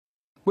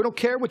We don't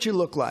care what you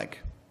look like.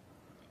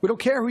 We don't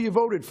care who you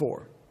voted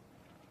for,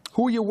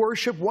 who you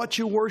worship, what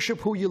you worship,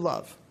 who you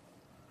love.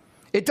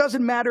 It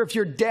doesn't matter if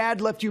your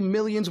dad left you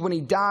millions when he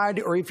died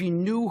or if you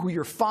knew who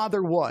your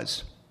father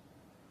was.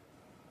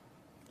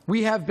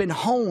 We have been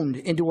honed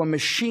into a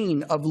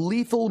machine of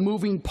lethal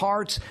moving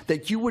parts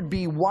that you would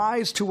be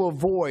wise to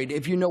avoid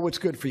if you know what's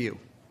good for you.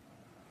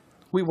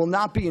 We will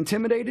not be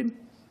intimidated.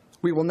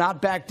 We will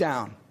not back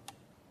down.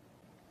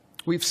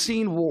 We've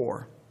seen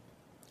war.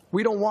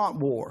 We don't want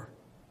war.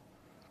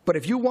 But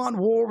if you want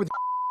war with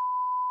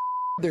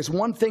there's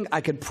one thing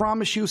I could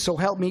promise you, so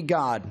help me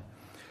God.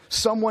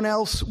 Someone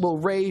else will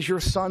raise your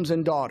sons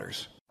and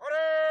daughters.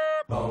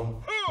 Yeah.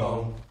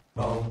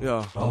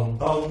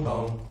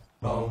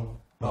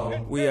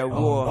 We at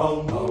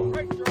war.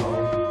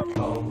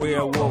 We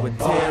at war with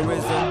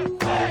terrorism,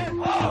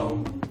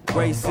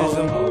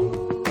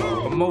 racism,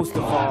 but most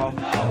of all,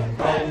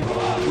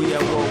 we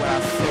at war with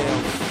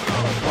ourselves.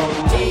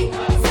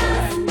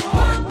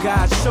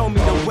 God, show me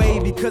the way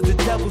because the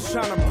devil's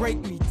trying to break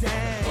me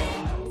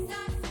down.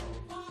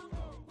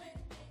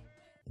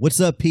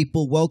 What's up,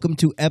 people? Welcome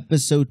to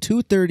episode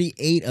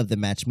 238 of the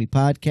Match Me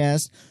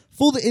podcast.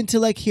 Full of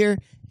intellect here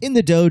in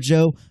the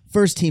dojo,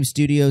 First Team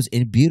Studios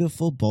in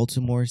beautiful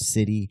Baltimore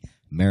City,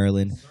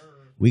 Maryland.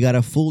 We got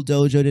a full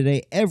dojo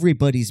today.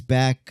 Everybody's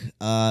back.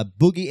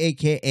 Boogie,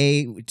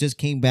 a.k.a. just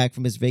came back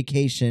from his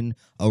vacation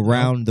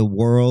around the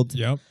world.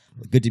 Yep.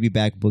 Good to be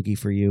back, Boogie,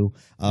 for you.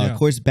 Of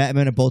course,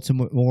 Batman of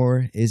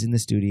Baltimore is in the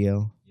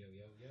studio.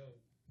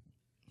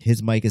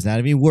 His mic is not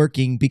even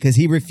working because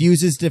he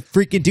refuses to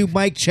freaking do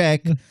mic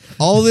check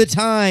all the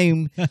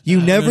time. You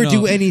never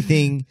do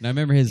anything. I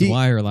remember his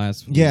wire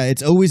last week. Yeah,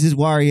 it's always his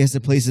wire. He has to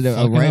place it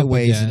a right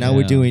way. Again, so now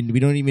we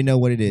don't even know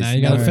what it is. Now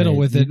you got to fiddle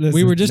with it. Listen,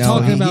 we were just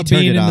talking about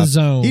being in the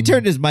zone. He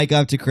turned his mic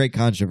off to create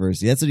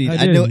controversy. That's what he.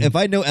 I know. If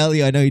I know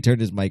Elio, I know he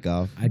turned his mic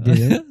off. I did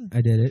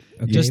it.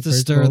 Okay, just to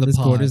stir the pot. This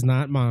court is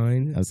not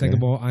mine. Okay. Second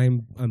of all,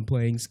 I'm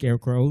playing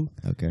Scarecrow.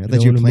 Okay, I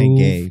thought you were playing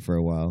gay for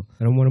a while.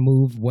 I don't want to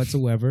move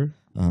whatsoever.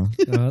 So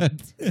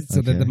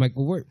that the mic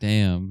will work.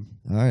 Damn.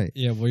 All right.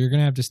 Yeah, well, you're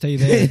going to have to stay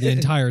there the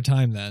entire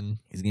time then.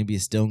 He's going to be a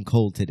stone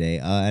cold today.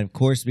 And of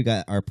course, we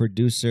got our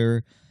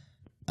producer,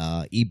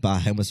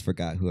 Iba. I almost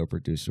forgot who our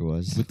producer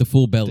was. With the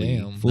full belly.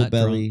 Damn. Full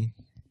belly.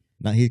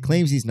 Now, he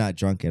claims he's not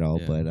drunk at all,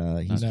 but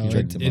he's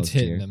drank the most. It's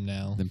hitting here. him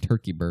now. Them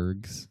turkey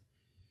burgs.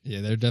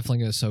 Yeah, they're definitely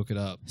going to soak it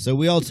up. So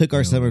we all took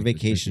our summer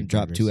vacation,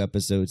 dropped 2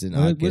 episodes in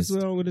August.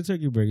 What's wrong with the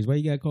turkey burgers? Why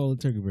you got to call the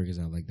turkey burgers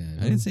out like that?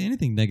 I didn't say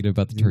anything negative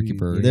about the turkey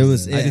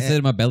burgers. I just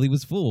said my belly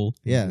was full.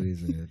 Yeah.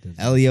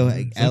 Elio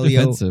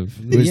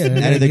defensive. was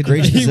out of the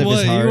gracious of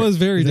his heart. He was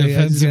very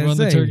defensive on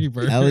the turkey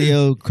burger.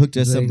 Elio cooked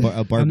us a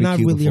barbecue I'm not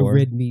really before. a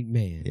red meat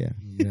man. Yeah.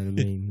 You know what I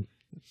mean?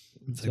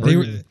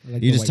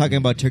 You're just talking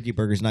about turkey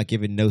burgers, not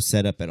giving no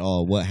setup at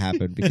all. What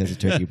happened because of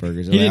turkey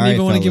burgers? He didn't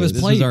even want to give us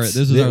plates.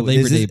 This was our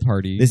Labor Day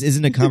party. This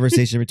isn't a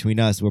conversation between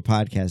us. We're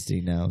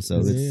podcasting now,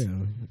 so this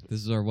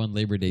is our one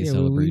Labor Day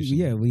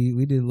celebration.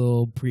 We did a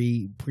little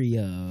pre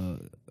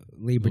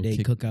Labor Day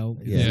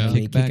cookout.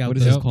 Kickback. What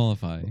does this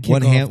qualify?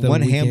 One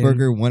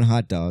hamburger, 1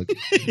 hot dog.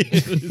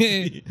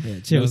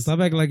 Chill.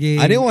 Stop acting like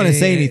I didn't want to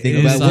say anything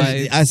about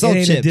it. I saw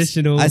chips.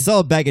 Additional. I saw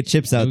a bag of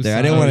chips out there.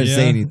 I didn't want to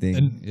say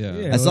anything.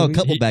 I saw a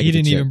couple bags of chips.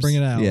 He didn't even bring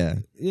it out.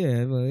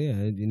 Yeah,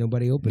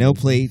 nobody opened no it.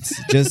 plates.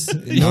 Just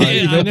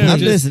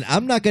listen.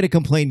 I'm not going to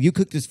complain. You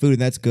cooked this food,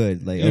 and that's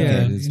good. Like,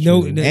 okay,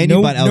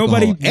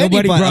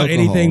 nobody brought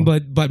anything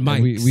but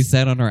Mike's. We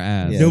sat on our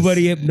ass. Yes.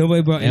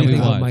 Nobody brought anything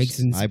but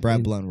Mike's. I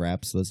brought blunt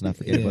wraps. So let's not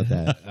forget about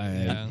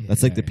that.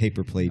 That's like the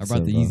paper plates. I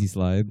brought the Yeezy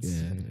slides.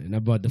 Yeah, and I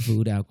brought the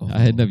food alcohol.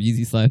 I had enough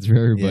Yeezy slides for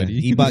everybody.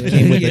 Yeah. Ebot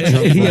came with the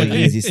trunk full of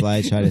Yeezy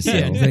slides, trying to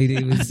sell.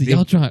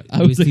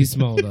 It was too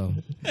small though.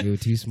 They were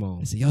too small.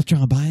 I said, y'all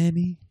trying to buy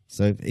any?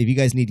 So if you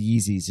guys need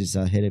Yeezys, just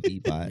hit up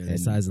Ebot.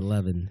 Size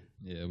 11.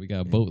 Yeah, we got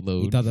a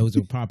boatload. He thought those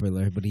were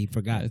popular, but he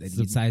forgot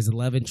that size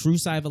 11. True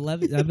size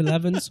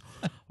 11s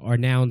are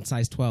now in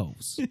size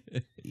 12s.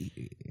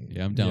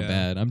 Yeah, I'm down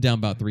bad. I'm down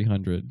about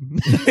 300.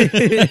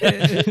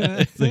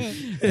 I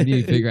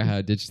need to figure out how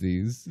to ditch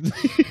these.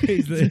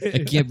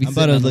 I can't be. I'm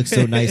about to look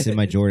so nice in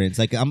my Jordans.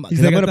 Like I'm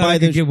gonna buy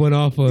this. Get one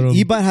off on him.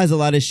 Ebot has a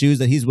lot of shoes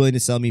that he's willing to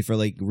sell me for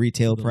like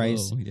retail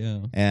price.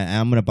 Yeah, and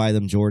I'm gonna buy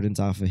them Jordans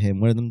off of him.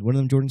 What are them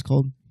Jordans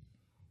called?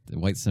 The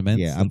white cement.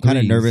 Yeah, I'm kind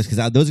of nervous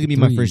because those are gonna be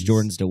my first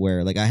Jordans to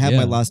wear. Like I have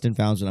my lost and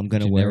founds that I'm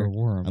gonna wear.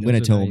 I'm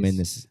gonna toe them in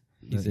this.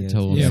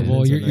 Yeah,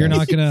 well, you're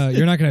not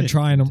gonna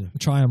try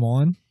them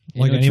on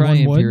like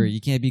anyone would.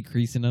 You can't be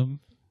creasing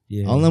them.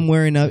 Yeah. All I'm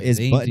wearing up is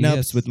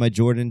button-ups with my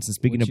Jordans. And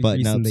speaking of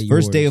button-ups,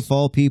 first day of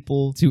fall,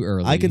 people. Too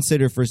early. I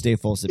consider first day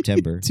of fall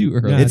September. Too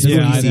early. It's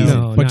spooky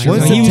season. But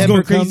once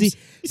September comes,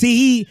 see,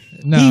 he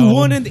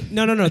won.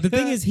 No. The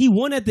thing is, he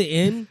won at the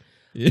end.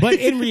 But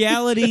in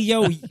reality,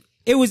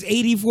 it was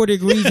 84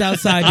 degrees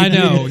outside. I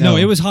know. No,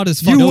 it was hot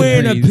as fuck. You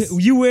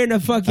wearing a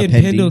fucking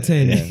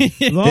Pendleton,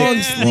 long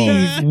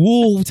sleeve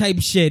wool type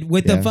shit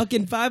with the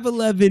fucking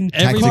 511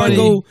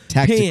 cargo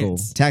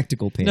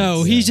tactical pants.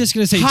 No, he's just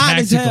gonna say hot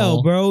tactical. as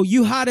hell, bro.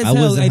 You hot as hell,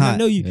 wasn't and hot. I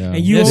know you. Yeah.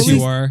 And you yes, always,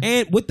 you are.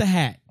 And with the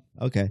hat.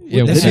 Okay.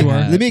 Yeah, Yes, you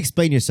are. Let me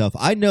explain yourself.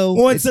 I know.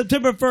 On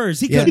September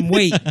 1st, he couldn't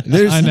wait.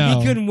 I know.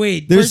 He couldn't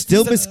wait. There's First-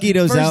 still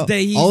mosquitoes first out.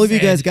 day he All of you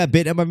said- guys got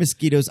bitten by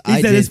mosquitoes. He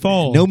I said did. it's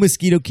fall. No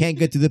mosquito can't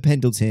get through the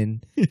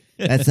Pendleton.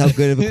 That's how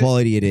good of a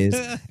quality it is.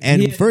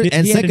 And He- first he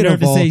and had the second nerve of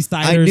to all, say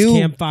ciders,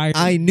 campfire,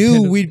 I knew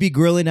Pendleton. we'd be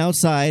grilling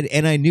outside,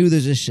 and I knew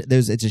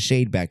it's a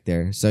shade back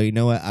there. So you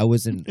know what? I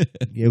wasn't.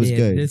 It was Yeah,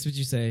 good. That's what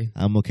you say.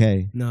 I'm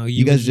okay. No,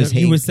 you guys just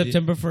hate. You was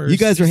September 1st. You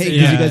guys were hating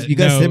Yeah, because you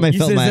guys no. said I You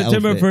felt said my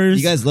September outfit. 1st.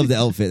 You guys love the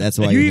outfit. That's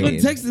why You you even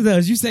hated. texted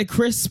us. You said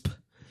crisp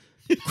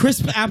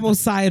apple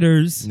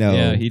ciders, No.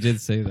 Yeah, he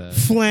did say that.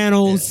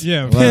 flannels,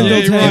 Yeah, Wow.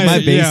 Pendleton, Am I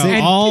basic?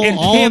 and- all and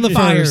on the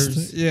campfires.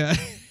 first. Yeah.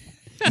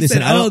 I Listen,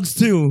 said I don't- Uggs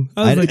too.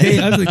 I I-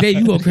 was like, Dave,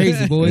 you go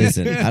crazy, boy.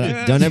 Listen,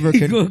 don't ever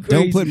You go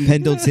don't put crazy.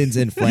 Pendletons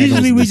and flannels.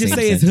 Usually in we the just same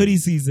say it's sentence. hoodie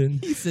season.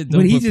 He said, But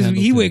don't he put just he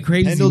Pendleton went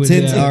crazy. with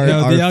Pendletons it. are-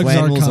 No, the Uggs are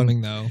flannels on-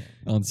 coming though.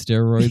 on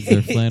steroids.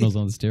 They're flannels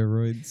on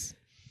steroids.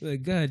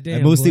 Like, God damn.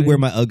 I mostly boy. wear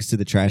my Uggs to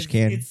the trash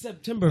can. It's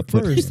September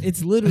 1st.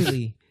 It's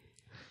literally.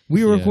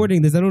 We were Yeah.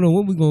 recording this. I don't know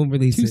when we're going to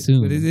release Too it.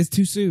 soon. But it's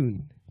too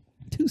soon.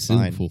 Too soon,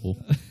 Fine. fool.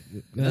 That's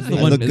Yeah. the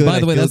I one. look good, By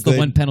the I way, feel that's the good.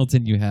 one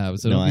Pendleton you have.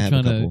 So No, don't I be have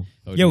a trying to. couple.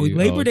 Oh, Yo, do you?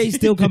 Labor Oh, Day's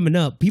still coming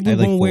up. People I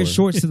like gonna wear 4.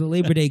 shorts to the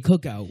Labor Day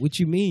cookout. What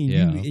you mean?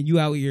 Yeah. You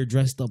out here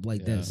dressed up like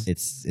Yeah.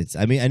 this? It's.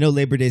 I mean, I know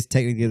Labor Day is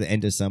technically the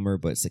end of summer,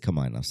 but come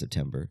on, now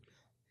September.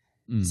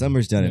 Mm.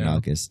 Summer's done in Yeah.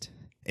 August.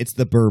 It's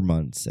the Burr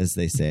months, as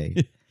they say.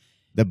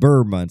 The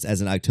Burr months, as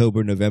in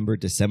October, November,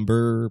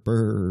 December.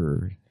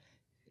 Burr.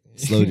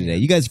 Slow today.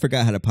 You guys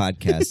forgot how to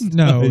podcast.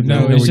 No,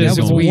 No, it's that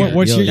just was weird.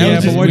 what Yo, you're, that yeah, was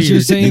but just what weird. you're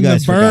You saying, the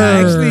guys forgot.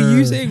 burr. Actually,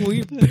 you saying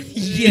we?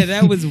 Yeah,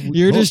 that was.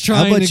 You're just How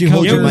trying about to you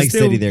hold cover- your mic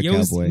still- steady there, yo,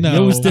 cowboy? no.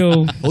 Yo, was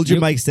still. Hold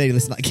your mic steady.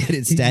 Let's not get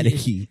it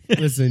staticky.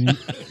 Listen,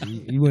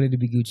 you wanted to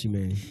be Gucci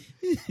man.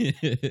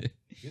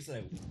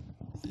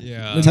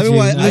 Yeah. Look Tell me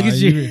why- Nah, look at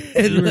you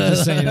were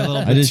just saying a little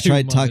I bit just too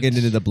tried much. talking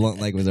into the blunt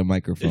like it was a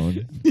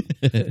microphone.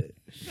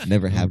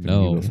 Never happened to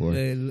no. me before.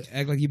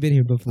 Act like you've been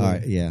here before. All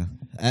right, yeah.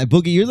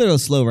 Boogie, you're a little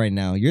slow right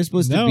now. You're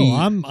supposed to No, be.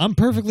 I'm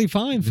perfectly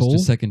fine, fool. Mr.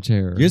 Second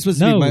Chair. You're supposed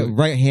to No. be my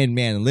right hand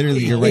man.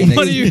 Literally, you're right next.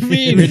 What do you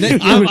mean? You're ne-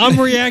 I'm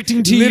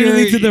reacting to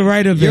Literally your. to the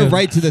right of You're him.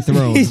 right to the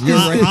throne. You're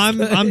right.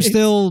 I'm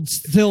still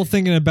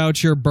thinking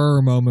about your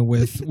Burr moment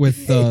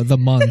with the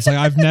months. Like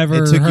I've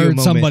never It took you a heard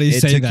moment. somebody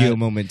It say took that. you a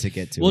moment to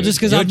get to Well, it. just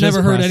because You'll I've just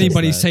never heard process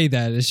anybody that. say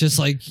that, it's just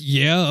like,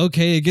 yeah,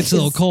 okay, it gets a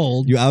little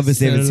cold. You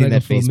obviously haven't Sounded seen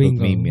like that a Facebook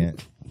flamingo. meme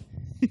yet.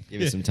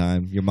 Give it some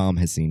time. Your mom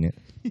has seen it.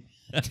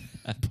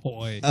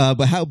 Boy,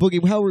 But how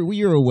Boogie? How were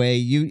you were away?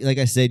 You like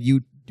I said,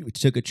 you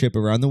took a trip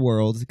around the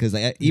world because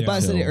Ebot Yeah.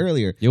 said it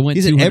earlier. You went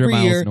He said 200 every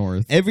miles year,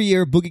 north. Every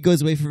year, Boogie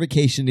goes away for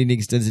vacation and he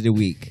extends it a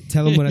week.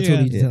 Tell him what I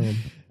told you to Yeah. tell him.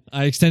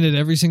 I extend it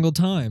every single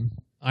time.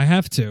 I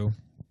have to.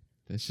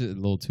 That shit a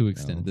little too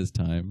extended this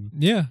time.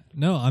 Yeah,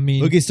 no, I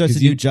mean, Boogie starts a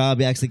 'Cause new you- job.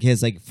 He actually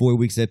has like 4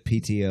 weeks of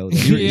PTO.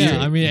 yeah,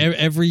 I mean,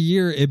 every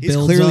year it he's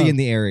builds clearly up. in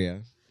the area.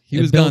 He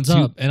It was gone builds too.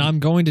 up, and I'm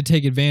going to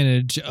take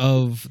advantage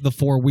of the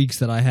 4 weeks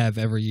that I have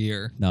every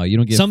year. No, you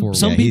don't get Some 4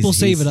 some weeks. Yeah, people he's-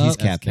 save it he's up.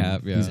 captain.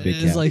 cap, yeah. He's big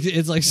It's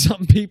cap. like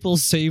some people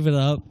save it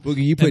up.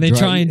 Boogie, you put they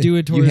try and do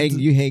it you towards-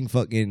 you hang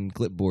fucking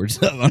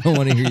clipboards up. I don't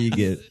want to hear you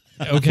get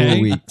Okay.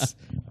 4 weeks.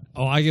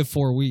 Oh, I get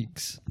 4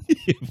 weeks.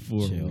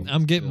 4 weeks.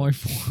 I'm getting my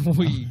 4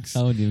 weeks.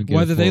 I wouldn't even get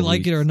Whether they 4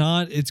 like it or weeks.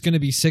 not, it's going to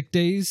be sick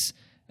days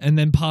and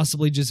then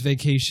possibly just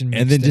vacation.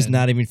 And then mixed just in.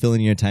 not even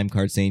filling your time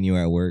card saying you were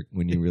at work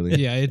when you really.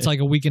 Yeah, it's like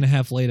a week and a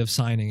half late of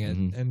signing it,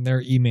 and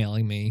they're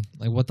emailing me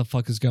like, "What the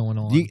fuck is going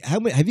on?"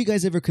 Have you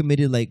guys ever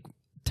committed like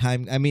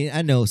time? I mean,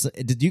 I know.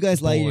 Did you guys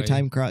lie your Boy.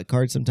 time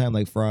card sometime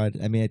like fraud?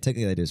 I mean,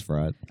 technically that is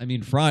fraud. I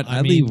mean, fraud. I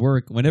I mean- leave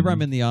work whenever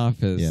I'm in the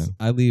office. Yeah.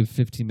 I leave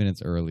 15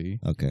 minutes early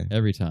Okay.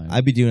 every time.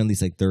 I'd be doing at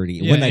least like 30.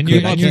 Yeah, when I and could,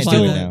 you're, I and you're can't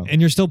still do it now.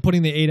 and you're still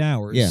putting the 8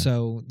 hours. Yeah.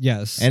 So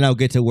yes, And I'll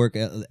get to work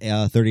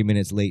 30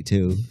 minutes late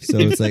too. So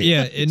it's like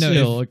yeah, no,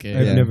 Chill, if- okay.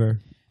 I've Yeah. never.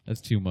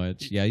 That's too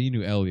much. Yeah, you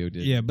knew Elio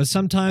did. yeah. But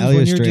sometimes Elio's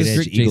when you're straight just edge.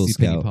 Strict Eagle JCPenney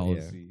Scout,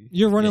 policy.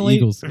 you're running Yeah, late,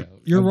 Eagle Scout.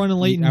 you're running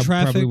late in I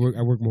traffic.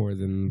 work more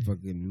than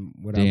fucking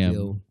what I Damn.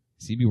 feel.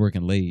 So you be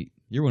working late.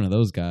 You're one of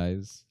those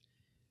guys.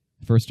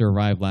 First to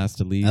arrive, last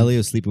to leave.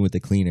 Elio's sleeping with the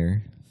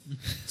cleaner.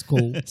 It's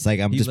cool. It's like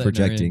I'm He's just letting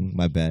her projecting.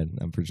 My bad.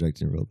 I'm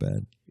projecting real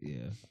bad.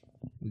 Yeah.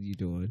 What you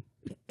doing?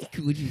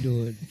 What you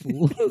doing,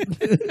 fool?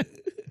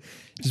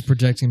 Just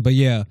projecting. But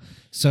yeah,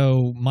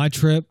 so my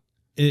trip,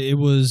 it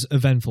was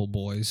eventful,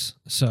 boys.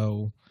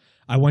 So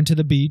I went to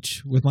the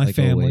beach with my Like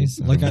family, always.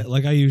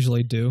 like I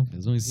usually do.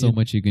 There's only so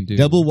much you can do.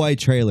 Double wide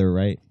trailer,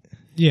 right?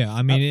 Yeah,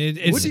 I mean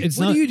it's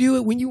what not. do you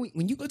do when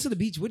you go to the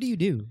beach? What do you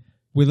do?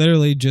 We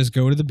literally just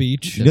go to the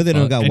beach You know they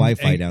don't got and,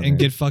 Wi-Fi and, down and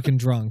there. get fucking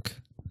drunk.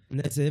 And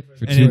that's it.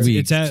 for And 2 it's- weeks.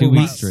 it's at 2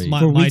 my- weeks straight. my-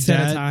 For weeks at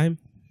a dad- time.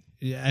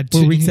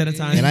 for weeks at a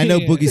time. And I know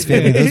Boogie's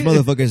family; those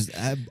motherfuckers,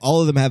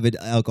 all of them have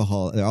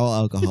alcohol. They're all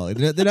alcoholic.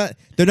 They're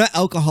not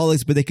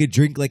alcoholics, but they could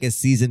drink like a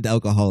seasoned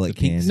alcoholic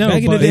can. No, back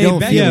in the but day, they don't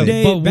back feel in the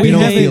it. day, But back we in the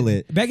don't day- feel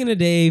it. Back in the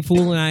day,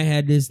 Fool and I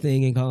had this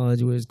thing in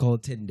college where it was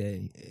called 10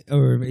 day,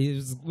 or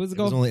what's it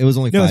called? It was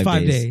only No, 5 it's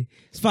 5 days. day.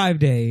 It's 5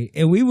 day,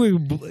 and we were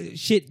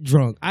shit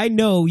drunk. I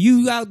know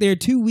you out there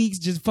 2 weeks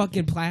just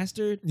fucking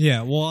plastered.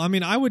 Yeah, well, I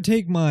mean, I would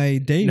take my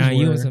days Nah, you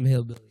where- on some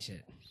hillbilly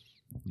shit.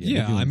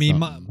 Yeah, doing I mean,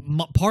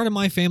 something. part of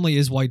my family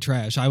is white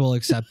trash. I will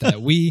accept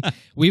that. We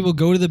will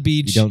go to the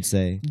beach. You don't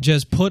say.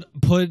 Just put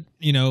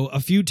a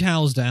few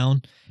towels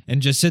down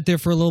and just sit there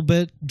for a little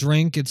bit,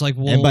 drink. It's like,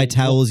 well, And by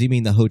towels, you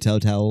mean the hotel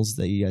towels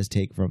that you guys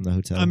take from the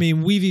hotel? I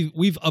mean, we've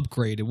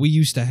upgraded. We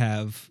used to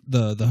have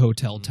the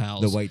hotel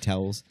towels, the white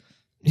towels.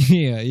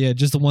 yeah,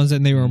 just the ones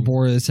that they were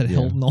embroidered that said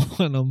Hilton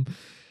on them.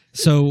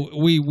 So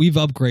we've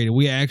upgraded.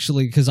 We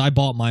actually, because I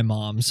bought my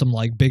mom some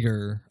like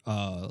bigger,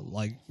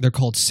 like they're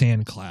called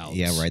sand clouds.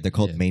 Yeah, right. They're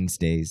called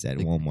mainstays at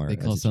Walmart. They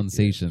call That's what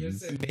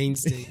sensations.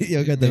 Mainstay.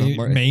 you got the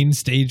Main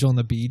stage on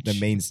the beach. the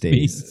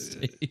mainstays.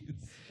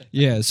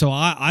 Yeah, so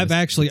I've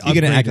actually You're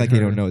gonna act upgraded like you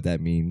her. don't know what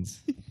that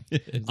means.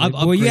 I've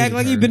Well, you act upgraded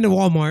like her. you've been to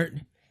Walmart.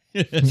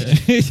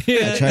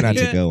 I try not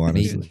to go, Made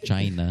honestly. in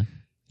China.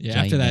 Yeah,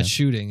 after China. that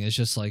shooting, it's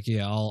just like,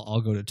 yeah, I'll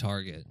go to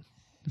Target.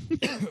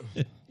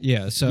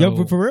 Yeah, so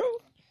Yo, for real?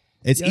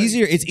 It's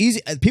easier. It's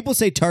easy. People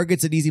say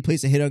Target's an easy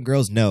place to hit on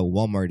girls. No,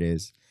 Walmart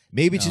is.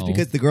 Maybe it's just No.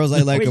 because the girls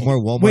I like are more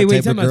Walmart Wait,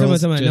 type time of out, time out,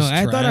 girls. time out. No, Just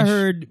I thought I trash.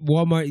 heard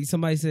Walmart.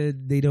 Somebody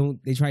said they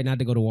try not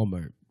to go to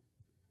Walmart.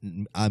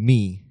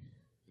 Me.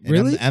 And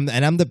Really? I'm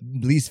the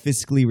least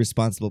fiscally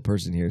responsible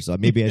person here, so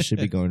maybe I should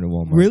be going to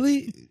Walmart.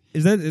 Really?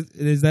 Is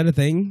that a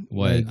thing?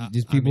 What? Like,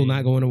 just I people mean-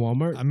 not going to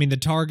Walmart? I mean, the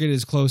Target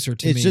is closer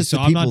to It's me, just so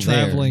the I'm not people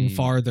there. traveling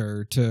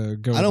farther to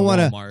go. I don't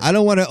want to. want to. I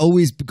don't want to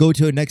always go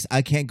to a next.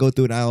 I can't go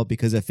through an aisle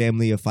because a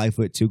family of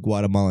 5'2"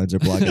 Guatemalans are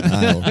blocking the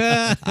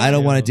aisle. I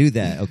don't want to do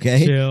that.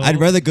 Okay, Chill. I'd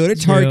rather go to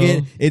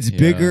Target. Chill. It's Yeah.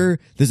 bigger.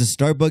 There's a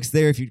Starbucks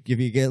there. If you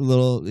get a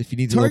little, if you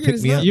need a little Target pick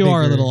is me not up, You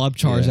are a bigger. little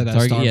upcharged Yeah. at that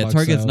Target, Starbucks.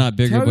 Target's though. not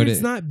bigger, but Target's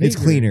it, not bigger.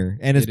 it's cleaner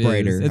and it's It is.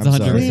 brighter. It's I'm 100%.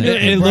 sorry. Cleaner. It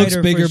Brighter looks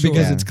for bigger sure.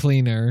 because Yeah. it's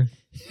cleaner,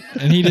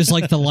 and he just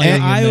like the lighting.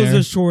 And in aisles there.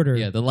 are shorter.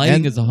 yeah, the lighting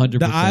And is 100%.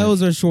 The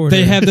aisles are shorter.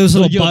 They have those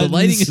little Yo, buttons. the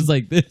lighting is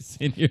like this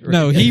in here.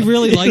 No, right he now.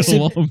 really likes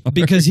it Walmart.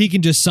 because he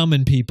can just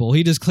summon people.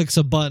 He just clicks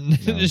a button,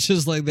 and it's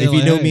just like they're If you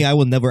like, know hey. me, I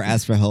will never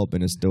ask for help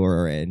in a store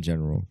or in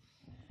general.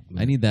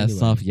 I need that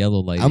soft yellow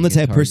light. I'm the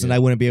type of person I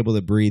wouldn't be able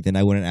to breathe and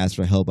I wouldn't ask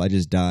for help. I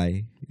just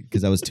die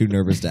because I was too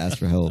nervous to ask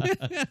for help.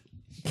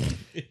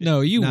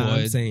 No, you Nah,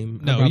 I'm would. same.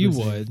 I'm No, probably you the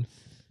same. would.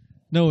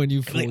 No, and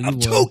you fool, you I'm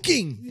would.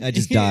 choking. I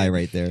just die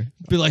right there.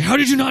 Be like, how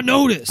did you not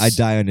notice? I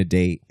die on a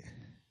date.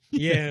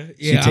 Yeah,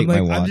 She yeah. take I'm,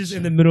 like, my I'm watch. just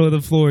in the middle of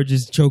the floor,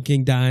 just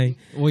choking, dying.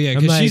 Well, yeah, I'm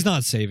because like- she's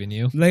not saving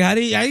you. Like, how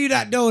do you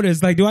not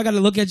notice? Like, do I got to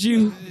look at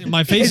you?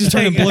 My face is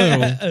turning blue.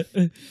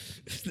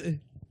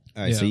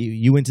 All right, so Yeah.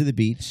 you went to the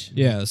beach.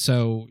 Yeah,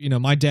 so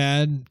my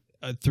dad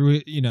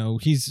through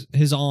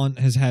his aunt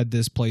has had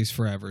this place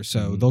forever,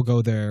 so they'll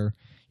go there,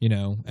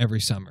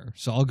 every summer.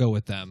 So I'll go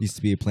with them. Used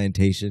to be a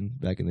plantation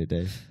back in the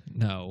day.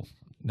 No,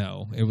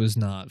 it was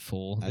not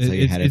full. That's how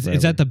you had it it's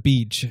forever. at the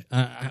beach.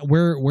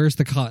 Where's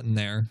the cotton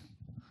there?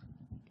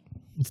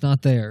 It's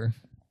not there.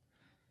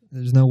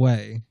 There's no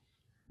way.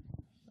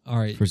 All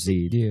right.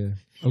 Proceed. Yeah.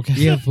 Okay.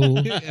 Yeah, fool.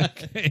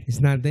 Okay. It's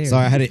not there.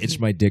 Sorry, I had to itch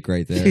my dick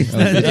right there.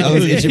 I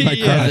was itching my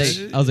Yeah.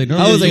 crotch. I was like,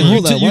 I was like, you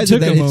hold took- on, you why is took it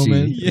that a itchy?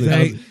 moment. It's Look,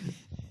 like,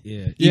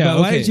 yeah. Yeah,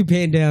 Why okay. did you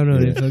pan down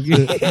on it?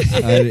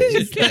 I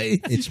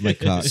had to itch my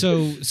cock.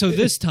 So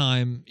this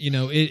time,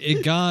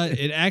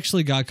 it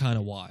actually got kind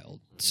of wild.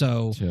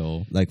 So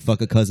chill. Like fuck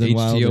a cousin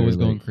wild. HGO or was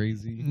like- going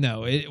crazy.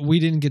 no, we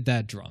didn't get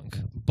that drunk.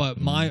 But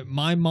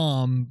my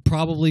mom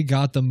probably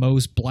got the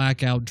most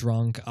blackout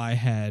drunk I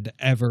had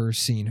ever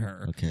seen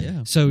her. Okay.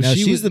 Yeah. So Now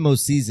she she's was the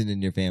most seasoned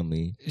in your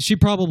family. She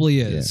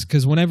probably is,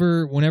 because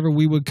whenever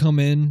we would come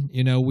in,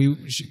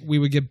 we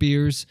would get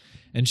beers,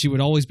 and she would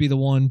always be the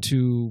one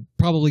to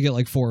probably get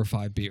like 4 or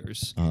 5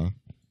 beers. Uh-huh.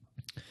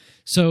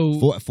 So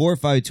 4 or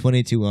 5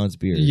 22-ounce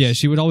beers. yeah,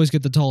 she would always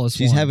get the tallest.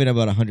 She's one. having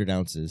about 100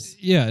 ounces.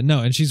 Yeah,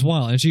 no, and she's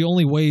wild, and she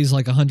only weighs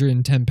like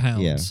 110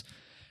 pounds. Yeah.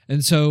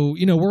 And so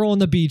we're on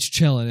the beach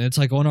chilling. It's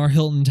like on our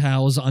Hilton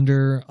towels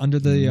under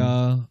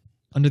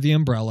the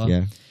umbrella.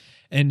 Yeah.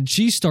 And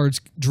she starts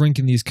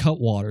drinking these cut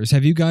waters.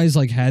 Have you guys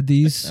like had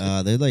these?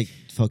 They're like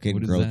fucking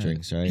What is girl that?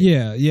 drinks, right?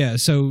 Yeah.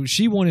 So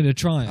she wanted to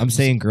try 'em. I'm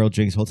saying girl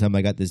drinks. Whole time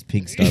I got this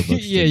pink Starbucks.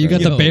 yeah, drink you got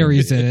right the now.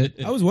 berries in it.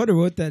 I was wondering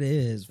what that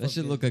is. That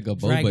should Fucking look like a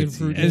dragon boba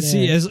fruit. tea. And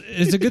see, Yeah.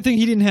 it's a good thing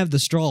he didn't have the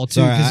straw too,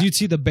 Sorry, because I- you'd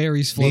see the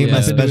berries Me floating and, my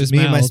up into his me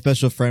and my mouth.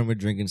 special friend were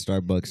drinking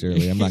Starbucks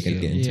earlier. I'm not going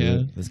to get into Yeah.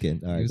 it. Let's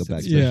get all right. Go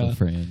back. Yeah.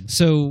 Friend.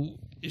 So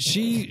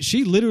she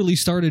literally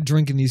started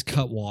drinking these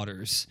cut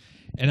waters,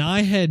 And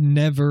I had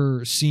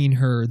never seen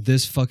her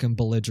this fucking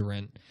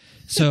belligerent.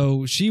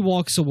 So she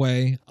walks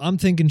away. I'm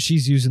thinking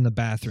she's using the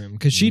bathroom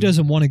because she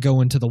doesn't want to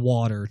go into the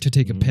water to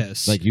take a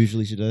piss. Like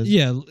usually she does.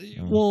 Yeah.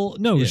 Well,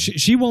 no, Yeah.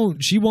 she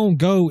won't. She won't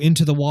go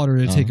into the water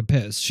to take a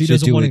piss. She She'll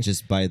doesn't do want it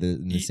just by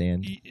the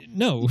sand.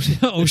 No, she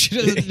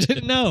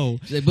doesn't. No.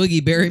 She's like,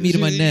 Boogie, bury me to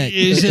my neck.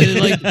 She's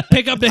like,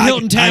 pick up the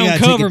Hilton I towel, gotta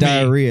cover take a me.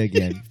 diarrhea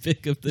again.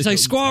 Pick up the It's like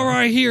squat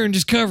right here and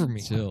just cover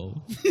me.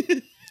 chill.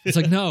 It's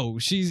like no,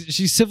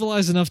 she's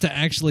civilized enough to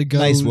actually go.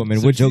 Nice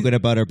woman. We're joking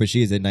about her, but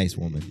she is a nice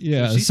woman.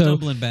 Yeah, She's so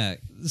stumbling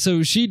back.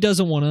 she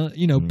doesn't want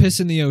to piss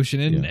in the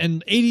ocean,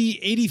 and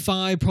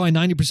 85 probably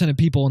 90% of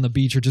people on the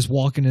beach are just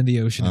walking in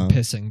the ocean and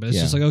pissing. But it's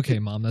just like, okay,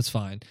 mom, that's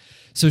fine.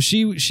 So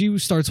she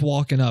starts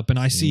walking up, and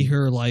I see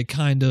her like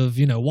kind of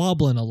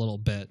wobbling a little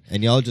bit.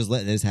 And y'all just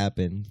letting this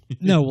happen.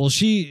 No, well,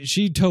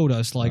 she told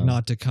us like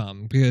not to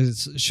come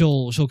because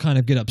she'll kind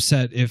of get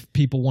upset if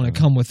people want to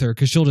come with her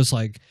because she'll just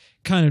like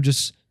kind of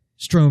just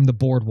stroam the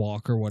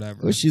boardwalk or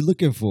whatever. What's she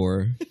looking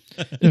for?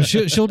 No,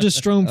 she'll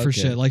just stroam for Okay.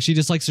 shit. Like she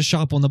just likes to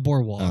shop on the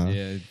boardwalk.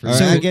 Yeah. All right,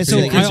 So, I guess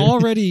so she I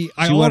already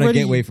want to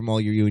get away from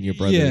all you and your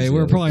brothers. yeah,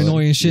 we're probably but-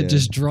 annoying as shit, yeah.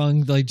 just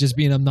drunk, like just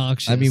being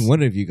obnoxious. I mean,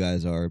 one of you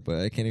guys are, but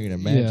I can't even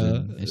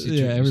imagine.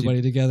 Yeah,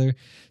 everybody together.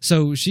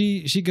 So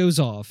she goes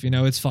off.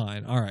 It's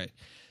fine. All right.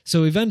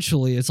 So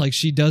eventually, it's like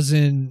she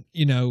doesn't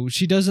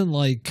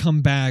like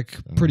come back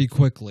pretty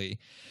quickly.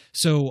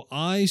 So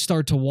I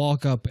start to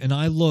walk up and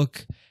I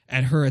look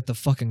at her at the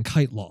fucking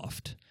kite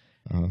loft,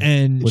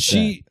 and What's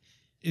she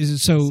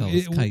is so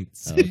Sells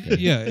kites.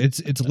 yeah,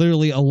 it's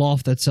literally a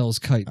loft that sells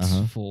kites.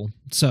 Full.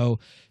 So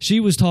she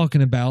was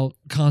talking about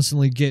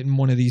constantly getting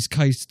one of these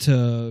kites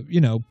to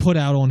put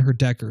out on her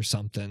deck or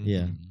something.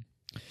 Yeah.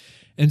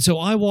 And so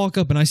I walk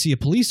up and I see a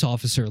police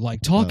officer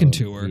like talking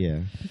to her.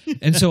 Yeah.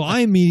 And so I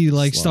immediately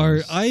like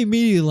Slurs.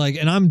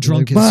 and I'm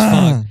drunk You're as like,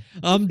 "Ma!" fuck.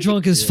 I'm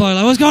drunk as fuck.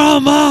 Like, what's going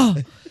on, ma?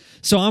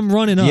 So I'm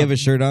running Do up. you have a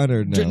shirt on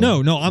or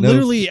no? No. I'm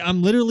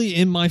literally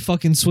in my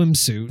fucking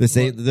swimsuit. The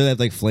same. They have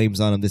like flames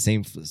on them. The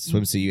same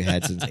swimsuit you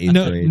had since 8th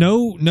No, grade.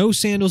 no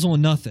sandals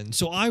on, nothing.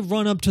 So I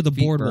run up to the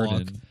Feet boardwalk.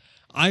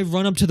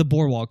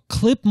 burning.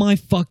 Clip my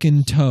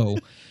fucking toe.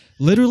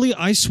 Literally,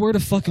 I swear to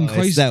fucking It's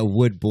Christ. that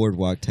wood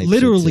boardwalk type.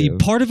 Literally, shit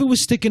too. part of it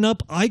was sticking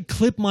up. I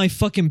clip my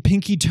fucking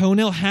pinky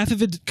toenail. Half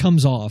of it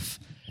comes off.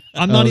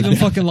 I'm not even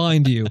fucking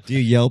lying to you. Do you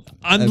Yelp?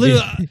 I'm I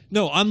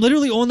literally I'm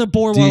literally on the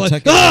board Do you while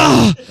like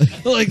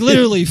check like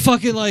literally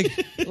fucking like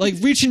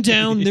reaching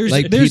down. There's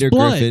Like there's Peter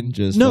blood. Griffin,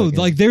 just no, fucking-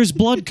 like there's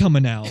blood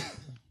coming out.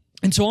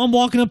 And so I'm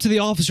walking up to the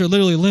officer,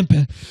 literally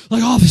limping,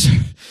 like officer,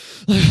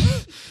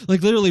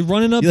 like literally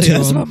running up You're to like,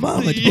 "That's him. my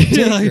mom. Like, Yeah,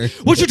 take like, her."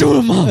 what you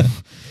doing, mom?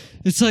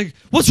 It's like,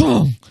 what's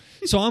wrong?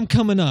 So I'm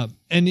coming up,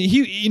 and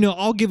he,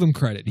 I'll give him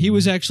credit. He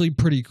was actually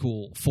pretty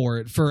cool for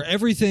it, for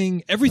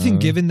everything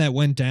given that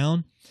went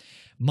down.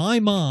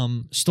 My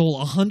mom stole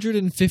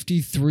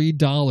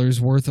 $153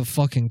 worth of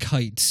fucking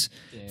kites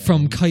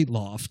from Kite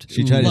Loft.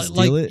 She tried to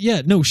steal it?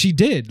 Yeah, no, she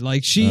did.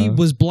 Like she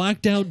was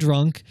blacked out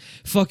drunk,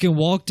 fucking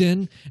walked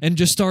in and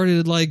just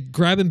started like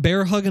grabbing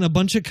bear hugging a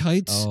bunch of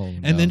kites, Oh,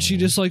 and then she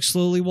just like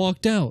slowly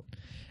walked out.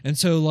 And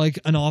so like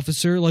an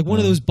officer, like one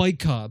of those bike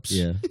cops,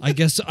 Yeah. I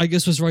guess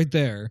was right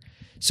there.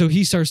 So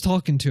he starts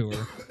talking to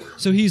her.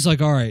 So he's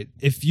like, "All right,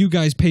 if you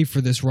guys pay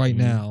for this right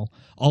now,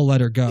 I'll let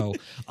her go."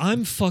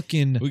 I'm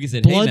fucking We can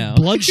say, "Hey, now."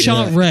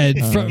 bloodshot red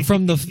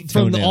from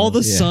Toenail, all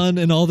the yeah. sun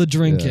and all the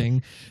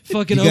drinking.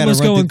 Fucking You gotta almost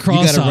run going through- You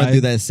gotta run cross-eyed.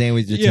 through that sand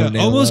with your Yeah,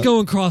 toenail almost up.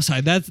 going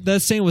cross-eyed.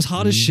 That sand was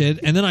hot as shit,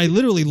 and then I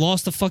literally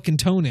lost a fucking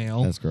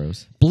toenail, That's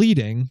gross.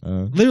 bleeding,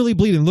 literally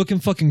bleeding, looking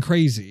fucking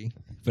crazy.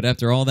 But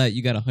after all that,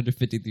 you got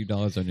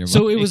 $153 on your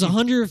So money. it was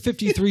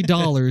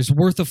 $153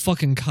 worth of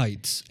fucking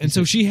kites. And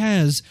so she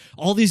has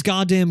all these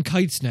goddamn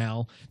kites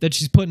now that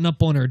she's putting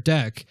up on her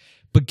deck.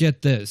 But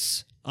get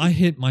this. I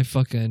hit my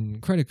fucking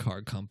credit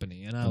card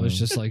company, and I was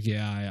just like,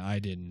 yeah, I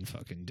didn't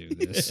fucking do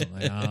this.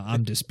 Like,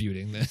 I'm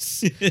disputing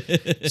this.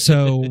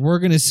 So we're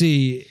going to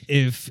see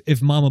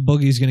if Mama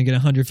Boogie's going to get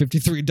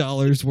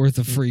 $153 worth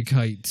of free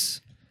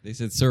kites. They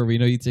said, "Sir, we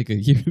know you take a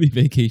yearly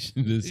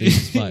vacation to the same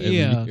spot every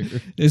Yeah.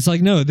 year." It's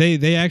like, no,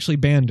 they actually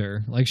banned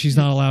her. Like, she's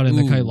not allowed in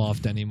the Ooh. kite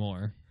loft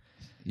anymore.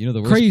 You know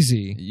the worst,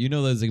 Crazy. You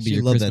know that's gonna be She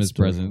your loved that Christmas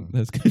story. present.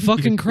 That's gonna be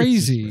Fucking your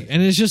crazy.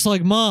 And it's just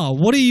like, Ma,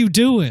 what are you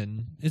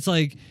doing? It's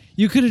like,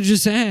 you could have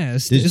just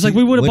asked. Did It's she- like,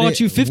 we would have what bought did-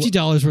 you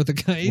 $50 worth of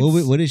kites.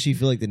 What did she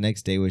feel like the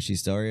next day? Was she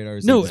sorry or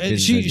was No, it just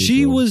business she as she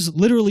usual? was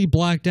literally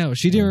blacked out.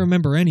 She didn't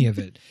remember any of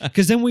it.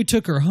 Because then we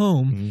took her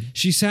home.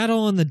 She sat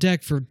on the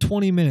deck for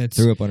 20 minutes.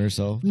 threw up on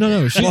herself.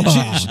 No,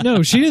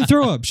 she didn't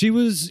throw up. She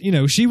was,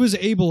 she was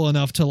able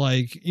enough to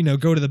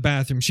go to the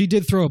bathroom. She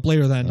did throw up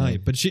later that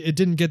night, but it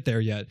didn't get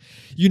there yet.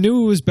 You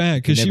knew it was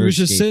bad because she Never was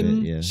just escape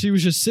sitting. it, yeah. She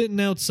was just sitting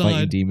Fighting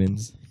outside,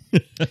 demons.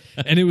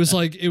 and it was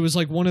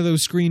like one of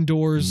those screen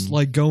doors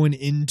like going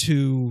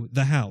into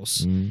the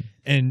house,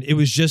 and it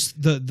was just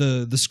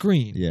the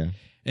screen. Yeah.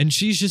 And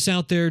she's just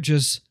out there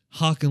just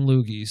hocking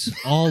loogies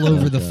all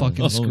over the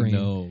fucking screen.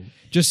 Oh, no.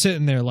 Just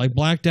sitting there, like,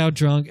 blacked out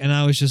drunk, and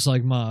I was just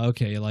like, Ma,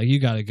 okay, like, you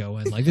gotta go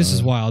in. Like, this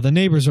is wild. The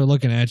neighbors are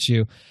looking at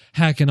you,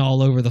 hacking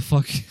all over the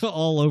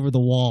all over the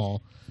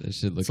wall. That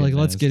shit It's like,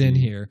 let's get in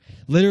here.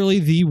 Literally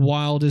the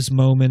wildest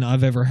moment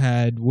I've ever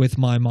had with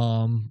my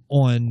mom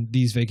on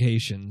these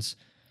vacations.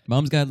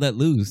 Mom's got let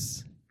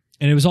loose.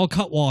 And it was all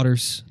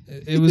Cutwaters.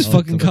 It was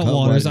fucking the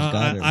Cutwaters. Cutwaters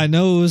got her. I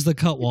know it was the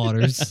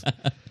Cutwaters.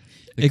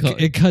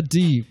 It cut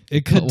deep.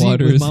 It cut deep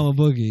Cutwaters. with Mama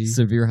Boogie.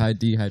 Severe high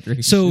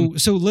dehydration.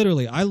 So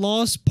literally, I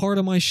lost part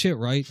of my shit,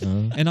 right?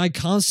 And I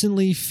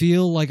constantly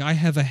feel like I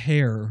have a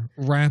hair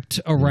wrapped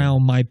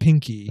around my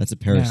pinky. That's a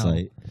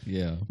parasite.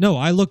 yeah. No,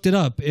 I looked it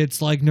up.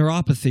 It's like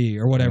neuropathy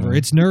or whatever.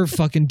 It's nerve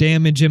fucking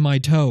damage in my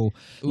toe.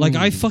 Like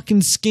I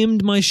fucking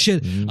skimmed my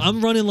shit.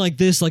 I'm running like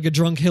this, like a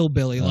drunk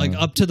hillbilly, like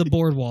up to the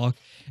boardwalk,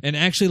 and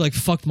actually like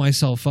fucked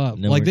myself up.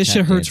 No Like more this tap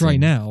shit hurts dancing. right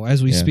now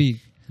as we Yeah. speak.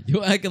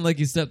 You acting like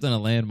you stepped on a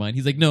landmine.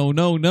 He's like, no,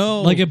 no,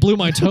 no. Like it blew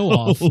my toe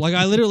off. Like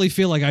I literally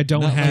feel like I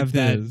don't Not like have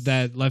this.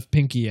 that left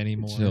pinky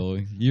anymore. Chill.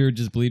 You're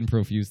just bleeding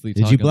profusely.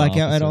 Did you black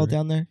out at all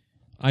down there?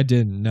 I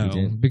didn't know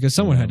didn't? because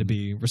someone had to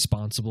be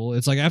responsible.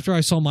 It's like after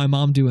I saw my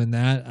mom doing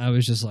that, I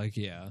was just like,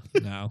 yeah,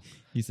 no.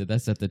 He said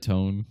that set the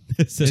tone.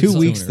 2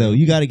 weeks though,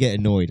 you got to get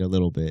annoyed a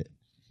little bit.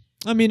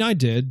 I mean, I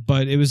did,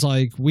 but it was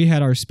like we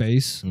had our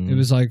space. It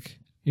was like,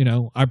 you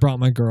know, I brought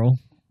my girl.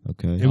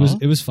 Okay, It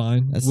was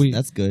fine.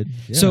 that's good.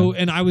 So,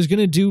 and I was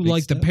gonna do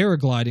like step. the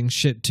paragliding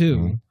shit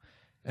too,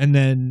 and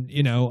then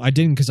you know I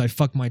didn't because I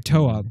fucked my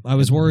toe up. I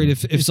was worried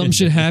if some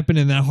shit happened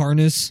and that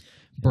harness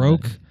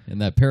broke. And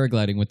that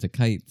paragliding went to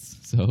kites.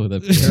 So the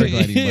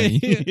paragliding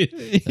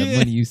money, that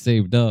money you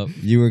saved up.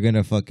 You're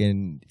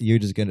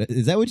just gonna.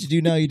 Is that what you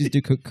do now? You just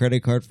do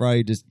credit card fraud.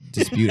 You just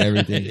dispute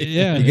everything.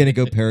 Yeah. You're gonna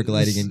go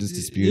paragliding and just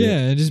dispute it. Yeah,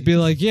 and just be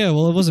like, yeah,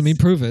 well, it wasn't me.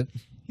 Prove it.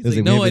 He's It's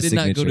like, like, we no, have I a did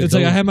not go signature. to It's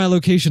like I Dover. had my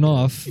location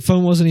off.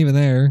 Phone wasn't even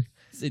there.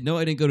 He said, no,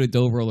 I didn't go to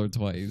Dover Roller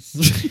twice.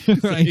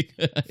 Right.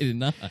 I did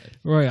not.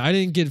 Right. I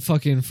didn't get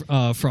fucking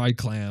fried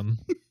clam.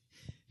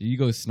 Did you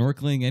go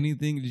snorkeling,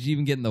 anything? Did you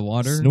even get in the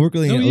water?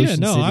 Snorkeling Oh, in yeah, Ocean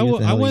no, City. I what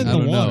the hell went you I in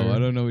doing? the don't water. know. I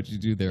don't know what you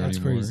do there That's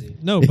anymore. crazy.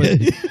 No, but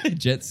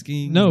Jet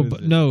skiing? no, What is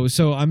but it? no.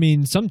 So I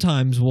mean,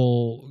 sometimes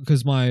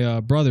because my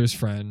brother's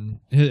friend,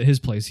 his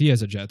place, he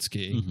has a jet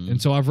ski, and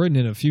so I've ridden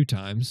it a few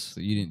times. So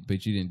you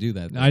didn't do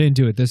that. I didn't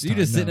do it this So time.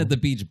 you're just sitting no. at the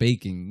beach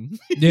baking.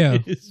 Yeah,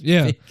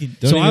 yeah.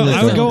 Don't So even let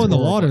I would that go in the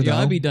horrible. water though. Yeah,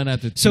 I'd be done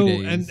after 2 So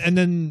days. and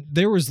then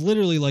there was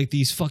literally like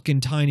these fucking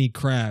tiny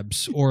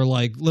crabs or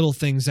like little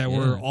things that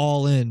were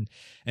all in,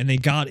 and they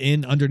got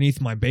in underneath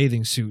my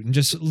bathing suit and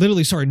just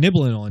literally started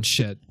nibbling on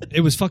shit.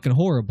 It was fucking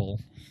horrible.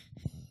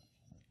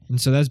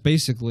 And so that's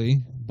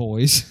basically,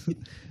 boys,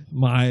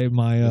 my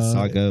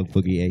Saga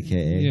Boogie,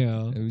 aka.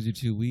 yeah. It was your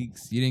 2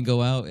 weeks. You didn't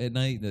go out at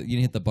night. You didn't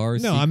hit the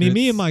bars. No, I mean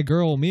me and my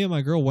girl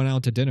went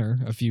out to dinner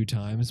a few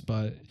times,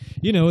 but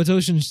you know it's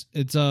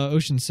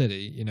Ocean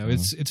City. You know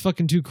it's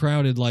fucking too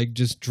crowded. Like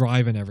just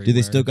driving everywhere. Do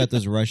they still got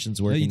those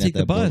Russians working take at the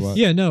that bus. boardwalk?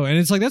 Yeah, no, and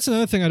it's like that's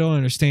another thing I don't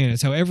understand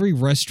is how every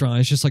restaurant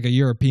is just like a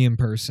European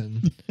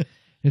person.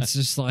 It's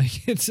just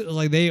like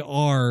they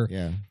are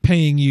Yeah.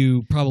 paying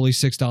you probably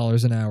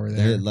 $6 an hour The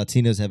there.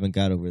 Latinos haven't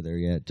got over there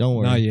yet. Don't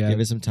worry. Not yet. Give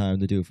it some time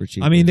to do it for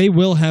cheap. I mean, they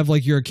will have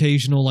like your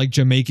occasional like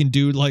Jamaican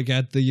dude like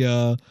at the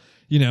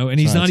you know, and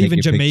he's Trying not to take even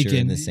your picture in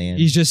Jamaican. the sand.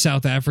 He's just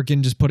South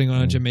African, just putting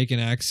on a Jamaican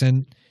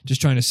accent, just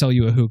trying to sell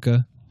you a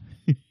hookah,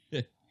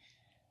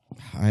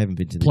 I haven't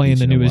been to the playing beach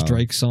the in a newest while.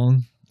 Drake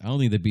song. I don't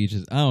think the beach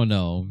is. I don't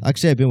know.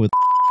 Actually, I've been with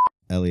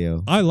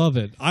Elio. I love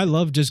it. I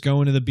love just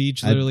going to the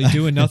beach, literally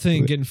doing nothing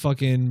and getting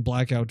fucking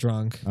blackout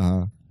drunk.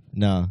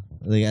 No.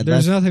 Like,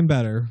 There's nothing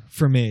better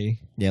for me.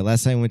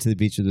 last time I went to the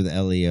beach was with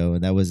Elio,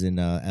 and that was in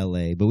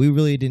L.A. But we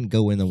really didn't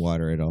go in the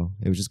water at all.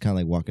 It was just kind of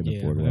like walking the Yeah,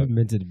 I boardwalk. haven't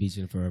been to the beach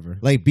in forever.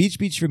 Like beach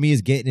for me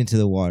is getting into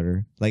the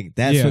water. Like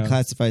that's Yeah. what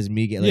classifies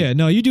me. Like, Yeah,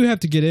 no, you do have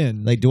to get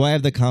in. Like, do I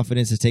have the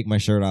confidence to take my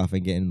shirt off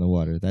and get in the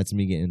water? That's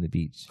me getting in the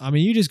beach. I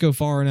mean, you just go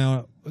far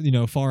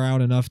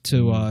out enough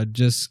to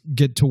just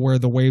get to where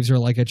the waves are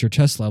like at your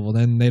chest level.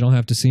 Then they don't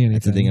have to see anything.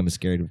 That's the thing. I'm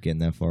scared of getting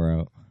that far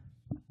out.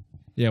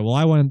 Yeah, well,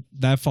 I went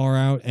that far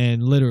out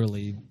and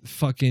literally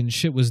fucking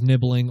shit was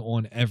nibbling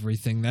on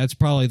everything. That's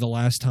probably the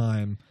last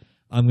time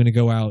I'm going to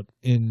go out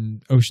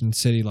in Ocean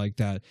City like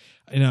that.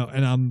 You know,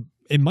 and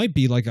it might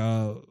be like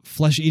a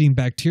flesh-eating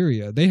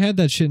bacteria. They had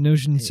that shit in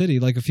Ocean City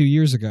like a few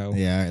years ago.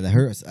 Yeah, that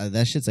hurts.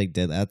 That shit's like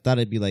dead. I thought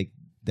it'd be like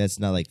that's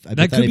not like I That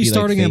thought could it'd be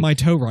starting like at fake. my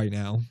toe right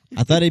now.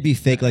 I thought it'd be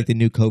fake like the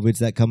new COVIDs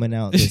that coming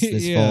out this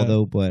Yeah. fall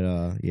though.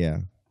 But yeah,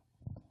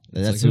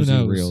 that's like, who usually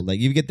knows? real. Like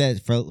you get that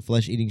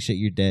flesh eating shit,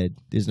 you're dead.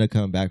 There's no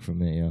coming back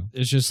from it. Yeah.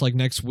 It's just like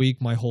next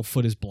week, my whole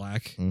foot is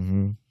black.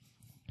 Mm-hmm.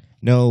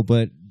 No,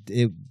 but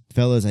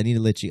fellas, I need to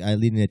let you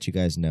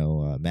guys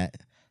know. Matt,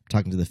 I'm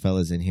talking to the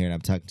fellas in here, and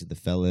I'm talking to the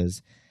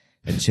fellas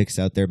and chicks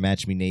out there.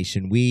 Match Me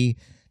Nation.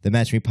 The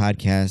Match Me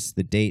podcast.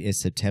 The date is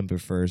September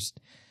 1st,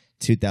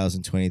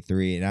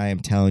 2023, and I am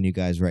telling you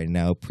guys right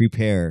now,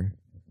 prepare,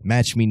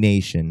 Match Me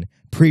Nation.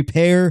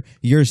 Prepare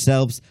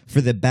yourselves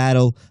for the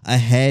battle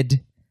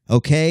ahead.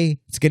 Okay?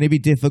 It's going to be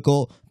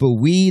difficult, but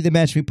we, the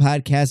Match Me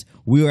Podcast,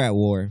 we are at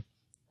war.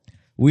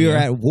 We are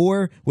at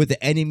war with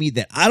the enemy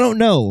that I don't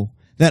know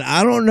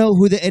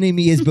who the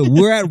enemy is, but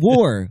we're at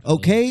war,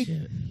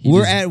 okay?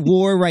 We're at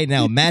war right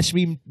now. Match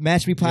Me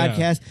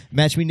Podcast,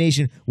 Match Me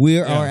Nation, we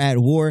are at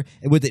war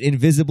with an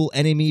invisible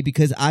enemy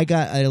because I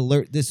got an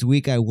alert this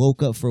week. I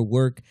woke up for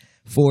work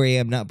 4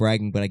 a.m., not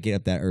bragging, but I get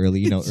up that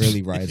early,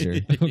 early riser.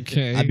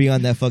 Okay. I be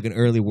on that fucking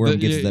early worm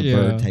gets the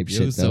bird type He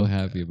shit, was though. so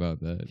happy about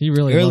that. He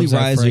really Early loves that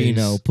riser,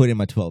 phrase. put in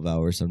my 12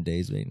 hours some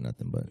days, but ain't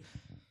nothing but.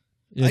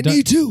 Yeah, I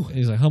need to.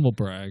 He's like, humble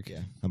brag. Yeah,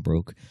 I'm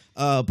broke.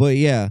 But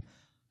yeah,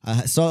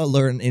 I saw an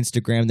alert on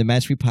Instagram. The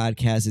Match Me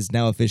Podcast is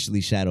now officially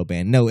shadow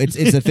banned. No, it's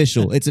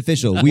official. It's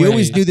official. We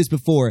always knew this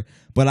before,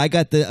 but I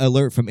got the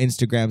alert from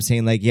Instagram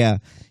saying like, yeah,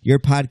 your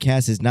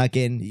podcast is not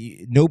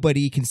getting.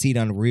 Nobody can see it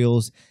on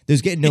Reels.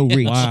 There's getting no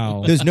reach.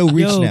 Wow. There's no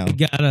reach now.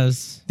 Got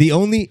us. The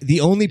only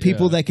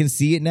people that can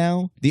see it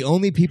now, the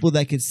only people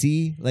that can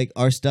see like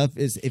our stuff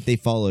is if they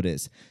followed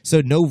us.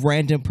 So no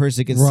random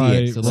person can see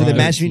it. So the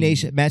Match Me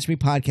Nation, Match Me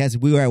Podcast,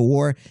 we were at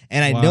war,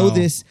 and I know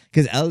this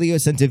because Elio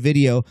sent a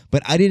video,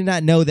 but I did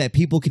not know that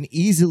people can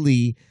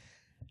easily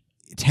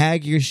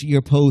tag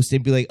your post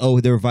and be like,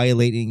 oh, they're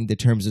violating the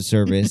terms of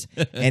service,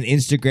 and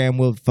Instagram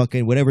will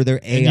fucking whatever their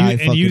AI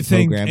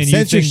program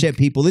censorship.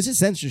 People, this is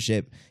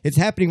censorship. It's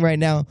happening right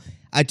now.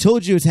 I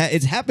told you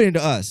it's happening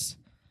to us.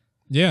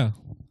 Yeah.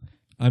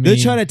 I mean, they're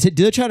trying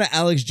to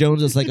Alex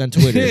Jones us like on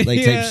Twitter,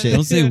 like type shit.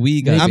 Don't say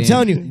we got I'm banned.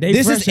 telling you, They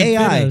this is fresh and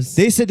fit AI. us.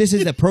 They said this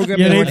is a program.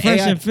 Yeah, that they run fresh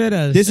AI. and fit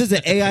us. This is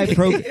an AI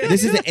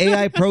This is an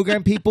AI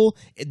program. People,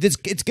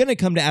 it's gonna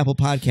come to Apple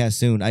Podcasts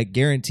soon. I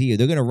guarantee you.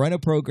 They're gonna run a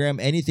program.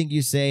 Anything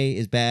you say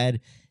is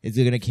bad.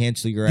 They're gonna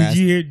cancel your ass.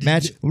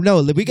 No,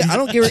 I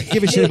don't give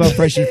a shit about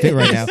Fresh and Fit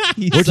right now.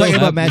 We're talking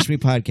about Match Me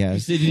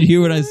Podcast. Did you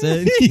hear what I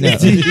said? No.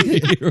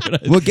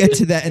 We'll get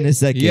to that in a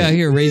second. Yeah,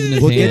 here raising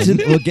his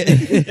hand.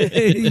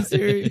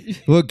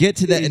 We'll get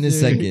to that in a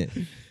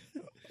second.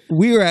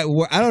 We were at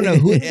war. I don't know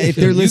who if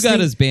they're listening. You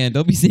got us banned.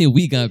 Don't be saying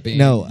we got banned.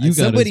 No, you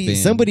got us banned.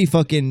 somebody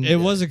fucking. it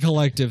was a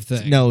collective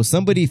thing. No,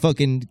 somebody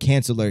fucking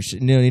canceled our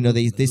shit. No,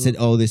 they said,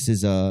 oh, this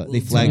is they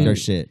flagged our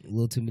shit. A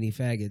little too many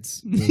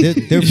faggots.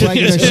 They're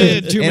flagging our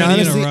shit. Too And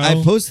many in a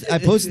honestly, row. I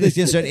posted this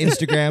yesterday on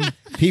Instagram.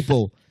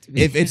 People,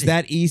 if it's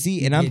that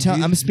easy, and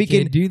I'm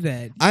speaking. Can't do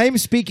that. I'm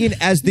speaking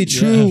as the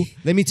true.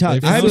 Let me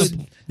talk.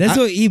 That's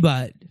what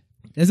Ebot.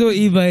 That's what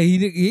Ebot.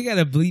 He got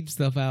to bleep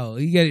stuff out.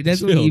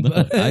 That's what Chill, no.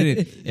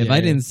 Ebot.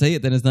 I didn't say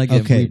it, then it's not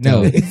getting Okay, bleeped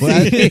no. out.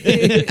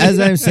 Well, as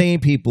I'm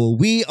saying, people,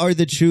 we are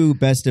the true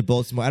best of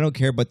Baltimore. I don't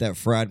care about that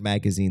fraud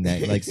magazine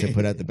that likes to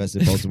put out the best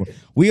of Baltimore.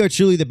 We are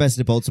truly the best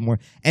of Baltimore.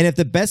 And if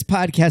the best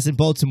podcast in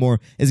Baltimore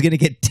is going to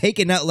get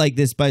taken out like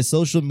this by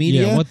social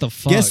media, Yeah, what the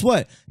fuck? Guess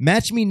what?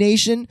 Match Me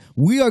Nation,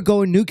 we are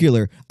going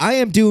nuclear. I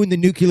am doing the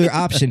nuclear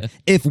option.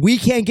 If we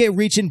can't get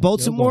reach in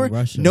Baltimore,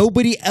 Russia.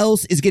 nobody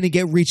else is going to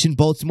get reach in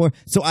Baltimore.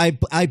 So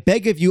I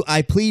beg of you,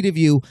 I plead of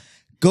you,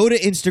 go to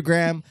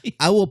Instagram.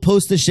 I will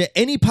post the shit.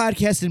 Any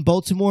podcast in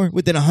Baltimore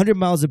within 100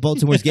 miles of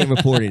Baltimore is getting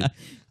reported.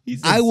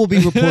 I will be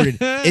reported.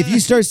 If you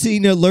start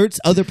seeing alerts,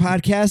 other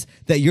podcasts,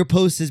 that your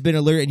post has been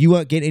alerted and you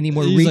won't get any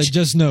more He's reach, like,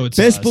 just know it's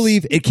best us.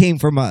 believe it came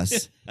from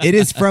us. It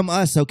is from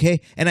us,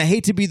 okay? And I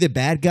hate to be the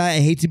bad guy. I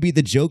hate to be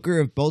the Joker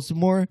of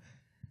Baltimore.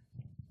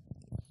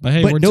 But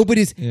hey, But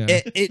nobody's. yeah.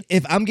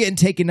 If I'm getting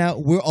taken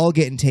out, we're all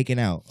getting taken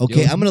out.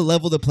 Okay, I'm gonna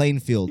level the playing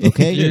field.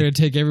 Okay, You're gonna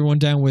take everyone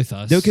down with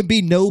us. there can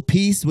be no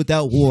peace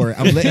without war.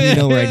 I'm letting you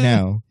know right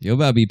now. You're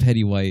about to be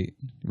Petty White,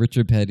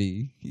 Richard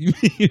Petty. You're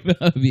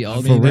about to be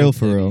all For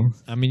real.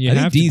 I mean, you I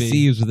have think to DC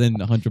be. is within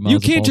 100 miles. You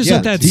of can't just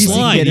Baltimore. let that DC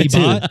slide, get it too.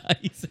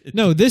 Ebot.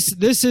 No,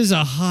 this is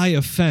a high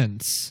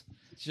offense.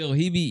 Chill.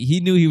 He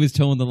knew he was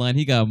towing the line.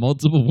 He got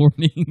multiple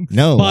warnings.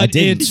 No, I But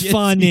didn't. it's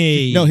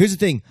funny. No, here's the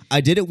thing. I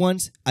did it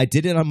once. I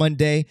did it on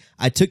Monday.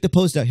 I took the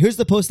post out. Here's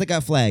the post that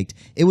got flagged.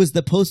 It was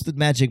the post with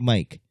Magic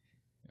Mike.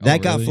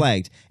 That got really?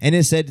 flagged. And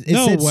it said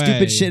No way.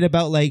 stupid shit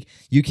about like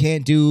you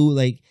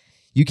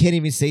can't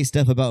even say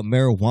stuff about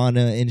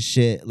marijuana and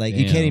shit. Like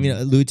you can't Damn. even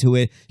allude to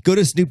it. Go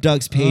to Snoop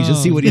Dogg's page. Let's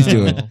Oh, see what he's no.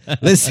 doing.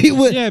 Let's see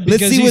what. Yeah, let's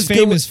because see he's what's good.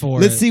 famous for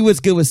Let's it. see what's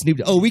good with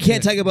Snoop. Oh, we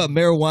can't talk about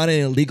marijuana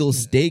in a legal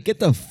state. Get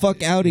the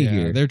fuck out of Yeah,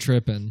 here. they're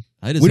tripping.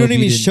 I just We hope don't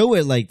you even didn't- show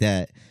it like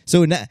that.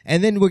 So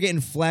and then we're getting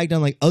flagged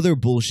on like other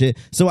bullshit.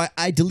 So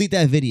I delete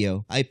that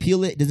video. I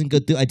peel it doesn't go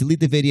through. I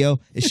delete the video.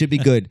 It should be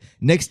good.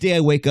 Next day I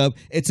wake up.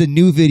 It's a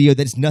new video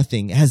that's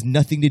nothing. It has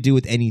nothing to do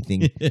with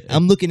anything.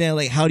 I'm looking at it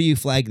like, how do you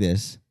flag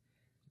this?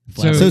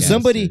 So Flabbergasted.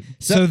 somebody.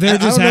 So they're I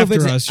just don't know if after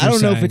it's us, I you're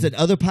don't know if it's saying. an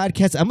other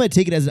podcast. I'm gonna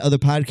take it as an other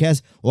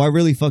podcast, or I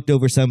really fucked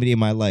over somebody in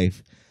my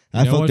life.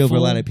 I know fucked what, over a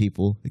lot fool? of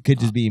people. It could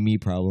just be a me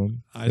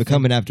problem. I They're think-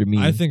 coming after me.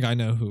 I think I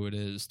know who it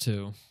is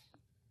too.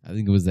 I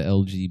think it was the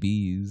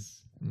LGBs.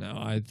 No,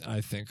 I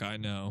think I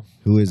know.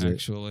 Who is it?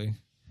 Actually,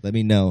 Let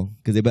me know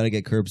because they better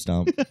get curb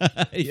stomped.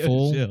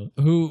 Fool.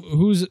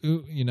 Who's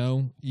you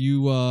know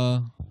you?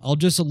 I'll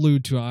just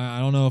allude to. I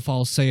don't know if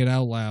I'll say it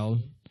out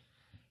loud,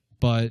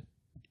 but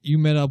you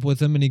met up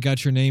with him and he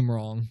got your name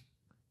wrong.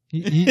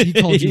 He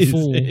called you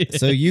fool.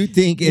 So you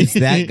think it's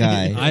that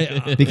guy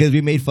I because we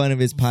made fun of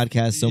his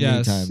podcast so many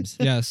yes, times.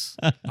 Yes.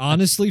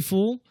 Honestly,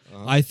 fool,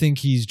 I think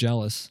he's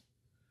jealous.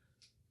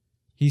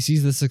 He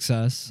sees the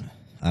success.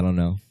 I don't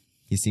know.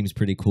 He seems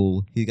pretty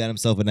cool. He got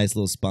himself a nice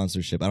little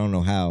sponsorship. I don't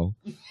know how.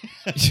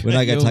 We're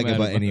not gonna talk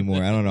about it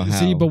anymore. I don't know how.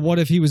 See, but what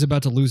if he was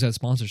about to lose that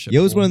sponsorship?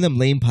 Yo, it's one of them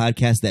lame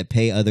podcasts that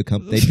pay other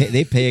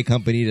they pay a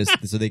company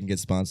so they can get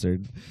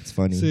sponsored. It's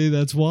funny. See,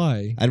 that's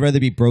why. I'd rather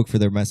be broke for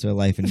the rest of their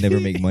life and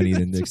never make money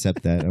than to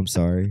accept that. I'm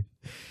sorry.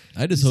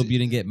 I just hope you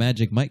didn't get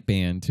Magic Mike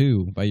banned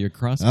too by your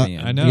cross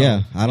band. I know.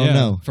 Yeah, I don't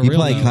know. For He real,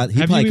 probably though. caught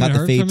Have you the even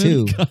fade heard from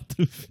him?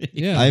 too.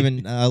 Yeah. I even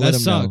let that him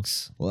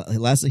sucks. know. Well,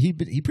 last he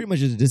pretty much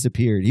just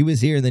disappeared. He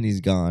was here and then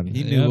he's gone.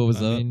 He knew Yep, what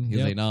was I up. mean, He was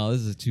yep. like, "No,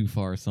 this is too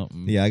far."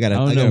 Something. Yeah, I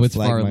don't know gotta what's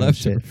flag far my left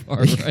shit. or far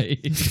right.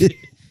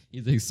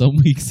 He's like, some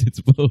weeks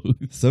it's both.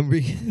 Some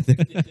weeks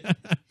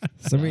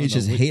it's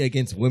just hate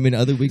against women.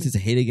 Other weeks it's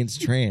hate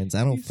against trans.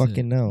 I don't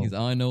fucking know.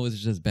 All I know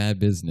is just bad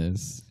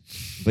business.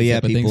 But yeah,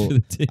 But thanks people, for the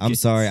tickets. I'm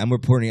sorry. I'm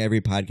reporting every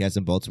podcast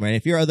in Baltimore. And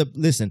if you're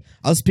listen,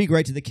 I'll speak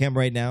right to the camera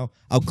right now.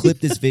 I'll clip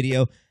this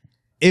video.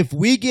 If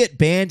we get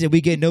banned and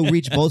we get no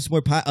reach,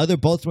 other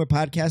Baltimore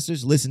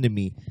podcasters, listen to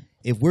me.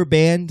 If we're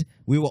banned,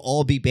 we will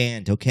all be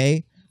banned,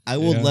 okay? I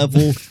will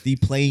level the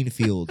playing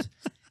field.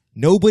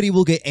 Nobody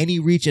will get any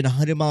reach in a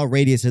 100-mile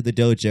radius of the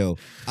dojo.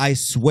 I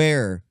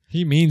swear.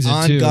 He means it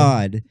On too.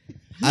 God.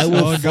 I will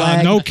Oh, God,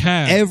 flag no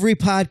cap. every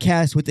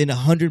podcast within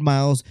 100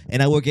 miles,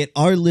 and I will get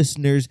our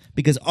listeners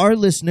because our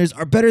listeners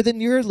are better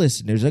than your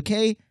listeners,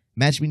 okay?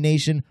 Match Me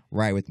Nation,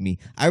 ride with me.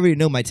 I already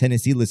know my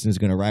Tennessee listeners are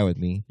going to ride with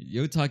me.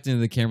 Yo talked into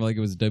the camera like it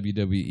was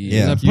WWE.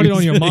 Yeah. Put it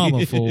on your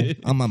mama, fool.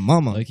 I'm my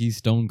mama. Like he's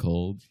stone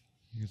cold.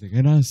 He's like,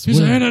 and I swear.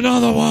 He's like, and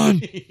another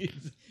one.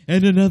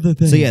 And another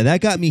thing. So yeah,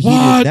 that got me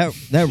What? heated.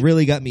 That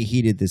really got me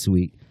heated this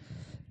week.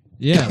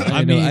 Yeah,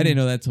 I didn't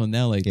know that till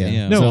now. Like, Yeah.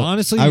 damn. No, So,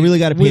 honestly, I really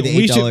got to pay the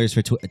we should- $8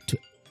 for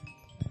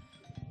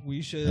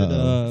We should.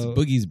 It's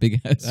Boogie's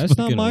big ass. That's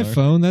not fucking my alarm.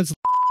 phone. That's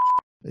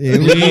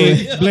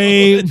Blame.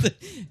 blame.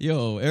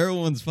 Yo,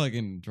 everyone's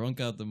fucking drunk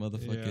out the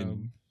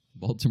motherfucking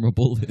Baltimore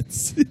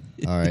Bullets.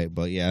 All right,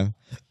 but yeah,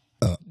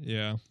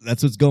 Yeah.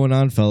 that's what's going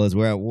on, fellas.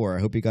 We're at war.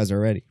 I hope you guys are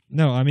ready.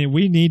 No, I mean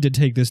we need to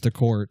take this to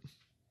court.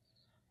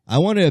 I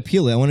want to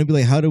appeal it. I want to be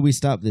like, how do we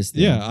stop this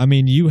thing? Yeah, I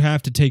mean you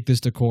have to take this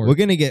to court. We're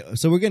gonna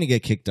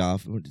get kicked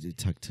off.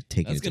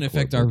 That's gonna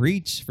affect our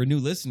reach for new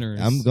listeners.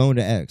 I'm going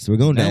to X. We're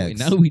going to now, X.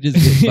 now we just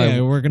get by,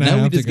 Yeah, we're gonna now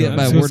we have to just go. get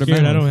by I'm so word of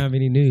scared mouth. I don't have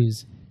any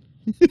news.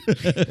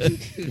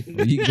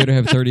 Well, you better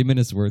have 30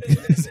 minutes worth,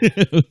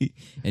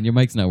 and your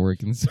mic's not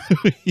working.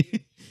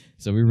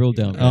 So we rolled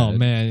down. Oh bad.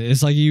 man,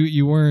 it's like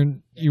you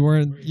weren't at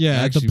the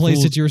Actually, place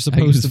Fools- that you were I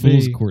supposed guess to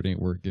Fools be. Court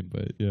ain't working,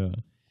 but yeah.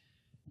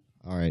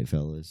 All right,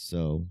 fellas.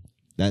 So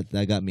that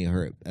got me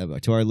hurt.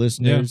 To our Yeah,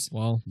 listeners,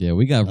 well, Yeah,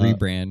 we got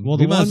rebrand. well,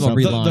 we the might ones as well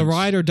relaunch. the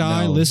ride or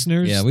die No.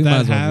 listeners Yeah, we that might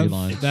as well have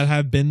relaunch. that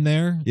have been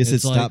there. You said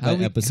it's like, stop How at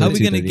we, episode how we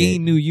gonna 238.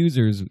 gain new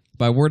users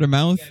by word of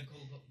mouth?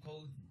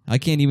 I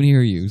can't even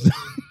hear you.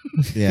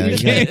 Yeah, you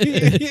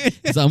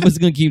gotta- So I'm just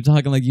gonna keep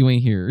talking like you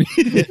ain't here.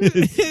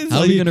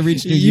 How are we gonna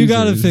reach new users? You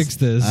gotta fix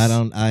this.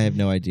 I have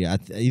no idea.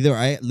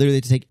 I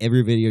literally take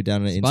every video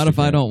down on Instagram.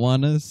 Spotify don't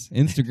want us.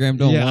 Instagram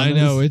don't Yeah, want I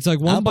know. us. It's like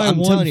one Apple, by I'm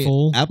one telling you,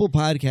 full. Apple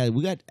Podcast.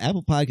 We got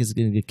Apple Podcast is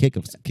going to kick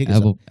us.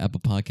 Apple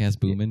Podcast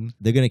booming.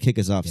 They're going to kick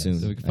us off soon.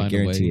 so we can I find a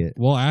guarantee way. it.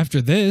 Well,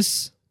 after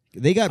this,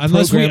 They got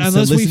unless we programs to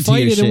listen to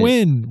fight your it and shit.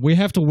 win, we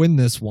have to win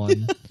this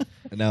one.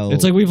 No,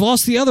 It's like we've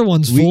lost the other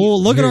ones, We-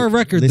 fool. Look at here, our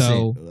record, listen,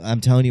 though. I'm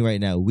telling you right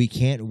now, we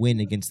can't win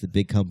against the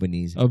big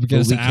companies. Oh,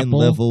 because but we can Apple?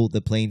 level the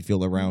playing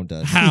field around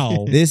us.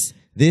 How?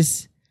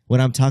 This what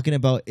I'm talking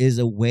about is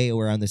a way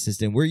around the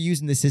system. We're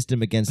using the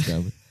system against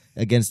them.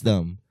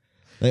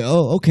 Like,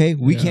 oh, okay,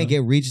 we can't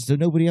get reached, so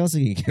nobody else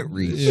can get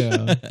reached.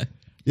 Yeah.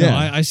 Yeah. No,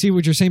 I see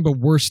what you're saying, but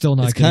we're still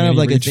not It's getting kind of any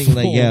like a reach, thing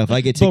like, fool. yeah, if I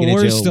get But taken to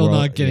we're jail, still we're all-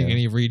 not getting yeah.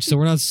 any reach, so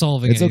we're not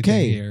solving It's anything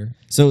okay. here.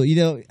 So,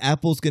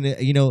 Apple's going to,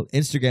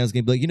 Instagram's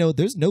going to be like,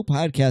 there's no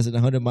podcast in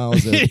 100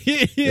 miles of,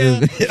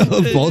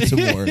 of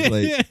Baltimore.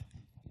 Like,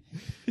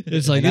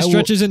 It's like And it I will-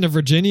 stretches into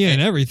Virginia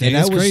and everything. and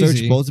It's I would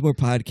crazy. search Baltimore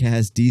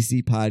podcast,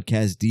 DC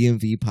podcast,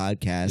 DMV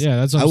podcast. Yeah,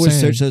 that's what I I'm would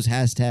saying. search those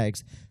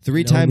hashtags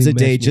 3 It times only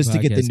a day Match Me just to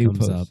get the Podcast new comes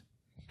post. up.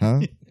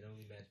 Huh?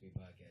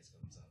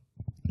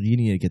 You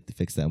need to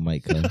fix that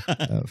mic,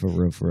 for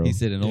real. He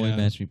said an only Yeah.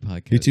 Match Me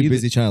podcast. You're too Either-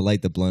 busy trying to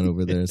light the blunt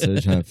over there instead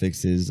of trying to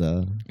fix his.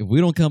 If we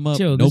don't come up,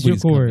 Chill, this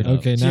nobody's record. coming up.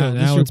 Okay, Chill,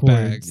 now just it's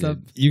record. back. Stop.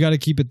 You got to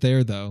keep it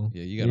there, though.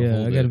 Yeah, you gotta Yeah,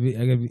 hold I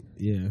gotta be.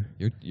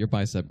 Yeah. Your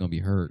bicep gonna be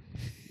hurt.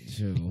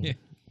 Chill.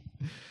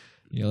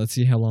 Yeah, let's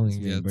see how long it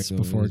gonna gets bring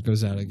over before his- it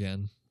goes out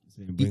again.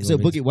 So,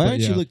 Boogie, why But don't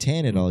you yeah. look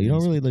tan at all? You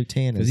don't really look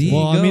tan. As he-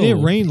 Well, I mean, it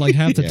go. rained like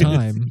half the Yeah.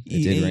 time.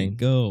 It did rain.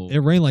 Go. It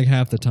rained like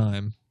half the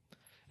time.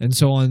 And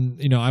so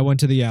I went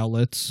to the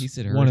outlets He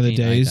said one of the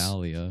Hurricane days.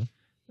 Idalia.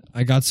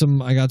 I got some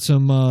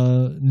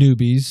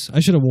newbies. I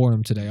should have worn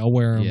them today. I'll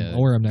wear them. Yeah, I'll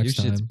wear them next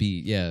your time. shit's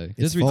beat. Yeah, It's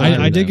just fall retire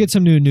right I did them. get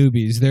some new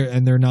newbies.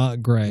 They're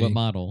not gray. What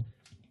model?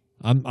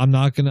 I'm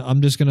not gonna.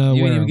 I'm just gonna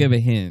You wear didn't even 'em. give a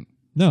hint.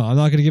 No, I'm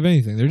not going to give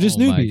anything. They're just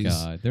newbies.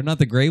 Oh my god, they're not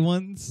the gray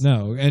ones.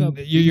 No, and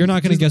you're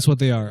not going to guess what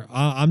they are.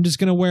 I'm just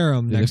going to wear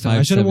them next time.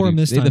 I should have worn them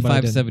this time. The but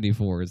I didn't.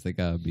 574s. They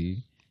gotta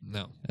be.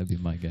 No, That'd be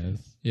my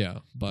guess. yeah,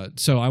 but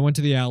so I went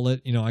to the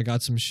outlet. I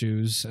got some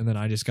shoes, and then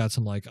I just got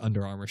some like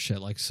Under Armour shit,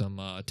 like some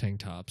tank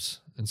tops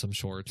and some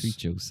shorts.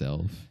 Treat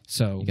yourself.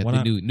 So You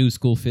got the new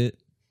school fit.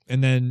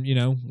 and then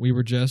we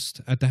were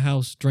just at the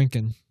house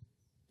drinking,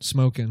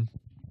 smoking,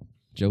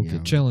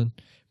 Joking. chilling.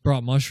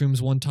 Brought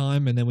mushrooms one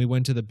time, and then we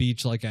went to the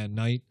beach like at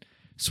night.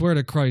 Swear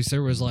to Christ,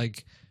 there was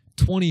like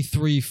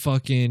 23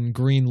 fucking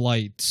green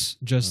lights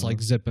just like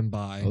zipping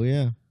by. Oh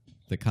yeah.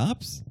 The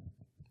cops?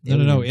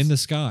 No, in the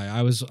sky.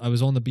 I was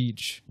on the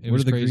beach. It What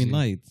was are the crazy. green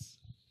lights?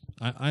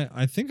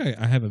 I think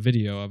I have a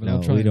video of it. No,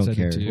 I'll try we and don't send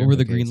care. it to you. What were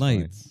the Okay, green it's fine.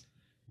 lights?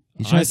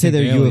 He's trying I to say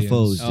think they're aliens.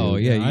 UFOs, dude. Oh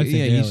yeah, I think you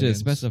should have aliens.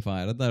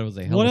 specified. I thought it was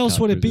a What else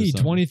would it helicopters or be?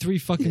 something. 23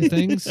 fucking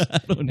things I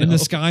don't in know. the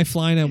sky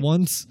flying at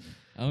once?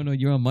 I don't know.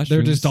 You're on mushrooms.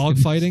 They're just dog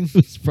fighting?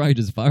 It's probably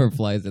just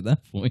fireflies at that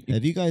point.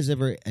 Have you guys,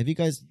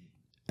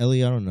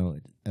 Ellie, I don't know,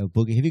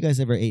 Boogie, have you guys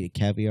ever ate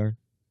caviar?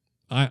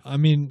 I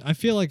mean, I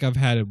feel like I've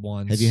had it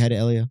once. Have you had it,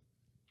 Elia?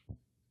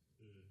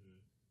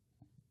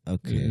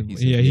 Okay.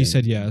 He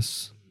said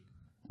yes.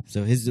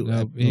 So his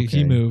No, okay.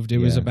 he moved. It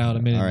was about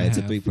a minute. All right, and it's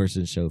a half.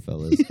 3-person show,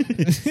 fellas.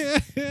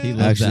 He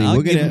loves Actually, that. I'll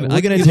we're give gonna him- we're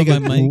I'll gonna give take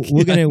him a my mic.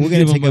 we're gonna I'll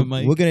give take him my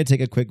mic. we're gonna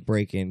take a quick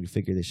break and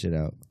figure this shit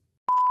out.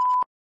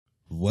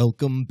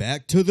 Welcome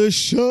back to the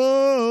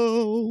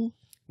show.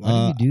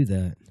 Why do you do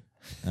that?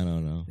 I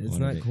don't know. It's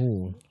One of not it.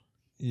 cool.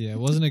 Yeah, it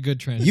wasn't a good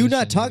transition. You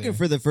not talking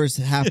for the first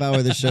half hour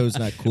of the show is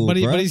not cool, but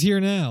bro. he's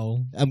here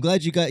now. I'm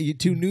glad you got your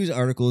 2 news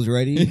articles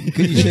ready.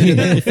 Because you should have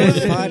done it before the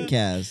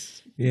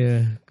podcast.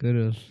 Yeah, could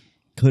have.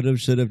 Could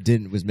have, should have,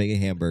 didn't was making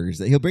hamburgers.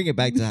 He'll bring it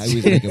back to how he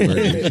was making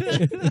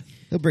burgers.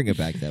 He'll bring it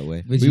back that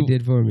way. But you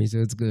did for me, so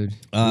it's good.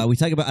 We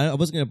talked about. I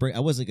wasn't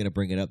gonna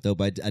bring it up though,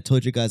 but I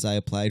told you guys I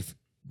applied.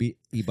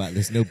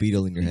 There's no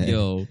beetle in your head.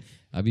 Yo,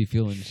 I be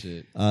feeling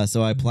shit.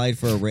 So I applied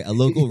for a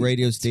local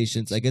radio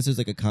station. So I guess there's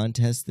like a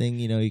contest thing.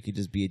 You could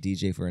just be a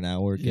DJ for an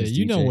hour. Yeah, guest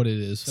you know DJ. what it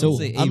is. So Don't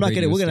say I'm a not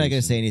radio gonna. We're not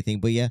gonna station. say anything.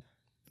 But yeah,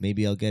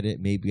 maybe I'll get it.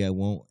 Maybe I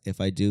won't. If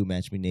I do,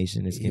 Match Me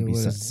Nation, it's You gonna don't be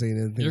want us to something.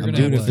 say anything. You're I'm gonna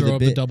doing have it to for throw the up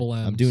the bit. double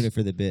M's. I'm doing it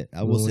for the bit.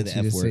 I We will say want the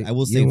you to F word. say- I will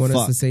You say don't want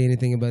fuck. us to say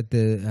anything about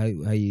how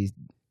you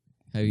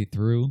How he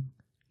threw?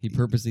 He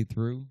purposely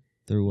threw?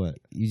 Through what?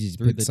 just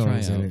Through put the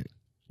songs in tryout. it.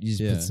 You just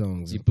Yeah. put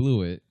songs. You In.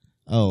 blew it.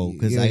 Oh,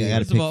 because Yeah, I yeah.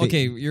 gotta First pick. of all,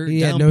 okay, you're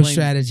He had no downplaying-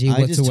 strategy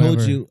I just whatsoever.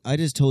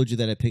 told you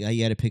that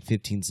you had to pick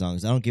 15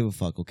 songs. I don't give a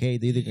fuck. Okay,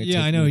 they're either gonna Yeah,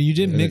 take I know me you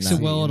didn't or they're mix it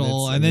not. well at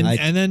all, That's-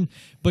 and then,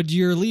 but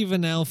you're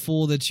leaving now,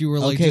 fool. That you were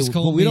like, Okay, just but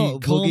call we me,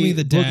 don't- call Boogie- me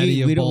the daddy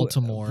Boogie, we of don't-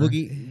 Baltimore.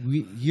 Boogie,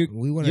 We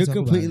wanna you're talk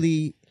about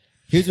completely.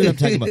 Here's what I'm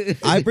talking about.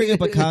 I bring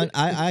up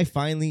I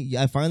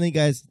finally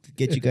guys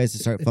get you guys to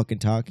start fucking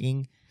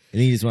talking, and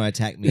then you just want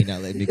to attack me and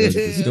not let me go to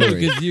the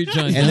story. Because you're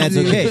trying And that's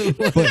okay.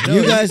 But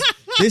you guys,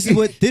 this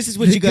is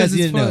what you guys Because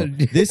need it's to know.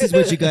 fun. This is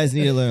what you guys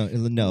need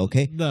to know.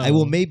 Okay, No. I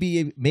will maybe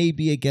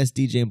a guest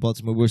DJ in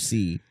Baltimore. We'll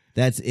see.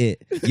 That's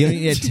it. You don't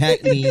need to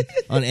attack me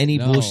on any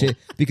No. bullshit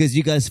because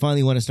you guys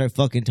finally want to start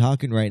fucking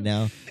talking right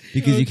now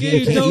because you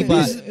Okay, can't. don't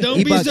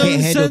be Ebot so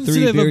can't handle 3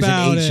 sensitive beers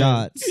about and 8 it.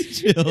 shots.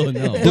 Chill, no.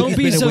 Don't Boogie's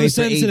be been so away for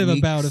 8 sensitive weeks.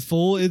 about it,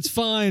 fool. It's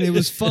fine. It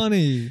was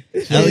funny.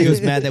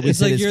 Elio's mad that we It's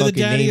said like his you're the fucking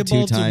daddy name of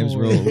 2 times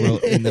Baltimore.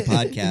 in the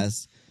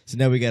podcast. So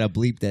now we gotta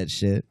bleep that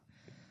shit.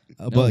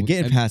 But No,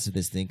 getting I'm- past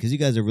this thing because you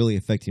guys are really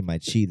affecting my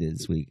chi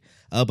this week.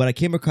 But I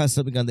came across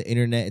something on the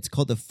internet. It's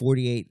called the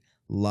 48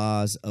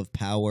 Laws of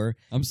Power.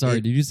 I'm sorry,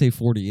 It- did you say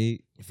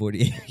 48?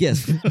 48.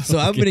 Yes. So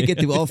I'm gonna get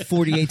through all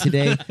 48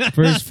 today.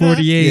 First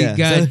 48, Yeah.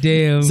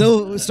 goddamn.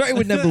 So starting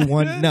with number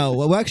 1. No,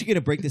 we're actually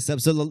gonna break this up.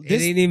 So it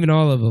this. ain't even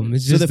all of them.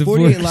 It's So just the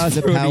 48 first laws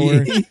of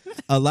power. 48.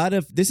 A lot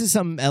of this is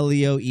something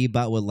Elio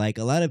Ebot would like.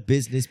 A lot of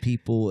business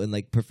people and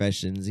like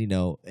professions,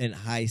 and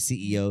high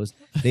CEOs.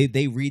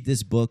 They read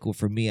this book. Well,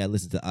 for me, I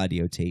listen to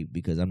audio tape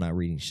because I'm not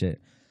reading shit.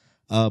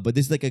 But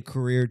this is like a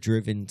career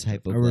driven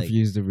type of I like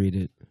refuse to read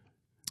it.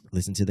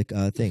 listen to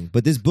the thing.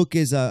 But this book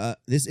is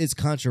this is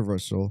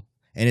controversial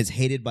and it's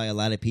hated by a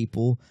lot of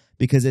people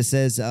because it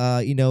says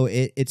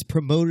it's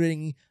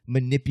promoting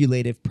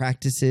manipulative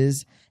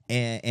practices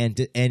and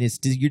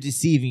you're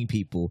deceiving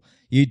people.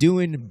 You're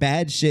doing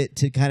bad shit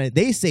to kind of.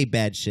 They say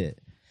bad shit.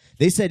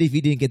 They said if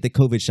you didn't get the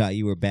COVID shot,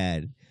 you were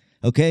bad.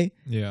 Okay.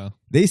 Yeah.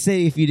 They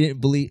say if you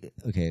didn't believe.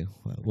 Okay.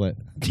 What?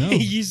 No.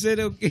 You said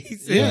okay.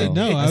 Yeah. Oh.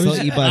 No. I I saw was.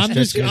 Ebot I'm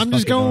just. stretching his I'm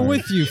just fucking going arm.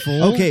 with you,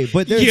 fool. Okay,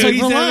 but there's Yo, like,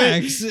 he's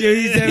relax.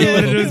 He's having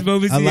one of those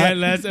moments A he lot- had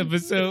last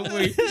episode.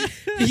 Where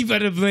he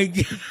better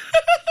blink.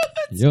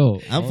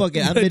 Yo, I'm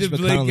fucking. I'm Had Mitch to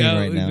blink McConnell out.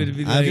 right We now. better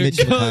be I'm like, Mitch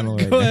Go- McConnell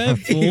right go now. ahead,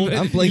 fool.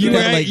 I'm blinking You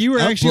were- like you were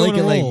I'm actually on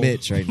a blinking like roll.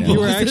 Mitch right now. You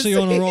were actually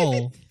on a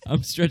roll.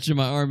 I'm stretching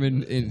my arm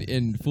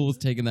and Fool's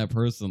taking that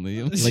personally.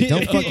 I'm Like,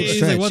 don't fucking He's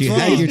stretch. like, "What's you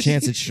had wrong?" your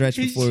chance to stretch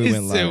before we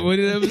went live. What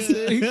did I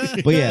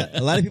say? But yeah,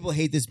 a lot of people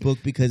hate this book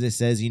because it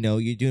says,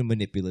 you're doing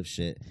manipulative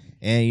shit.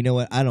 And you know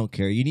what? I don't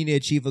care. You need to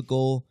achieve a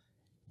goal.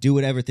 do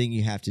whatever thing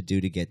you have to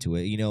do to get to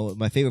it. You know,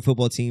 my favorite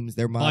football teams,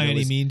 their motto By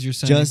any is means, you're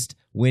saying just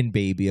win,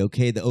 baby.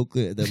 Okay, the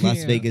Las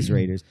Yeah. Vegas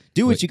Raiders.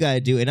 Do what you got to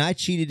do. And I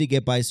cheated to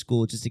get by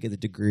school just to get the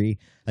degree.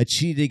 I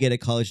cheated to get a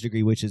college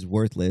degree, which is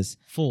worthless.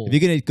 Fool. If you're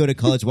gonna go to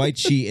college, why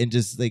cheat and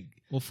just like?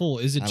 Well, fool.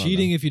 Is it I don't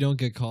cheating know. if you don't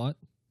get caught?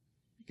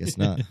 Guess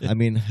not. I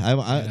mean,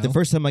 the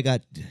first time I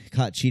got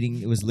caught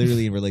cheating, it was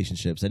literally in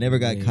relationships. I never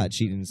got caught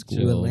cheating in school.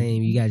 You were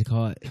lame. You got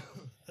caught.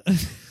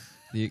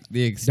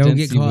 The extent Don't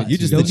get caught. You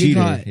just Don't the get cheater.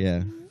 caught.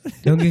 Yeah.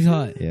 Don't get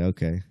caught. Yeah.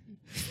 Okay.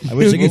 I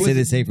wish I could say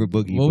the same for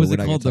Boogie. What but was we're it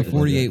not called? gonna The talk about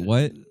 48 that.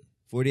 what?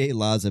 48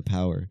 Laws of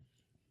Power.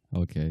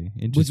 Okay,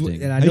 Which,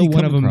 interesting. and I How know you one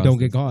come of them across don't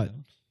this? get caught.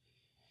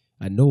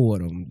 I know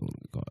one of them don't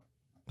get caught.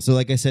 So,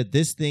 like I said,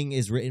 this thing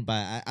is written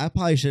by. I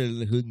probably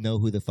should know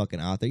who the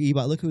fucking author.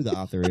 Ebot, look who the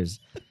author is.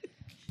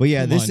 But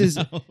yeah, Come this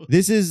on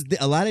is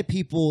a lot of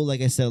people.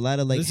 Like I said, a lot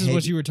of like. This is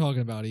what you were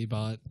talking about,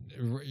 Ebot.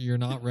 You're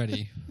not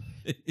ready.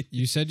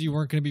 You said you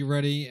weren't going to be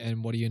ready,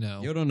 and what do you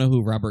know? You don't know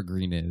who Robert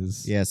Greene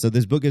is. Yeah, so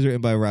this book is written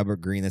by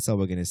Robert Greene. That's all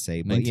we're gonna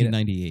say. But you know,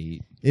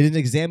 1998. it is an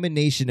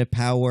examination of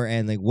power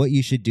and like what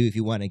you should do if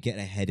you want to get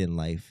ahead in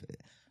life.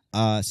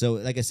 So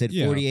like I said,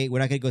 Yeah. 48. We're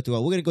not gonna go through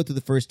all. We're gonna go through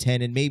the first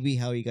 10 and maybe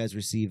how you guys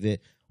receive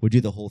it. We'll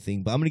do the whole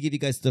thing. But I'm gonna give you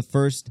guys the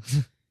first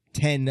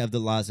 10 of the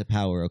laws of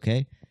power.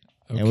 Okay.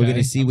 And we're Okay.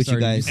 gonna see what you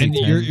guys. And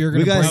you're We going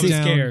to gotta break see-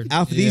 down. scared.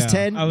 Out of these Yeah.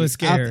 10, I was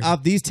scared. Out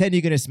of these 10,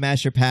 you're gonna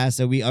smash or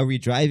pass. Are we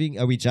driving?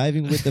 Are we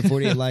driving with the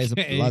 48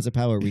 Okay. laws of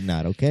power? Or are we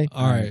not? Okay.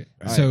 All right.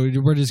 So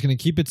we're just going to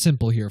keep it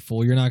simple here,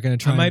 fool. You're not going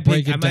to try and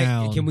break it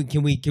down.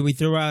 Can we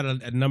throw out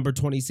a number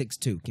 26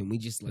 too? Can we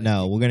just like,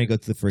 No, we're gonna go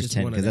to the first Just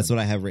 10 one of because that's them.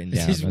 what I have written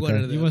down. Just one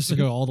okay? of He them. wants to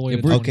go all the way to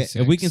Okay, 26.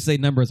 If we can say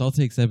numbers, I'll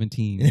take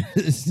 17.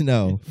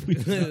 No.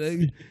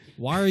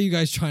 Why are you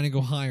guys trying to go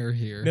higher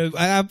here? No,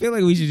 I feel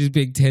like we should just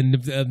pick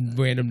 10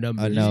 random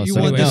numbers. No, You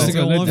so want no. this to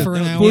go on for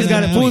an hour? Fool's and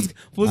got a a half?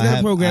 fool's got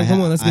a program.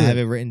 Come on, let's do I it. have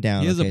it written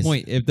down. He has okay, a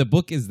point. If the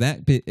book is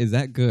that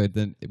good,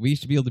 then we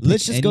should be able to pick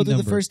Let's just any go through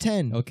number. the first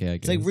 10. Okay, I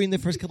It's like guess. reading the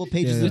first couple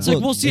pages Yeah. of the It's book.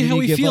 like, we'll see Then how you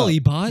we give feel, up.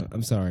 Ebot.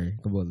 I'm sorry.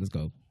 Come on, let's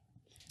go.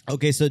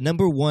 Okay, so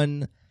number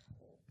 1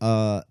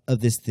 of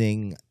this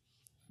thing,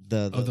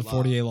 the Of the law.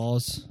 48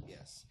 laws.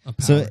 Yes. Of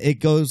So power. it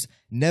goes,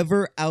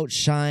 never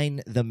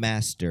outshine the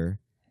master.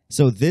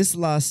 So this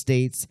law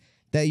states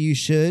that you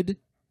should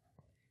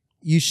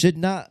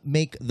not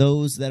make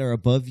those that are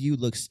above you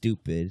look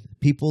stupid.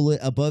 People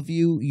above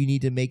you, you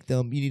need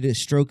to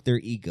stroke their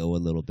ego a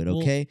little bit,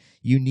 okay?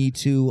 You need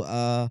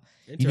to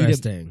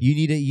Interesting. You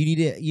need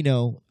to, you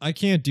know. I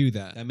can't do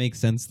that. That makes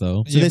sense,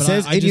 though. So Yeah, it but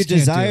says I in your just can't do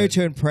desire it.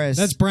 to impress,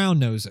 That's brown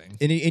nosing.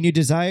 in your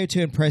desire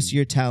to impress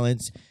your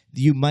talents,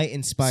 you might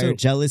inspire So-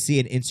 jealousy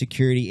and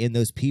insecurity in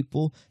those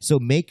people. So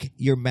make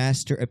your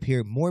master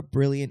appear more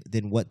brilliant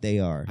than what they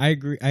are. I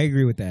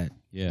agree with that.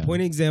 Yeah.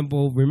 Point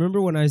example. Remember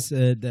when I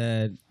said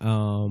that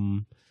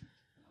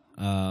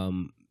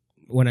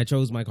when I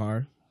chose my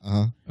car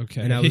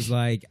Okay. and I was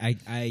like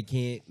I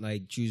can't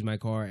like choose my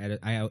car at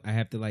I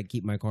have to like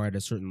keep my car at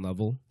a certain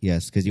level.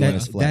 Yes, because you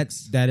want to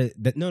flex.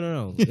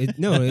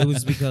 No. It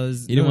was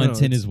because You didn't want to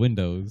tint it's- his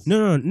windows.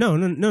 No.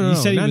 You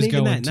said he not was even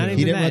going that. to. Not He even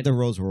He didn't that. want the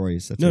Rolls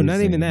Royce. That's No, what not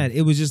he's even saying. that.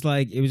 It was just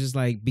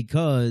like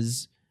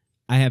because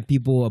I have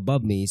people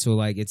above me, so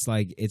like it's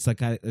like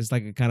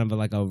a kind of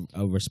like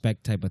a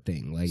respect type of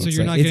thing. Like So it's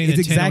you're like, not getting it's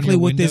the tint on exactly your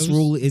what this windows?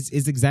 rule is.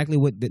 Is exactly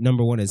what the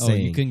number 1 is Oh,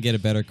 saying. you couldn't get a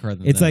better car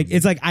than It's them.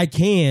 like I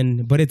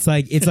can, but it's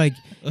like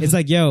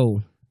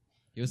yo.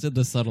 You said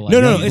the subtle. No,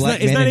 idea. no, it's black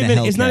not. It's man not in a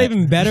even. It's not Hellcat.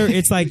 even better.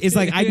 It's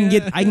like I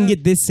can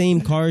get this same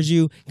car as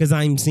you because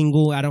I'm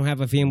single. I don't have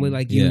a family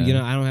like you. Yeah. You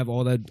know, I don't have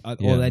all that Got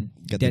debt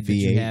the that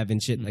you V8. have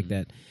and shit like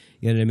that.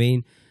 You know what I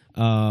mean?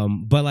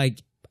 But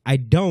like I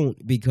don't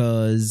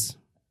because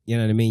you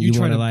know what I mean. You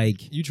try want to to-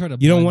 like You try to.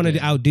 you don't blend want to in.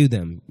 outdo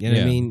them. You know what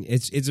I Yeah. mean?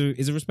 It's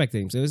a respect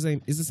thing. So it's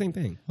the same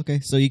thing. Okay,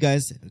 so you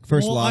guys,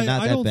 first Well, law, I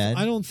not that don't, bad.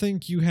 I don't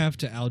think you have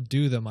to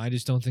outdo them. I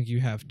just don't think you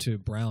have to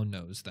brown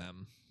nose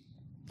them.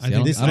 See, I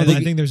don't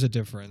think- there's a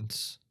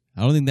difference.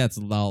 I don't think that's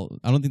law.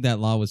 I don't think that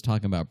law was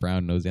talking about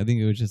brown nosing. I think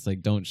it was just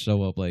like don't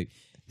show up. Like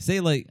say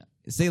like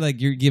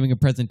you're giving a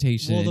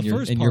presentation. Well, the and your,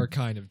 first and part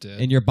kind of did.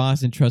 and your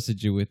boss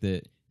entrusted you with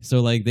it.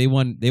 So like they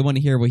want to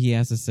hear what he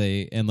has to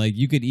say, and like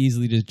you could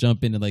easily just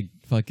jump in and like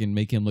fucking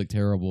make him look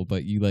terrible,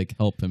 but you like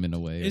help him in a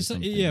way. or It's not,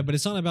 something. yeah, but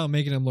it's not about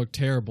making him look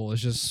terrible.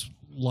 It's just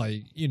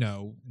like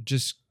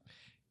just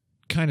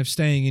kind of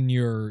staying in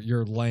your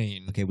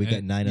lane. Okay, we got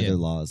And- 9 yeah. other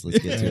laws. Let's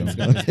get to Let's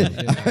them. go.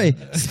 Okay. All right.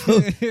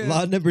 So,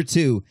 law number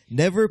 2: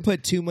 never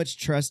put too much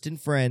trust in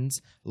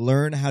friends.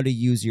 Learn how to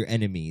use your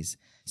enemies.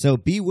 So,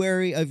 be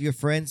wary of your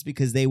friends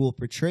because they will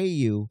betray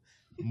you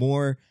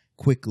more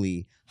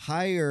quickly.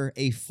 Hire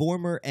a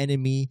former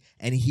enemy,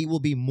 and he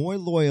will be more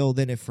loyal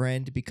than a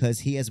friend because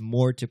he has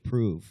more to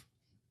prove.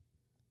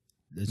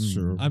 That's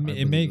true. I mean,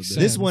 it makes sense.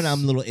 This one,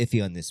 I'm a little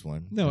iffy on this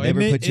one. No,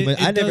 never it put too ma-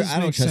 much. it I does don't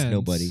make trust sense.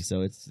 nobody,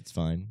 so it's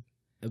fine.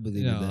 I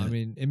believe No, in that. I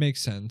mean it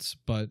makes sense,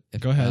 but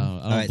If- go ahead. I don't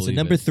All right, so believe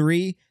number it.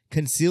 3,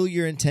 conceal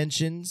your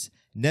intentions.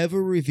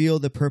 Never reveal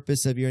the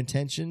purpose of your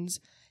intentions.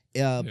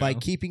 By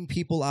keeping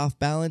people off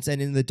balance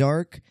and in the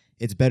dark,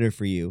 it's better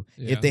for you.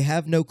 Yeah. If they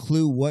have no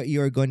clue what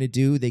you are going to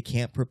do, they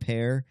can't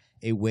prepare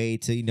a way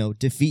to,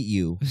 defeat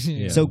you.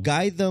 Yeah. So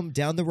guide them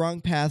down the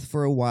wrong path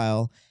for a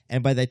while,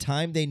 and by the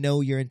time they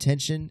know your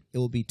intention, it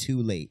will be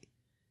too late.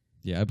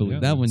 Yeah, I believe Yeah.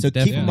 that one's So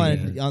keep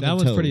definitely. them on that the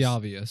one's toes. pretty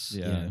obvious.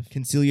 Yeah.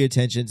 Conceal your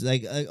intentions.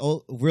 Like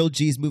real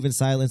G's move in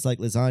silence like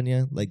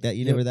lasagna. Like that.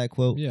 You remember that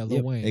quote? Yeah,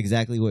 Lil Wayne.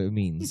 Exactly what it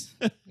means.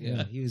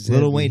 Yeah. he was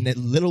Little happy.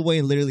 Wayne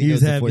literally He knows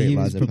was the happy. 48 He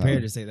laws was of prepared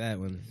power. to say that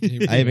one.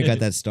 I even got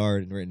that star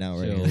written out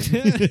right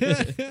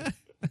here.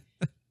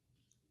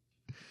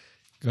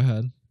 Go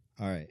ahead.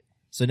 All right.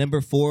 So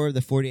number 4,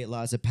 the 48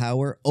 laws of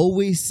power.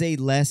 Always say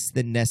less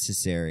than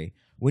necessary.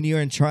 When you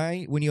are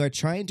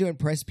trying to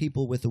impress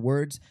people with the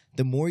words,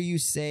 the more you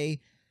say,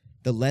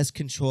 the less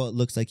control it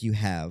looks like you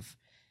have.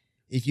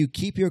 If you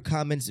keep your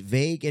comments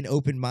vague and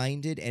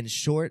open-minded and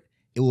short,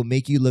 it will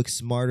make you look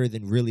smarter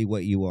than really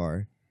what you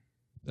are.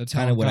 That's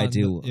Kinda how I've what I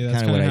gotten do- the- Yeah, that's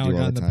kinda what kind I of do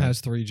how I all got the in the time.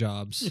 past 3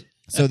 jobs.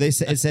 So it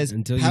says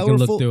Until you can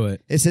look through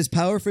it. It says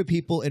powerful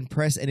people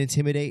impress and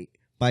intimidate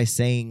by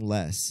saying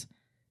less.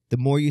 The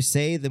more you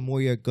say, the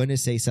more you're going to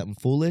say something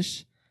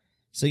foolish.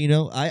 So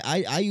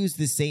I use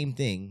the same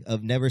thing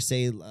of never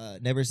say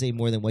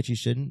more than what you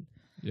shouldn't.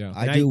 Yeah.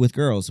 I do it with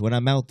girls when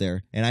I'm out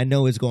there and I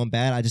know it's going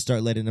bad. I just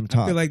start letting them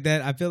talk.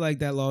 I feel like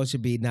that law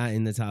should be not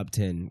in the top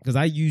 10 because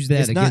I use that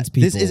It's not. against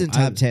people. This isn't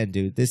top 10,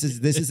 dude. This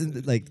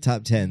isn't like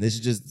top 10. This is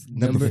just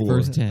number 4.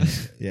 First 10.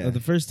 Yeah. Oh, the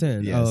first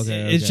 10. Yes. Oh,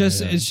 okay. It's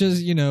just okay. it's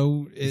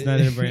not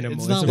in a random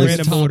It's order. not It's a like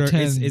random top order.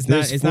 10. It's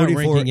There's not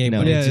 44 ranking game.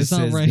 no. Yeah, It just it's not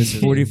says ranking. There's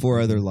 44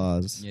 other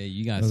laws. Yeah,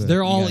 you guys. Okay.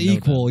 They're all You gotta know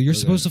equal. that. You're Okay.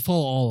 supposed to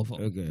follow all of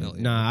them. Okay. Hell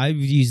yeah. Nah, I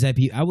use that.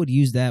 I would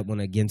use that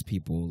one against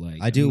people. Like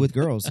I do it with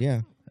girls,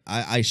 yeah.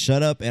 I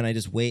shut up and I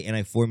just wait and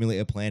I formulate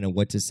a plan of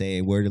what to say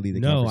and where to lead the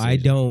No, conversation. I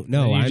don't.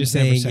 No, And you I'm just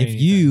never saying say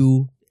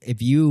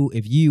if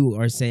you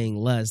are saying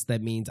less,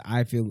 that means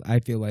I feel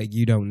like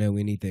you don't know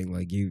anything.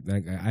 Like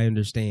I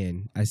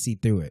understand. I see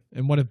through it.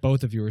 And what if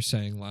both of you are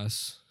saying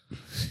less?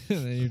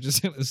 Then you're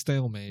just in a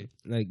stalemate.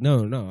 Like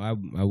no,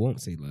 I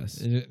won't say less.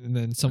 And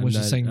then someone's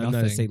just saying I'm nothing.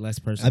 not a say less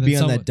person. I'd be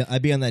on someone-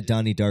 I'd be on that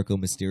Donnie Darko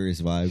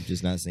mysterious vibe,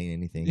 just not saying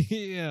anything.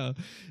 Yeah.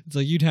 It's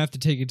like you'd have to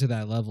take it to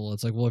that level.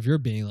 It's like, well, if you're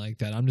being like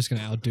that, I'm just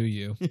going to outdo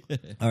you.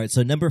 All right,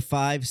 so number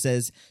 5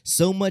 says,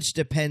 so much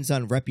depends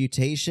on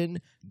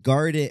reputation.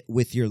 Guard it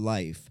with your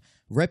life.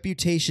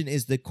 Reputation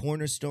is the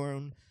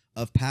cornerstone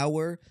of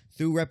power.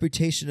 Through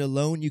reputation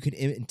alone, you can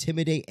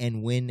intimidate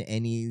and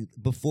win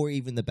before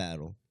even the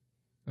battle.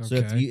 So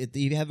Okay. if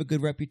you have a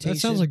good reputation, That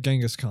sounds like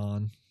Genghis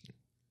Khan.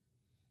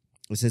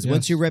 it says, Yes.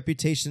 once your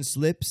reputation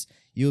slips,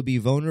 you will be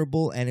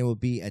vulnerable and it will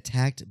be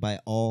attacked by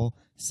all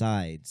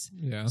sides.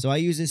 Yeah. So I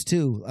use this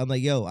too. I'm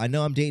like, yo, I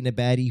know I'm dating a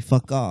baddie.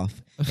 Fuck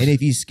off. And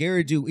if you scare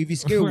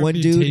one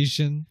dude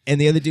Reputation.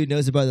 and the other dude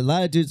knows about it, a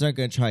lot of dudes aren't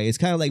going to try it. It's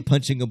kind of like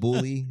punching a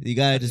bully. You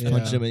got to just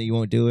punch Yeah. him and you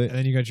won't do And it.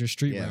 then you got your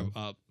street Yeah. rev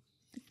up.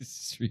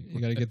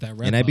 You got to get that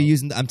rev And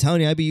I'm up.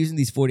 telling you, I'd be using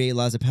these 48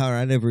 laws of power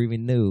I never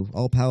even knew.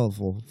 All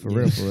powerful. For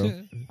real, for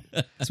real.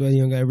 That's why you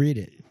don't gotta read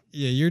it.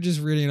 Yeah, you're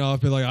just reading it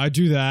off. Be like, I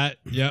do that.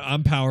 Yeah,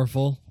 I'm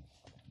powerful.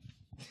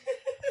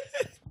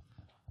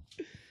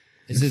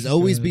 It says,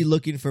 always be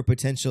looking for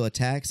potential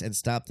attacks and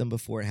stop them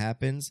before it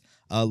happens.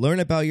 Learn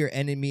about your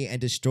enemy and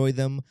destroy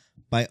them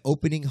by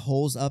opening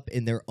holes up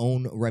in their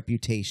own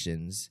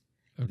reputations.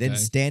 Then Okay.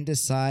 stand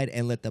aside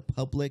and let the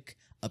public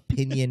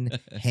opinion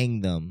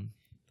hang them.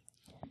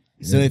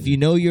 So if you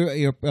know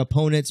your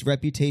opponent's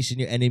reputation,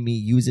 your enemy,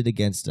 use it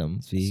against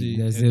them. See,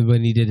 that's it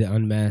when he did to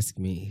unmask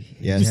me.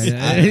 Yes.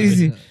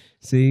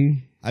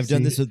 See, I've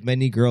done this with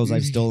many girls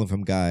I've stolen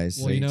from guys.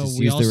 Well, So you know, just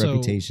we use their also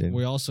reputation.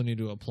 we also need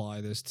to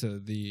apply this to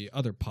the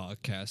other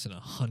podcasts in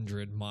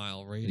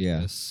 100-mile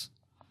radius.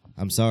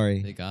 I'm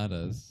sorry. They got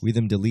us. We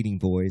them deleting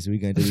boys. We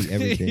gonna delete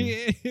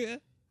everything.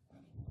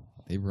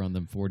 They were on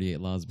them 48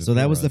 laws before So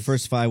that was the us.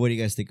 first 5. What do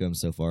you guys think of them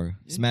so far?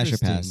 Smash or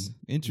pass?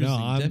 Interesting.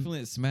 No, I'm-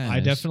 definitely a smash.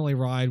 I definitely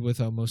ride with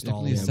most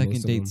all Definitely of a them. second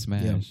most of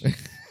date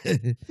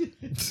them.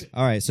 smash.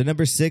 All right. So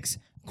number 6,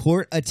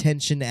 court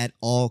attention at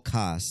all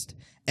cost.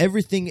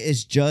 Everything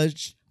is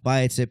judged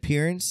by its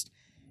appearance.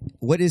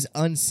 What is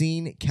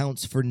unseen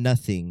counts for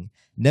nothing.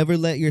 Never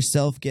let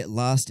yourself get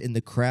lost in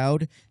the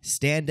crowd.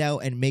 Stand out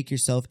and make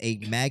yourself a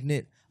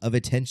magnet of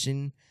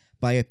attention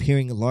by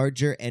appearing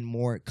larger and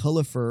more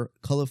colorful.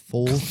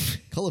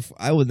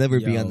 I will never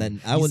be Yo, on that.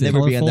 I he will said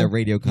never be on that colorful?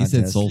 radio He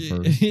said contest.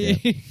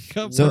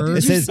 sulfur. So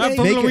it says I'm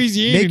from make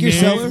Louisiana,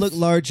 yourself man. look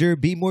larger,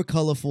 be more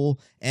colorful,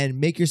 and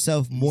make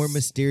yourself more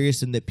mysterious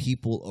than the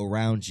people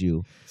around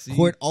you.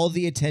 Court all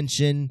the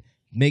attention.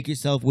 Make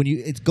yourself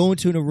go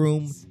into a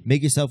room.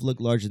 Make yourself look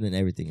larger than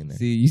everything in there.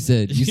 See, you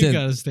said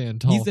gotta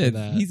stand tall He for said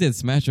that. he said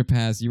smash or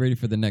pass. You ready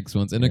for the next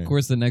ones? And Yeah. of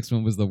course, the next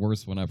one was the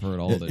worst one I've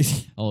heard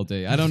all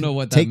day. I don't know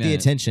what that Take meant. the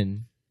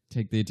attention.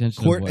 Take the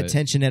attention. Court of what?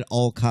 attention at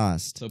all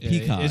cost. So Yeah,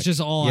 peacock. It's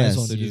just all Yes. eyes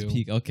on so you. just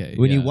peak. Okay.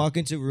 When you yeah. walk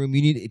into a room,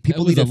 you need that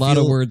people was need a to lot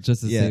feel, of words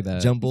just to say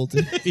that. jumbled.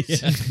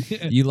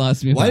 You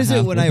lost me. Why about is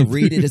it when I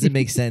halfway. read it doesn't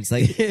make sense?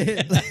 Like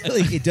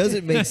it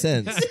doesn't make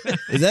sense.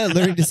 Is that a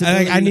learning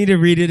disability? I need to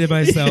read it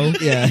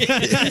myself. Yeah.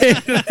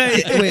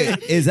 Wait,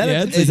 is that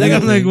Yeah, a, it's is like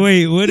that I'm like,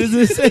 wait, what does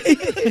it say?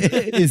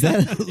 is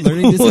that a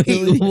learning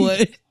disability? Wait,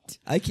 what?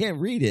 I can't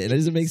read it. It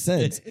doesn't make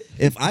sense.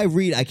 If I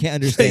read, I can't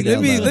understand it.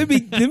 Let me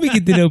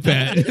get the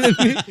notepad.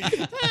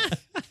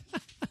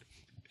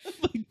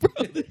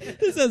 Bro,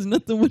 this has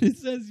nothing what it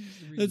says.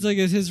 It's like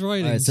it's his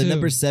writing. All right, so too.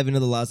 number 7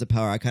 of the laws of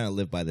power. I kind of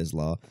live by this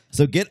law.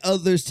 So get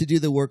others to do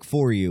the work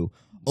for you.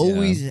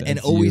 Always Yeah, and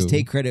that's always you.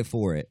 take credit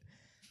for it.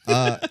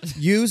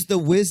 Use the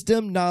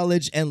wisdom,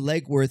 knowledge, and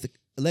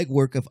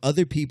legwork of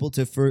other people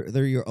to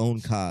further your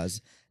own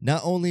cause.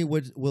 Not only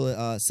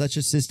will such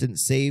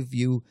assistance save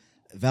you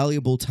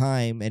valuable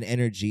time and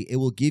energy, it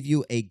will give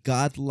you a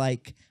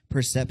godlike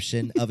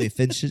perception of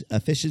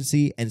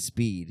efficiency and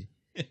speed.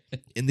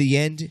 In the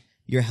end,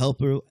 your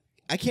helper.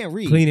 I can't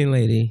read. Cleaning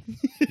lady.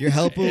 Your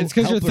helper. It's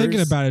because you're thinking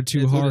helpers- about it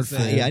too That's what hard. it's For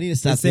saying. you. Yeah, I need to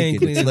stop It's saying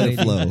thinking. Just let it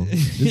clean flow.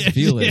 Just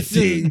feel it.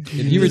 If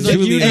you were It's like,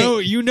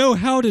 truly you know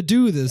how to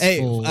do this. Hey,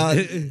 fool.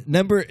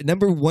 number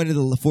 1 of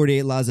the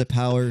 48 laws of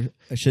power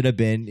should have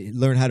been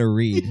learn how to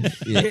read.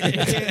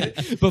 Yeah.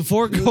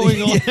 Before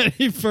going on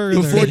any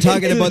further, Before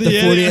talking about the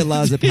Yeah. 48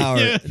 laws of power,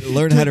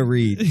 learn how to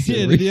read.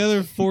 Yeah, the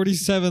other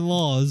 47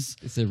 laws.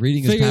 it said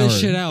reading is Figure power. this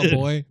shit out,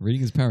 boy.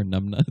 Reading is power,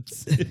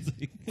 numbnuts.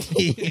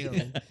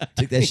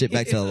 Took that shit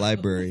back to the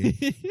library.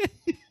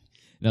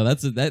 No,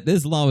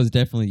 this law is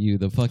definitely you.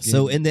 The fucking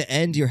So in the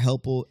end, your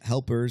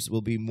helpers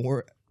will be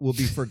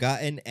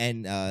forgotten,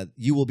 and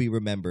you will be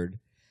remembered.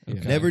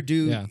 Okay.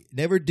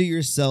 Never do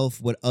yourself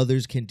what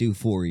others can do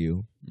for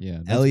you. yeah.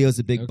 that's- Elio's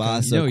a big Okay.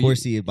 boss, so You know, of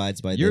course he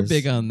abides by You're this.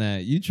 big on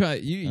that. You try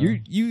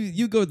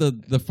you go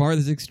the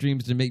farthest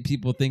extremes to make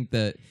people think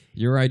that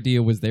your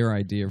idea was their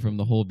idea from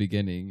the whole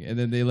beginning, and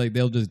then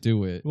they'll just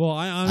do it. Well,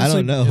 I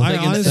honestly, don't know. I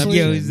Like honestly,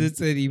 Yo, is it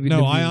said even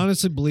no, if I you-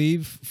 honestly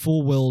believe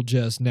Fool will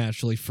just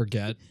naturally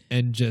forget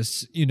and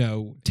just take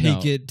No.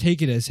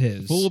 it as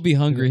his. Fool will be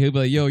hungry. He'll be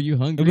like, "Yo, you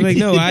hungry?" I'll be like,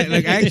 no,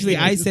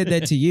 I said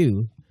that to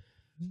you.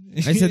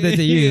 I said that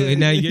to you, and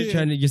now you're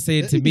trying to say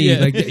it to me. Yeah.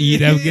 Like you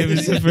never give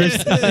us the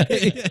first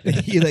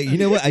time. You're like, you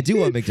know what? I do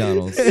want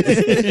McDonald's,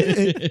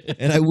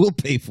 and I will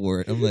pay for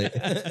it. I'm like,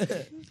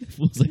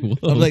 Fool's like,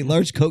 "Whoa." I'm like,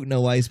 large Coke,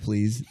 no ice,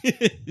 please.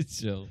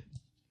 chill.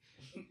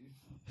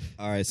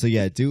 All right, so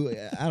yeah, I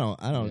don't.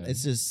 Yeah.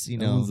 It's just That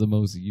one's the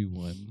most you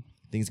one.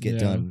 things get Yeah.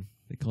 done.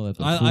 They call that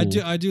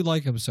the I do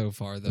like him so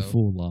far the though.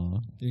 fool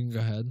law. You can go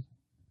ahead.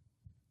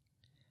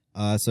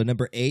 So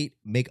number 8,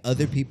 make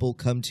other people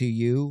come to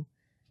you,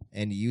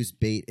 and use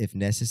bait if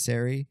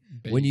necessary.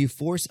 Bait. When you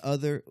force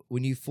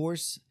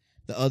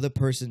the other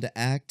person to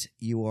act,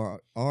 you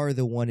are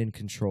the one in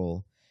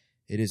control.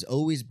 It is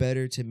always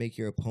better to make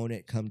your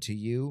opponent come to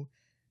you.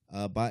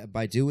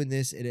 By doing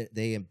this,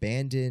 they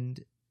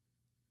abandoned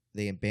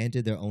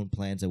their own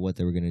plans of what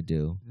they were going to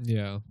do.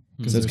 Yeah,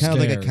 So it's kind of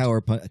like a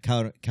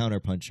scared. counter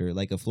puncher,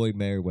 like a Floyd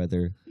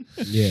Mayweather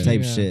Yeah.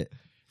 type Yeah. shit.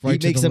 Right He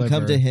to makes the them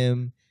come to liver.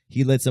 him.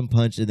 He lets them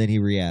punch, and then he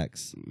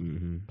reacts.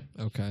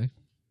 Okay.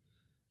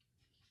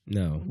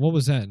 No. What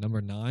was that?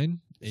 Number 9,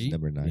 8.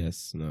 Number 9.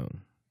 Yes. No.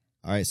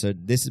 All right, so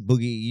this is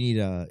Boogie.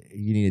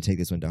 You need to take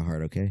this one to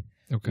heart, okay?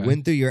 Okay.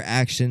 Win through your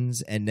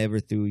actions and never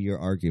through your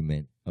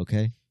argument,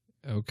 okay?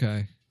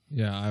 Okay.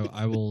 Yeah,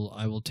 I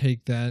will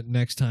take that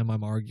next time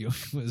I'm arguing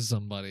with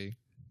somebody.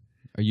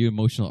 Are you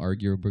emotional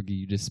arguer, Boogie?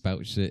 You just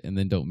spout shit and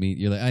then don't mean.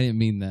 You're like, I didn't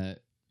mean that.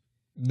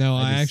 No, I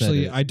I just said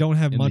actually it I don't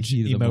have in the much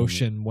heat of the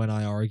emotion when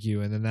I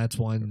argue, and then that's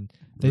when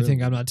they Really?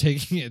 think I'm not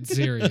taking it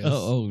serious.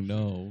 Oh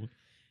no.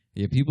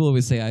 Yeah, people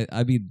always say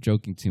I be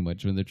joking too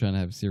much when they're trying to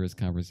have serious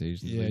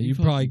conversations. Yeah, Like, you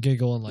probably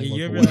giggle and like you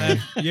look ever away. laugh?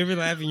 You ever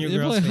laugh in your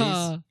You're girl's like, face?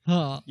 ha,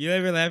 ha. You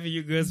ever laugh in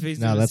your girl's face?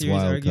 No, in a that's serious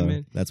wild,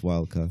 argument? That's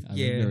wild, cuff. I've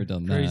Yeah, never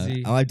done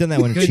crazy. Oh, I've done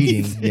that when I'm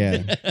cheating. Yeah.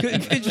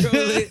 Couldn't control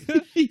it.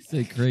 that. He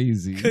said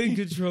crazy. Couldn't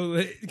control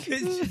it.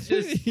 Just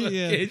fucking,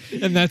 Yeah,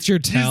 and that's your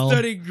just tell.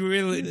 started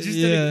grilling. Just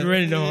Yeah. started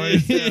grinning hard.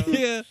 as hell.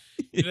 Yeah.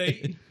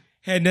 Like,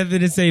 had nothing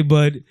to say,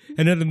 bud.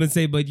 Had nothing to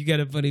say, bud. You got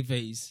a funny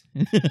face.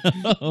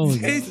 Oh, no.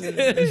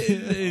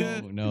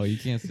 Did Oh, no, you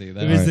can't say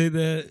that. we say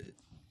that?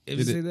 Did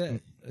we Did say it-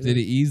 that? Did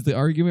it ease the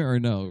argument or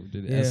no?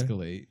 Did it Yeah.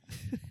 escalate?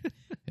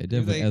 It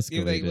definitely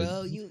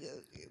escalated.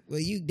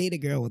 you date a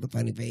girl with a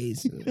funny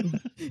face.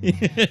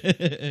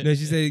 No,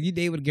 she said you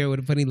date with a girl with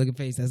a funny looking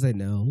face. I said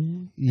no.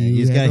 you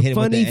just have gotta a hit him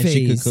with funny that, and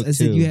she could face. cook I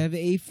said too. you have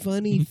a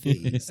funny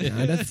face,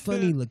 not a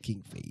funny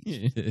looking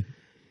face.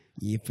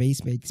 Your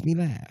face makes me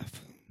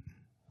laugh.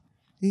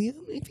 Your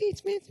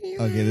face makes me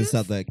laugh. Okay, this is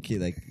not that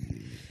kid. Like,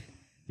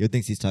 yo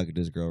thinks he's talking to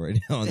his girl right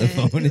now on the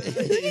phone.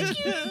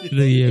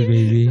 Yeah,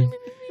 baby.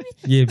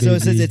 Yeah, baby. So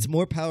it says it's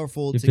more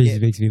powerful Your to face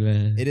get. makes me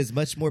laugh. It is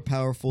much more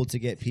powerful to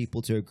get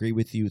people to agree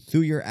with you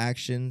through your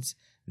actions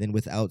than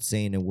without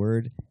saying a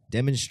word.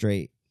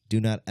 Demonstrate. Do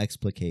not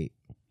explicate.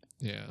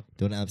 Yeah.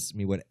 Don't ask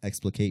me what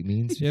explicate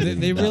means. Yeah,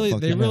 they Not really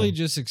fucking they really know.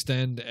 just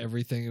extend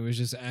everything. It was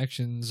just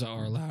actions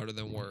are louder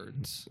than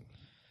words.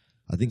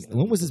 I think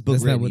when was this book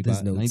That's not written? what this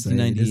About? note says. It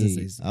doesn't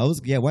 1998. say I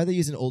was why are they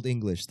using old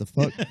English? The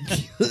fuck?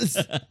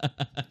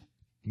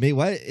 Mate,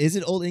 why is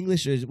it old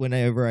English or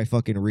whenever I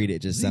fucking read it,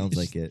 it just sounds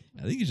like it?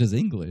 I think it's just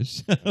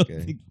English. I don't Okay.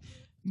 think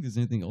think there's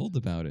anything old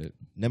about it.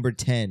 Number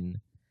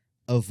 10,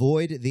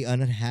 avoid the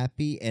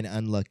unhappy and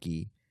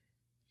unlucky.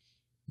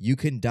 You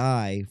can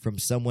die from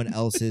someone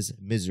else's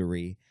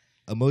misery.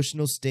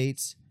 Emotional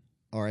states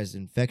are as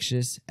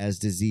infectious as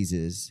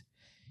diseases.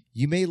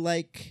 You may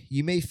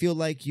feel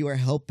like you are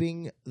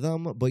helping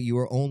them, but you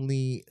are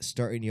only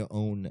starting your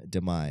own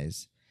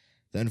demise.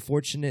 The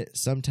unfortunate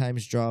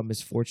sometimes draw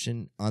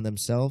misfortune on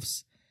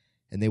themselves,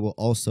 and they will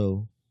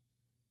also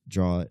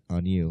draw it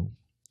on you.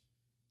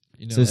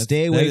 So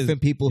stay away from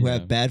people who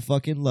have bad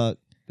fucking luck.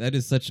 That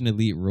is such an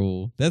elite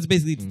rule. That's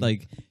basically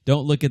like,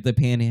 don't look at the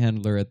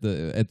panhandler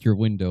at your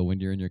window when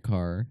you're in your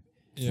car.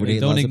 Yeah. Like,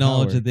 don't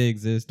acknowledge that they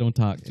exist. Don't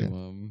talk to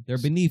them. They're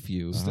beneath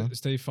you.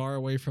 Stay far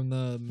away from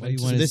the.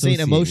 So they're saying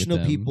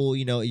emotional people.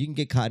 You can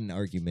get caught in an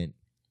argument,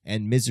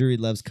 and misery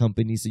loves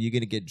company. So you're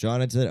gonna get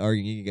drawn into that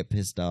argument. You can get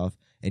pissed off,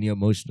 and your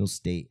emotional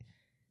state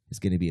is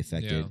gonna be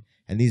affected. Yeah.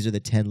 And these are the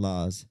 10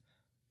 laws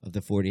of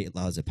the 48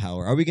 laws of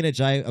power. Are we gonna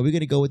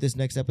go with this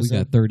next episode? We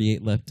got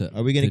 38 left.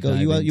 Are we gonna go?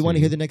 You want to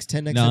hear the next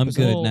 10 next No, I'm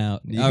episode? good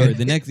now. Or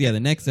the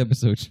next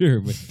episode,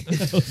 sure. But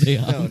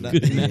I'm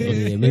good now.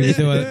 Yeah, maybe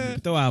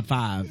throw out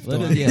 5.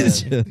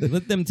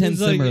 Let them 10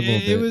 simmer a little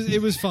bit.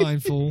 It was fine,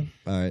 fool.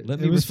 All right.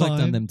 Let me was reflect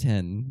fine. on them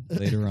 10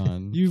 later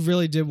on. You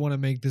really did want to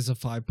make this a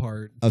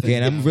 5-part. Okay, thing.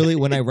 and I'm really,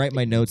 when I write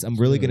my notes, I'm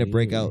really gonna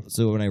break out.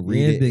 So when I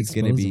read it, it's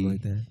gonna be.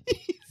 like that.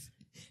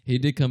 He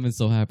did come in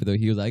so happy though.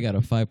 He was, I got a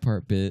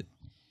 5-part bit.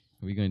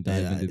 We're going to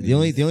dive into the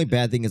only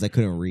bad thing is I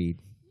couldn't read,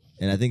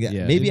 and I think that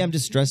Yeah. maybe I'm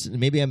just stressed.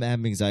 Maybe I'm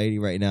having anxiety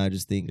right now. I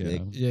just think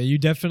Yeah, you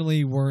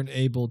definitely weren't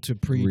able to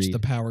preach Read. the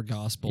power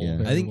gospel Yeah.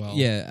 very I think well.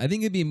 I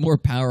think it'd be more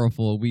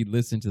powerful if we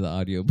listened to the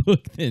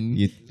audiobook than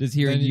just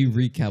hearing Then you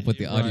you- recap what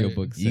the right.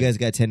 audiobook said. you guys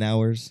got 10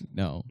 hours.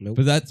 No. Nope.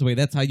 But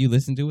that's how you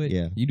listen to it?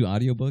 Yeah. You do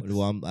audiobooks?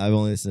 Well, I've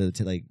only listened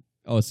to like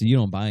Oh, so you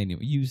don't buy any.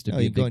 You used to No,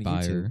 be you a go big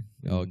on YouTube. buyer.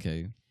 Oh,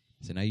 okay.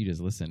 So now you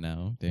just listen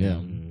now.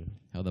 Damn.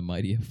 How the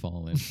mighty have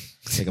fallen.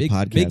 like big, a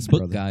podcast. big book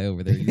brother. guy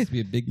over there. Used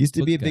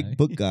to be a big big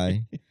book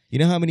guy. You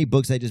know how many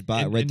books I just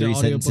bought, read Into 3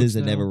 sentences, audiobooks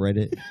and now? never read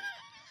it.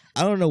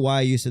 I don't know why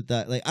I used to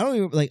thought like I don't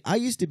even like I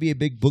used to be a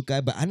big book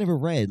guy, but I never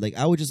read. Like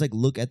I would just like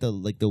look at the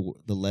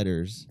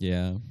letters,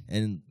 Yeah.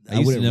 and I I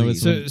used to wouldn't know read.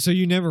 it's So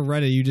you never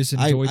read it. You just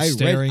enjoyed I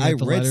staring read at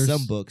the read letters.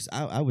 some books.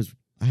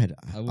 I had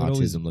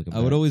autism looking. I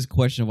would always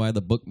question why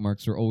the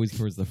bookmarks were always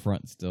towards the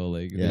front still.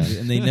 Like, Yeah.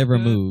 and they never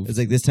moved. It's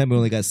like this time we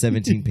only got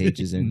 17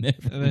 pages in. Never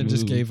and then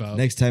just moved. gave up.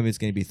 Next time it's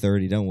going to be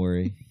 30. Don't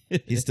worry.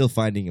 He's still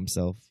finding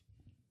himself.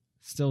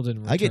 Still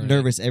didn't. I get return it.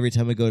 nervous every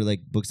time I go to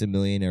like Books a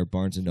Million or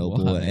Barnes and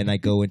Noble, Why? and I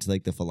go into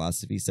like the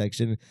philosophy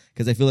section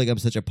because I feel like I'm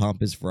such a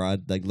pompous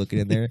fraud. Like looking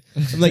in there,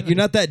 I'm like, "You're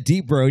not that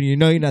deep, bro. And you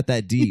know you're not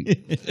that deep." You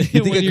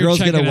think When a you're girl's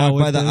gonna checking out walk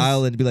by with the this.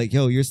 aisle and be like,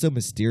 "Yo, you're so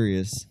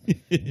mysterious."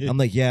 I'm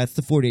like, "Yeah, it's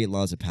the 48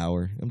 laws of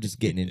power." I'm just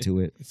getting into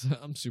it.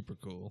 I'm super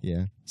cool.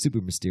 Yeah,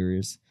 super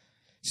mysterious.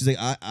 She's like,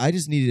 I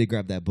just needed to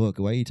grab that book.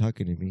 Why are you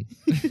talking to me?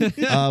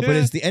 But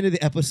it's the end of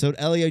the episode.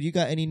 Elio, you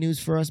got any news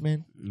for us,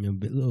 man? A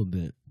little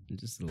bit.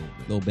 Just a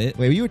little bit.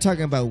 Wait, you were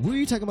talking about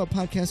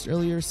podcasts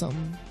earlier or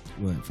something?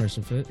 What, Fresh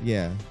and Fit?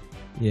 Yeah.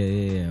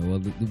 Yeah.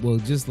 Well,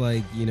 just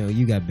like,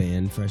 you got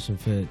banned, Fresh and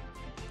Fit.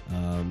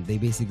 They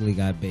basically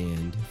got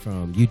banned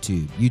from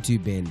YouTube.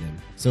 YouTube banned them.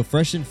 So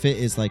Fresh and Fit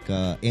is like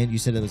and you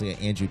said it was like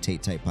an Andrew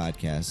Tate type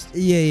podcast.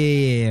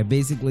 Yeah.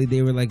 Basically,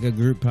 they were like a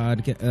group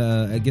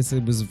podcast. I guess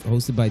it was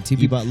hosted by 2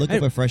 people. But look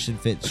up a Fresh and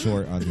Fit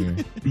short on here.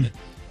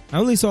 I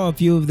only saw a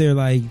few of their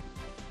like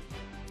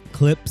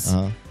clips.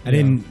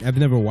 I've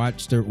never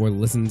watched or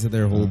listened to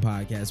their whole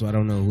podcast, so I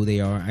don't know who they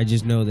are. I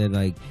just know that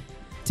like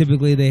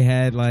typically they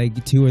had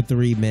like 2 or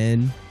 3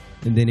 men,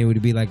 and then it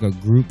would be like a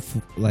group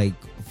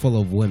full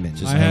of women.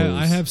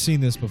 I have seen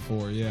this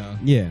before. Yeah.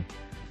 Yeah.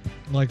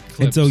 Like clips.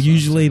 And so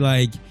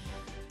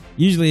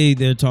usually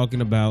they're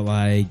talking about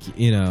like,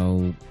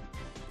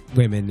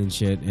 women and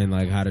shit and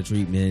like how to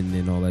treat men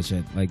and all that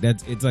shit. Like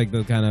it's like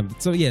the kind of,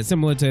 so yeah,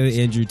 similar to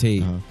Andrew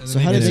Tate. And So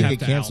then how did just they have get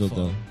to canceled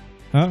alpha. though?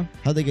 Huh?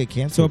 How'd they get So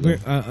canceled?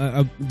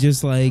 though?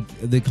 just like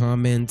the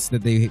comments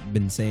that they've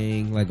been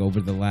saying like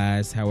over the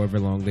last however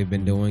long they've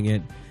been doing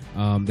it,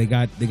 they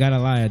got a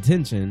lot of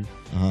attention,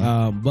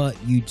 but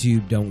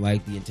YouTube don't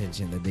like the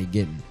attention that they're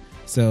getting.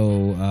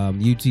 So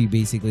YouTube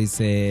basically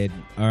said,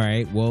 all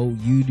right, well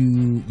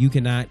you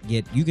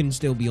can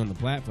still be on the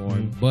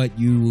platform, but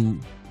you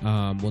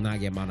will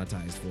not get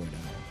monetized for it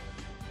at all.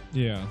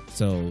 Yeah.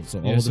 So all so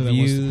the then what's the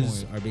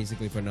views point? are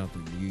basically for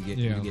nothing. You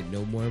get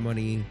no more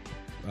money.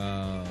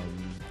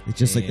 It's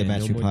just like the and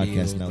Match no Me more podcast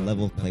deals, now. nothing,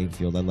 Level nothing. playing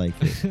field. I like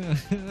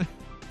it.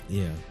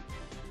 Yeah.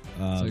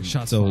 like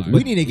shots so fired.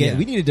 we need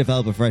to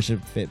develop a Fresh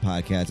and Fit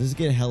podcast. Let's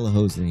get hella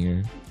hoes in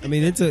here. I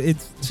mean, it's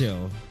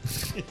chill,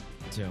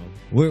 chill.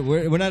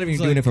 We're not even It's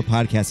doing like- it for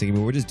podcasting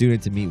anymore. We're just doing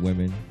it to meet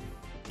women.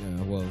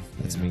 Well,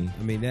 That's yeah. me.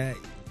 I mean that.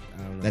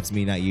 I don't know. That's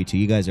me, not you two.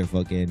 You guys are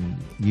fucking.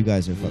 You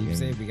guys are You fucking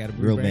say we gotta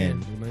real rebrand.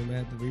 men. We might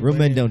have to Real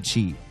men rebrand. don't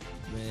cheat.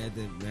 Man,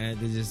 I had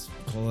to just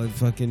call it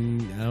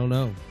fucking. I don't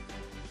know.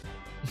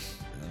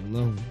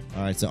 All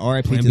right, so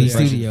RIP Plan to the B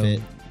Fresh Studio. and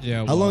Fit.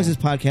 Yeah. How long has this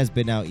podcast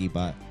been out,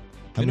 Ebot?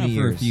 How Been many out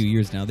for years? a few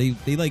years now. They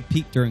like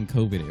peaked during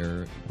COVID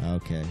era.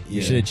 Okay.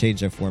 You Yeah. should have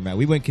changed our format.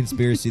 We went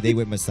conspiracy. They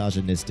went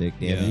misogynistic.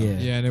 Damn it. Yeah.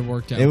 Yeah, and it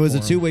worked out. It was for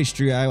a him. two-way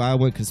street. I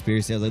went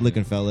conspiracy. I was like,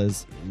 looking,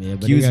 fellas. Yeah,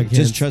 but Q's, they got just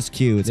canceled. trust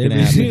Q. It's They're going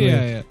to happen. basically-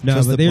 Yeah. No,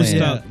 Trust but the they're plan.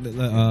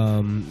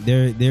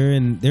 stuck.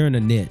 They're in a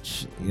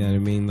niche. You know what I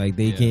mean? Like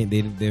they can't.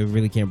 They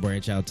really can't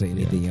branch out to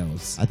anything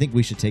else. I think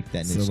we should take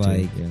that So, niche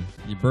like, too. Yeah.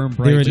 You burn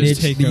They're a bright.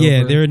 just niche. take Yeah,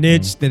 over. they're a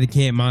niche that they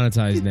can't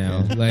monetize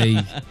now. Yeah.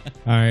 Like,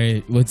 all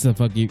right, what's the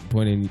fuck you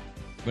pointing?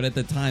 But at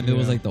the time, it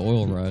was like the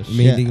oil rush. I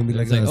mean, Yeah. they can be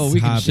It's like, like, a oh, we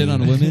can hobby. shit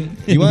on women.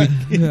 You want?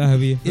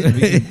 Hobby.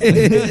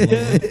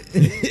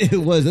 It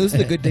was. Those are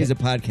the good days of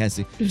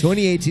podcasting.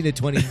 2018 to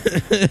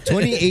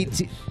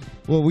 2018.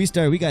 Well, we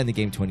got in the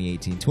game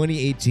 2018.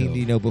 2018,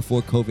 you know,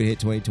 before COVID hit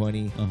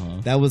 2020.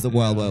 That was the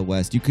Wild Wild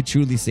West. You could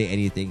truly say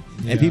anything.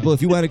 And people,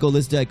 if you want to go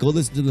listen to that, go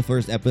listen to the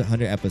first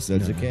 100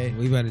 episodes, okay?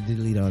 We about to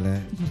delete all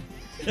that.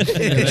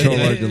 Control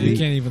or You delete.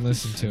 can't even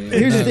listen to it.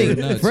 Here's the No, thing: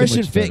 no, it's so Fresh much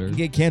and Fit better. can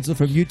get canceled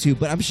from YouTube,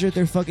 but I'm sure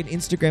their fucking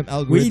Instagram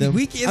algorithm.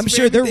 cancel I'm from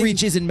sure their everything.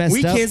 reach isn't messed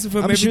we up. cancel from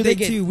I'm everything sure they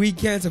get. too. We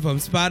cancel from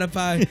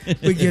Spotify.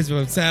 We cancel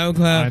from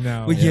SoundCloud. I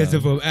know. We Yeah. cancel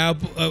from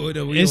Apple. No,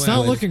 we It's don't not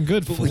have looking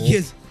good, But fool.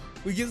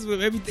 we cancel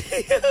from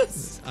everything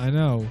else. I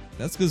know.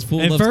 That's because Fool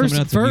And loves first,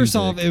 coming out to first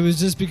music. off, it was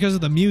just because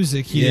of the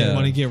music he didn't Yeah.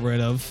 want to get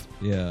rid of.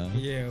 Yeah.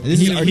 Yeah, This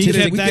is He artistic.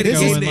 kept that this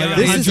going is, like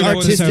this is 100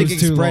 artistic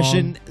episodes too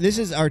expression. long. This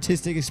is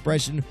artistic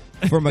expression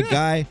from a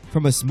guy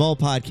from a small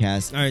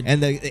podcast, All right.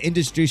 and the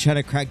industry's trying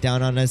to crack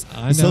down on us.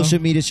 I know. Social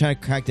media's trying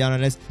to crack down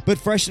on us. But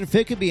Fresh and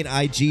Fit could be an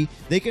IG.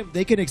 They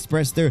can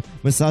express their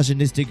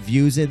misogynistic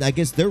views, and I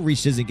guess their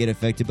reach doesn't get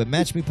affected. But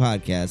Match Me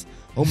Podcast,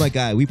 oh my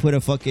god, we put a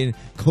fucking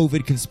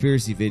COVID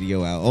conspiracy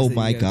video out. Oh So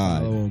my you gotta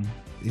god. follow 'em.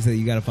 He said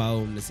you gotta follow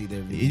them to see their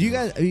videos. You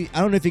guys, I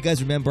don't know if you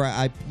guys remember.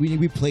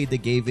 We played the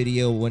gay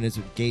video when it's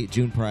gay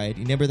June Pride.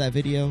 You remember that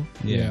video?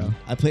 Yeah.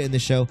 I played it in the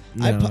show.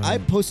 No. I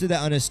posted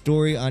that on a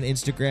story on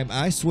Instagram.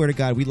 I swear to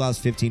God, we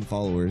lost 15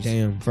 followers.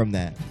 Damn. From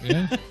that.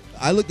 Yeah.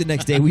 I looked the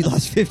next day. We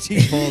lost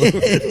 15 followers.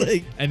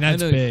 Like, And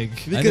that's I know- big.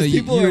 I know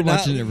you people were are not-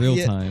 watching it real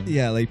yeah, time.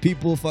 Yeah, like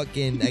people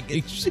fucking.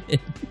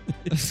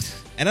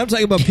 And I'm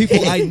talking about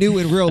people I knew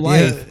in real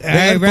life. All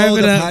right, wrap Follow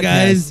it the up, podcast.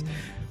 guys.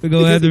 We're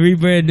gonna have to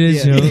rebrand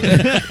this Yeah. show.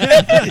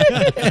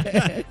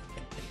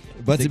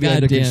 But The to be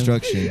under goddamn-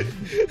 construction.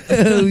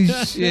 Oh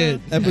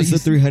shit!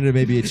 Episode 300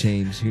 may be a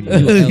change. Who New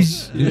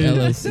knows?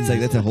 LLC. It's like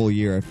that's a whole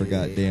year. I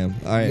forgot. Damn.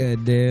 All right.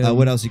 Goddamn.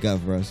 What else you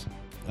got for us?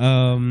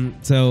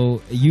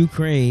 So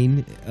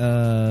Ukraine,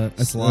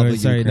 Slava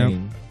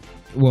Ukraine.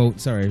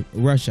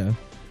 Russia,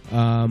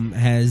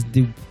 has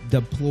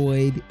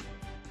deployed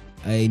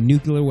a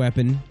nuclear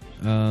weapon.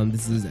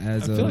 This is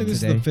as I of feel like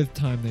this today. is the 5th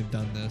time they've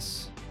done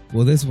this.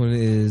 Well, this one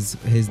is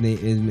his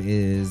name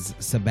is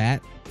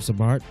Sarmat.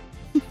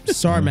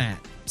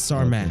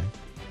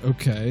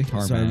 Okay.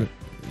 Tarmac.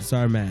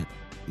 Sarmat.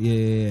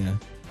 Yeah.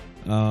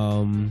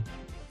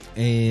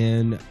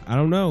 And I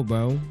don't know,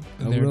 bro.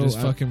 And they're just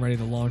fucking ready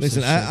to launch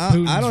Listen, this shit. I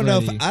Putin's don't know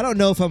ready. if I don't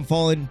know if I'm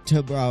falling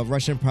to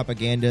Russian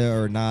propaganda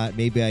or not.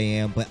 Maybe I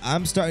am, but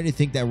I'm starting to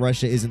think that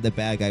Russia isn't the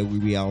bad guy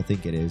we all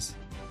think it is.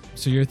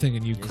 So you're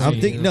thinking Ukraine.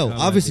 I'm thinking no. No,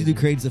 Obviously, I didn't.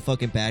 Ukraine's the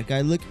fucking bad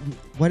guy. Look,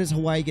 why does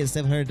Hawaii get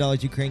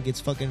 $700? Ukraine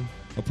gets fucking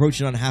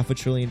approaching on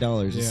 $500 billion.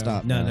 Yeah.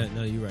 Stop. No, man.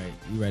 no, you're right.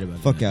 You're right about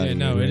Fuck that. out. Yeah, of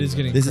no, here. it is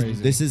getting This crazy.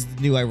 is this is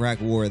the new Iraq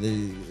war.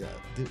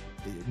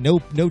 No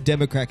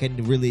Democrat can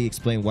really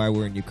explain why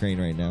we're in Ukraine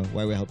right now.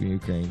 Why we're helping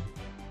Ukraine.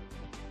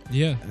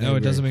 Yeah. I No, it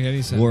agree. doesn't make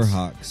any sense. War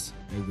hawks.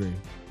 I agree.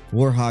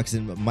 War hawks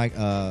and Mike.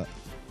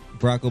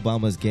 Barack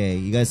Obama's gay.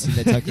 You guys seen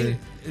that Tucker?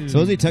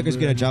 Supposedly Tucker's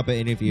gonna drop an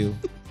interview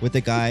with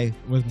the guy,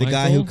 With the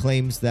guy who Michael?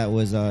 claims that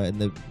was in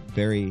the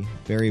Barry.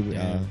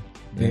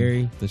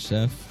 Barry. The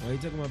chef. Why are you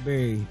talking about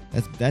Barry?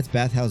 That's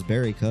Bathhouse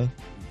Barry, cuh.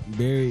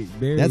 Barry.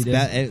 That's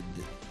bad.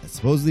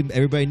 Supposedly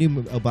everybody knew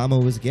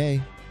Obama was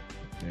gay.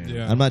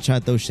 Yeah. I'm not trying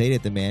to throw shade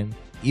at the man.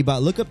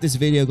 Ebot, look up this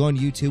video. Go on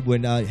YouTube.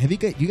 When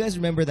you guys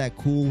remember that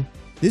cool?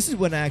 This is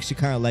when I actually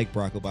kind of like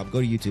Barack Obama.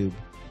 Go to YouTube.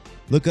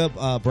 Look up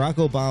Barack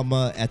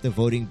Obama at the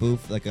voting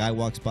booth. Like a guy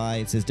walks by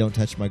and says, "Don't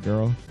touch my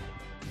girl."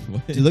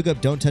 What? Dude, look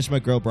up "Don't touch my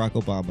girl," Barack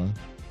Obama.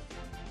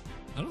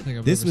 I don't think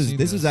I've This ever was seen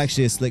this was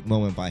actually a slick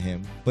moment by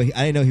him. But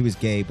I didn't know he was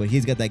gay. But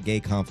he's got that gay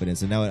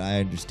confidence, and now I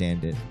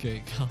understand it.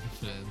 gay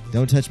confident.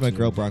 Don't touch my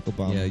girl, Barack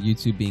Obama. Yeah,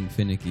 YouTube being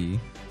finicky.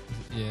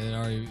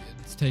 Yeah,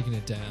 it's taking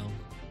it down.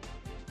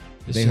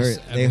 It's They just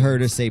heard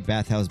her say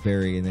Bathhouse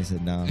Barry, and they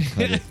said, "Nah,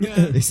 cut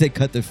it." They said,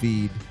 "Cut the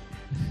feed,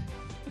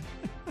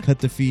 cut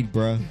the feed,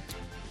 bruh."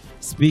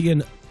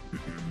 Speaking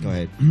Go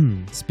ahead.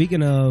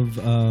 Speaking of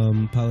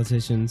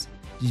politicians,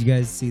 did you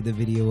guys see the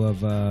video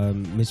of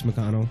Mitch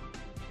McConnell?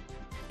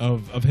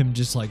 of him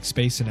just like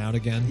spacing out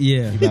again.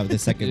 Yeah. You have the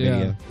second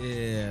Yeah. video.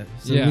 Yeah.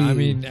 Yeah, I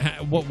mean,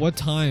 what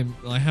time?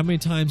 Like, how many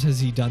times has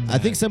he done that? I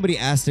think somebody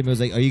asked him, it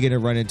was like, "Are you going to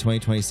run in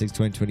 2026,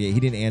 2028? He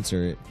didn't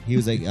answer it. He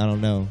was like, "I don't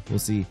know. We'll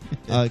see."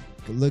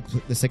 Look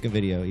the second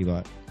video,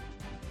 Ebot.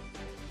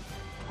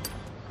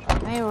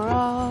 They were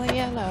all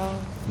yellow.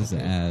 This is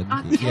an ad.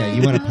 Yeah,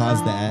 you want to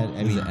pause the ad?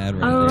 I mean, There's an ad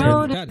right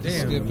there. God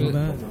damn. Skip it.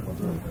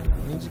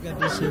 You just got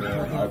this shit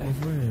fucked up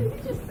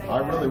before. I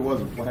really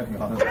wasn't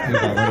planning on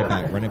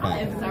it. Run it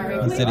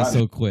back. He said it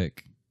so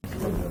quick.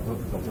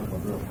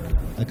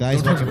 A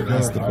guy's walking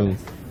past the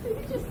booth.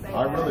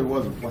 I really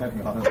wasn't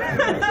planning on it.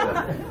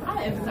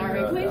 I am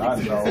sorry. Please I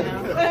excuse know.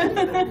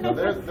 me. Now,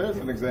 there's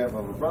an example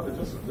of a brother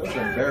just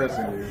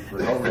embarrassing you for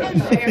no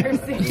reason.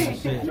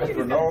 Embarrassing. Just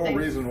for no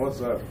reason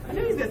whatsoever. I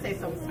knew he was going to say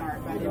something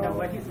smart, but I didn't know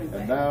what he was going to say.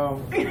 And now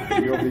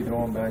you'll be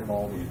going back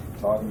home and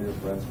talking to your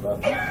friends about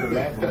it. I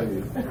cannot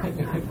believe.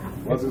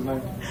 What's his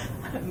name?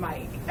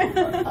 Mike. I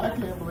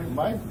can't believe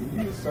Mike.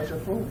 He is such a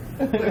fool.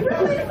 He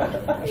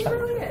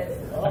really is.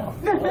 Oh,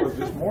 I was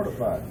just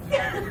mortified.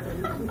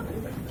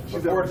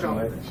 She's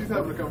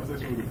having a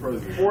conversation with the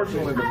president.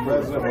 Fortunately, the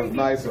president was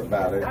nice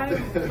about it. I'm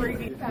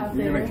freaking out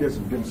You're there. gonna kiss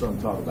him, give him something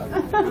to talk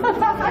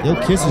about.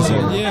 He'll kiss his ear.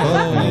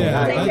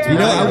 Yeah. Take care You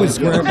know, of I would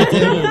square up with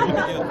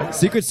him.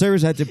 Secret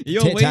Service had to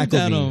Yo, waved tackle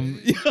at me. him.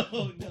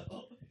 Yo,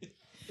 no.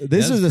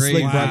 This That's was a slick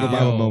crazy. Barack Obama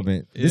Wow.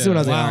 moment. This is Yeah. when I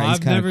was like, Wow, all right, he's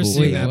I've kind of never cool.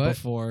 seen Wait, that what?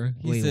 before.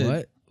 He Wait, said-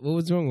 what? What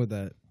was wrong with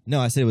that? No,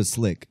 I said it was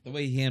slick. The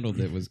way he handled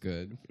it was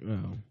good. Oh.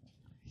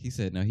 He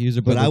said, "No, here's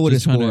a But brother I would have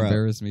just trying to swore up.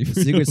 embarrass me."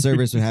 Secret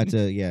Service would have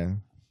to, yeah.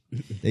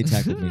 They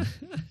tackled me.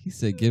 He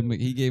said,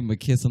 he gave him a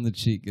kiss on the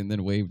cheek and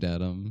then waved at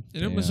him.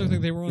 It almost Damn. looked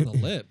like they were on the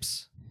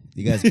lips.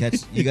 You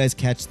guys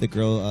catch the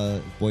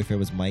girl boyfriend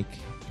was Mike,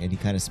 and he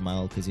kind of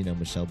smiled because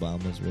Michelle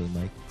Obama is really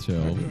Mike. Chill.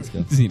 Let's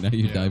go. See, now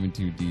you're Yeah. diving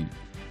too deep.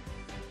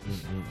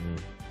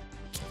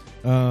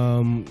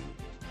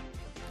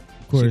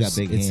 Of course, She got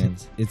big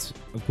hands. It's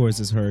of course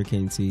it's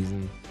hurricane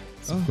season.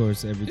 So of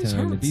course, every it's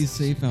time Be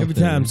safe out every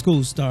there. time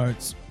school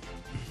starts,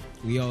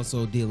 we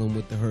also dealing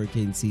with the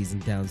hurricane season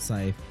down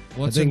south.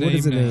 What's I think her what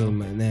is the name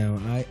name now?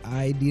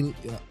 I deal.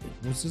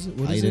 What's this?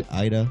 What is it?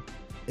 Ida.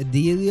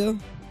 Adelia.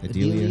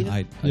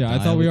 Adelia. Yeah, I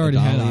thought we already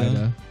had Adalia.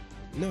 Ida.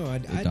 No,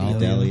 Idalia.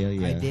 Idalia,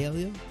 yeah.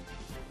 Idalia.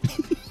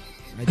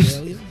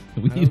 Idalia.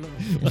 We- I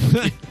don't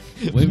know.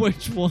 Wait,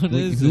 Which one wait,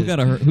 is who it? got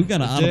a Audible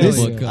This-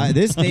 book?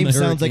 This on name the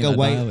sounds like a Hurricane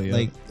white, Idalia.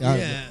 like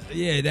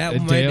Yeah, that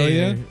one right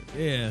Adelia?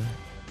 there. Yeah.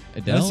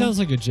 Adele? That sounds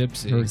like a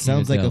gypsy. Hurricane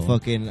sounds like a Adele.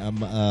 fucking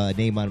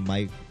name on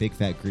my Big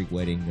Fat Greek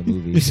Wedding, the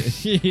movie.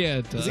 Yeah,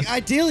 it does. It's like,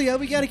 Idalia,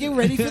 we gotta get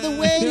ready for the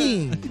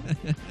wedding.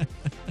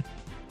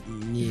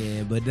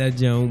 Yeah, but that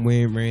jump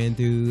ran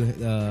through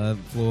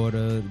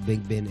Florida,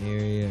 Big Bend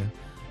area,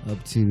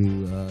 up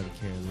to the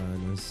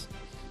Carolinas.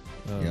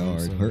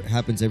 It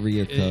happens every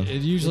year.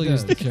 It usually It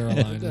is the does.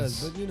 Carolinas. It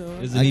does, but you know,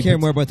 Is it I me care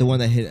pret- more about the one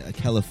that hit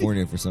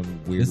California for some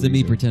weird Is it me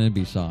reason. pretending to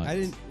be shocked? I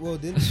didn't. Well,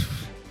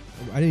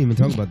 I didn't even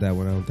talk about that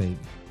one. I don't think.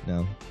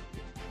 No.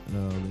 It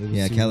was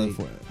Yeah, too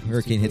California. late. It was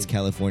Hurricane too hits late.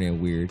 California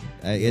weird.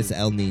 It's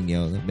El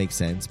Nino. That makes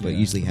sense, but Yeah.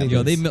 usually happens.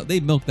 Yo, they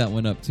milked that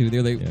one up too.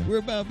 They're like, Yeah. we're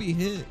about to be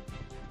hit.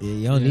 Yeah,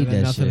 y'all Yeah, need then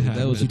that nothing shit.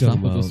 happened. That was What a you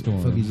talking tropical about?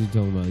 storm. Fuck is you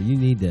talking about? You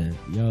need that.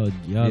 Y'all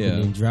Yeah.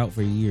 been in drought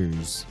for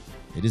years.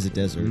 It is a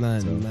desert.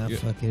 Not so. not Yeah.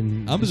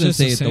 fucking. I'm It's just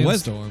gonna just say a it.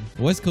 sandstorm.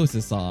 The West Coast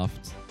is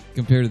soft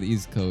compared to the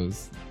East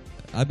Coast.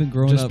 I've been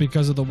growing Just up.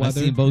 because of the I've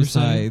weather. seen both you're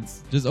saying?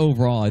 sides. Just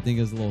overall, I think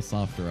it's a little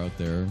softer out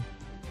there.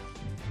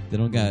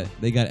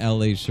 They got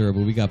LA, sure,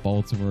 but we got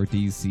Baltimore,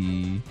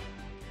 DC,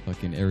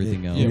 fucking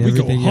everything else. Yeah, and we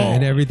go everything, hard.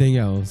 and everything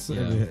else.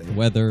 Yeah.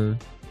 Weather.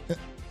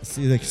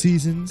 See, like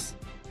seasons.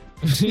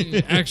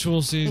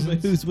 Actual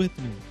seasons. Who's with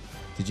me?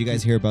 Did you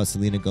guys hear about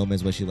Selena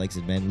Gomez? What she likes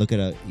in men? Look at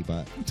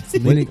Ebot.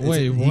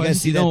 Wait, You what?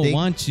 guys see She that don't thing?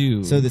 want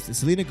you. So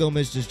Selena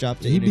Gomez just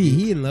dropped an He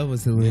interview. in love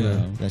with Selena.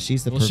 Yeah. Now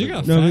she's the Well, perfect. she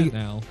got No, fat we-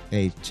 now.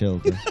 Hey, chill.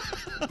 Bro.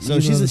 So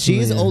You she love is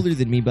Selena. older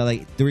than me by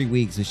like 3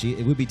 weeks. So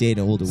it would be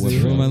dating an older Who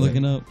woman. am I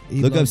looking up?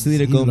 He Look up loves-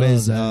 Selena he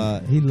Gomez,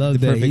 loves that. He loves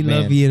the that. He perfect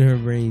loves man. being in her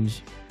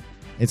range.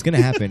 It's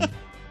gonna happen.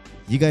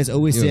 You guys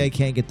always Yo, say I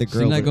can't get the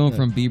girl. She's not but, going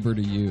from Bieber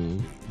to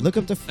you. Look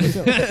up the.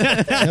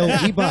 No,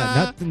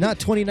 Ebot, not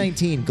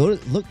 2019. Go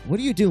to look. What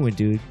are you doing,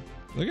 dude?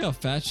 Look how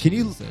fat she Can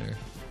you- is there.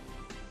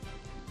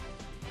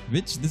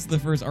 Bitch, this is the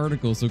first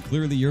article, so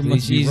clearly you're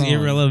must be She's wrong.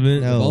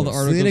 irrelevant. No, all the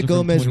articles Selena are from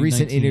Gomez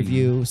recent 2019.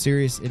 interview,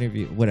 serious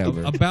interview,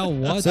 whatever. About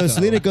what? So though?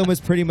 Selena Gomez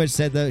pretty much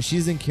said that she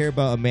doesn't care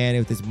about a man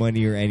with his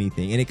money or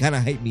anything, and it kind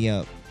of hyped me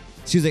up.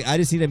 She was like, "I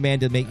just need a man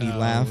to make me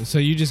laugh." So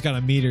you just got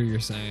a meter, you're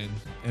saying,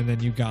 and then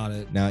you got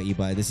it. Now,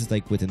 Ebot, this is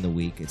like within the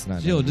week. It's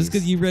not. Jill, just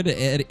because you read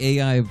an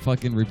AI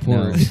fucking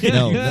report.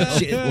 No,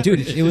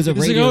 dude, it was a He's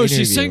like, radio oh, interview.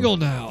 she's single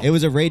now. It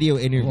was a radio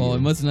interview. Well,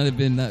 it must not have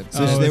been that.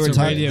 So Oh, they it's were a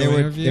talking. radio They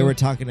interview? were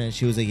talking, and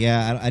she was like,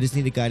 "Yeah, I just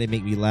need a guy to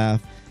make me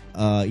laugh.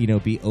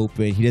 Be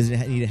open. He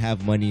doesn't need to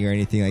have money or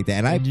anything like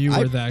that." And you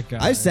were that guy.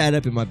 I sat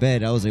up in my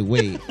bed. I was like,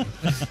 "Wait,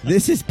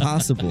 this is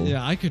possible."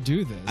 Yeah, I could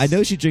do this. I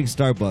know she drinks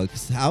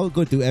Starbucks. I would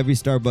go through every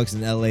Starbucks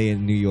in LA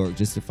and New York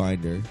just to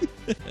find her.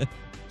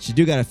 She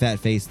do got a fat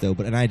face though,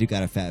 and I do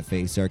got a fat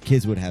face. Our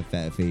kids would have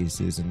fat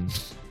faces,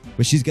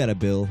 but she's got a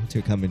bill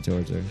to coming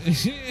towards her.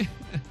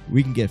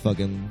 We can get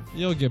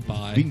You'll get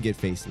by. we can get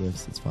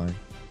facelifts. It's fine.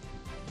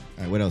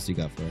 All right, what else you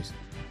got for us?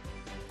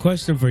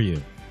 Question for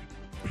you.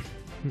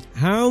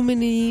 How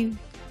many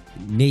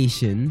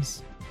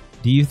nations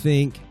do you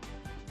think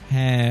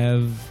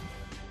have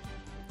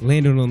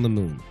landed on the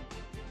moon?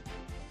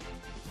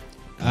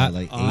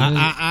 Like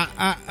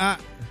eight.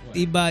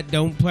 Ebot,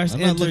 don't press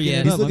I'm not enter looking yet.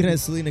 it He's up. looking at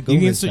Selena You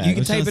Gomez. can, fact. you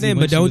can type it in,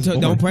 but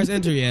don't press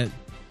enter yet.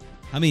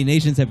 How many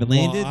nations have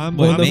landed? I'm-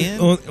 What, On the, man?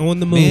 on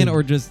the moon. Man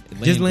or just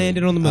landed? just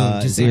landed on the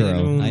moon. Just zero.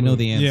 landed on the I know moon.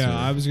 the answer. Yeah,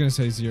 I was gonna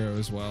say 0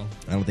 as well.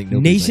 I don't think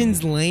nobody's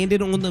Nations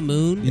landed on the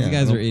moon. These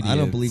guys I are don't- I don't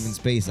idiots. believe in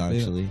space.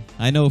 Actually,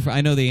 I know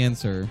the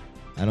answer.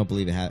 I don't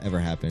believe it ever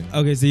happened.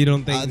 Okay, so you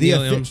don't think The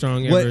Neil offi-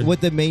 Armstrong ever? what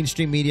the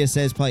mainstream media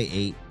says probably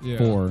 8. Yeah.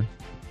 4.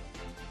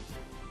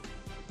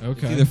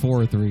 Okay. It's either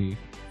 4 or 3.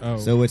 Oh.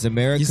 So it's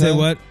America. You said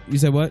what? You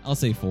said what? I'll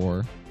say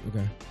 4.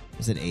 Okay.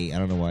 I said 8. I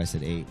don't know why I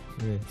said 8.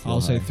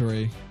 I'll say high.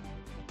 3.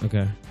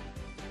 Okay.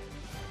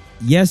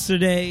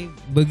 Yesterday,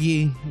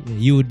 Boogie,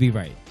 you would be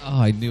right.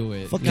 Oh, I knew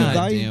it. Fuck you, God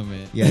guy. damn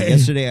it. Yeah,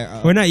 yesterday.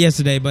 Or not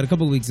yesterday, but a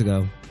couple of weeks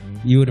ago.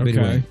 You would have been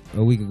Okay. right.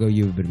 A week ago,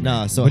 you would have been right.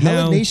 Nah, so but how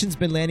now, have nations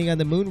been landing on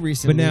the moon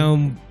recently? But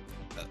now,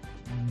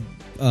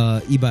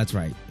 Ebot's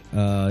right.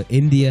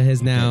 India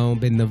has now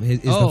been the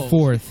Oh. the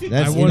fourth.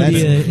 That's-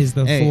 India is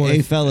the hey, fourth.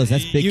 hey, fellas,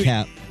 that's big You-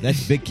 cap.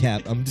 That's big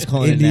cap. I'm just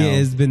calling India it now.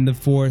 has been the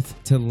fourth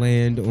to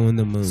land on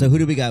the moon. So who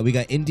do we got? We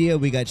got India,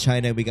 we got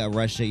China, we got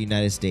Russia,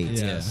 United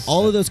States. Yes.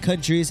 All of those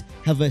countries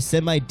have a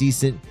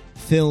semi-decent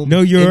film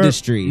no Europe,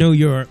 industry. no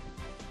Europe.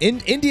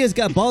 India's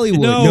got Bollywood.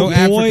 No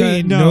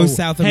Africa, no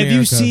South Have you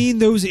America. seen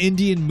those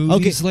Indian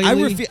movies Okay,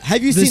 lately?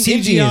 have you the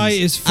seen CGI Indians?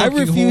 is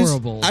fucking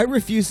horrible. I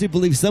refuse to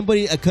believe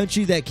a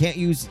country that can't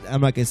use.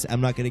 I'm not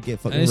gonna get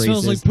fucking And it racist.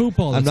 smells like poop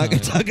all the I'm not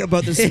gonna time. talk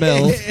about the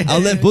smell.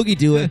 I'll let Boogie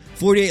do it.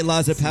 48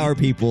 Laws of Power,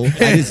 people.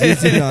 I just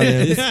used it on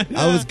him.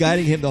 I was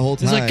guiding him the whole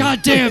time. He's like,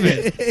 God damn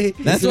it!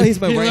 That's why he's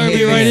my He right lured hand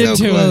me right man. into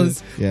so it.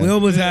 close. Yeah. We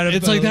almost had him.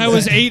 It's like that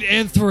was 8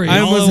 and 3. I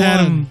all almost in had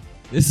one. him.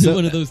 This is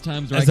one of those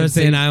times where I I started could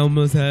say saying I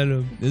almost had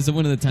him. this is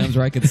one of the times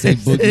where I could say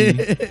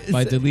boogie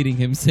by deleting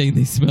him saying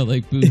they smell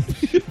like poop,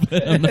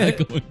 but I'm not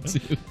going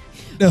to.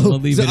 No, I'm gonna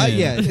leave so it in.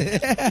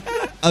 yeah,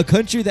 a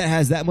country that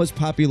has that much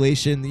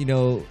population,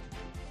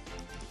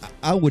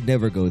 I would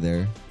never go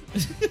there.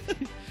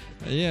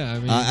 Yeah, I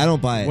mean, I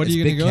don't buy it. What are It's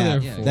you gonna big go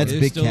cap. there for? That's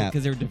big cap.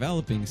 because they're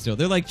developing still.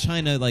 They're like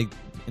China, like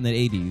in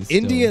the 80s. still.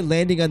 India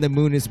landing on the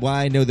moon is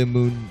why I know the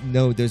moon.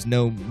 No, there's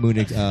no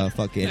moon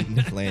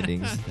fucking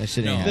landings. That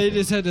shit ain't No. they happening.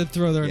 just had to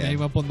throw their Yeah.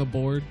 name up on the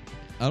board.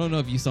 I don't know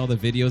if you saw the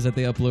videos that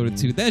they uploaded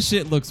too. That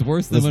shit looks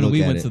worse than Let's when look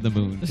we at went it. to the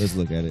moon. Let's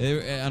look at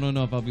it. I don't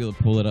know if I'll be able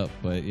to pull it up,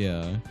 but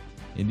yeah,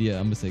 India.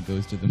 I'm gonna say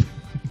goes to the moon.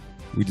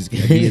 We just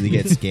immediately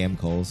get scam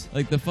calls.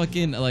 Like the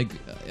fucking let's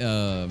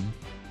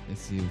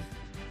see.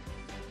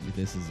 If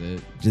this is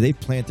it. Do they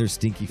plant their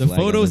stinky The flag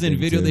on photos the and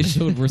thing, video too? they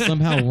showed were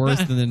somehow worse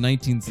than the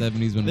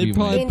 1970s when They we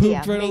probably went. India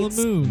pooped right on the makes-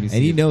 Let me moon. see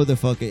And you if- know the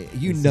fucking,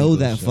 you Let's see know if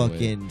that they'll show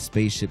fucking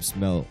spaceship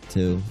smell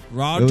too.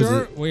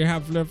 Roger, we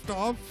have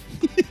liftoff.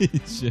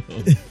 Chill.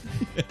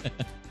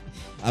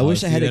 I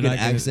wish I see, had a they're good not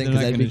gonna- accent they're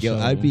because not gonna show.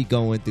 I'd be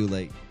going through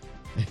like.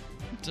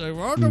 Say,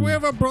 Roger, we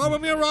have a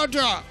problem here,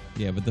 Roger.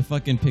 Yeah, but the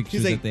fucking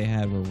pictures like- that they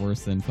had were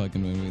worse than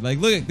fucking when we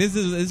look. This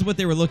is what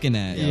they were looking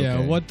at. Yeah,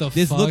 okay. what the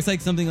This fuck? looks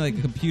like something like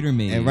a computer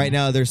made. And right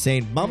now they're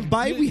saying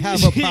Mumbai, we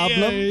have a problem.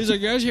 Yeah, he's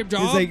like, yes, hip It's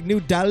job. like New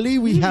Delhi,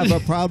 we have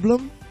a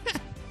problem.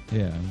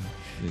 yeah.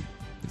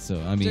 So I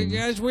He's like, mean,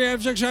 yes, we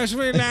have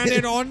successfully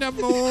landed on the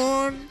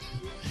moon.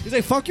 He's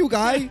like, fuck you,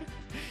 guy.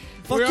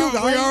 Fuck we, you, we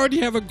guy. already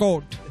have a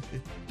goat.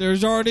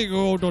 There's already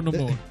gold on the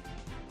moon.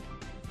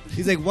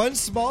 He's like, one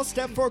small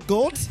step for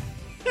gold,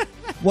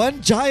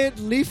 one giant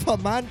leap for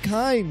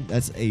mankind.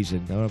 That's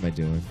Asian. What am I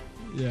doing?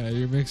 Yeah,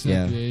 you're mixing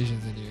Yeah. up the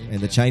Asians and you. And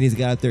the Chinese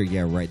guy out there,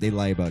 yeah, right. They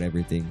lie about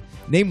everything.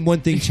 Name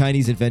one thing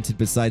Chinese invented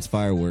besides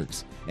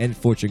fireworks and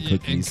fortune and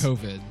cookies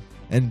COVID.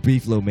 and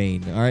beef lo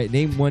mein. All right,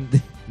 name one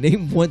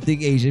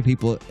thing Asian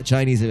people,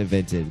 Chinese have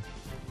invented.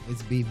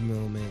 It's beef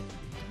mill, man.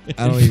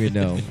 I don't even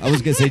know. I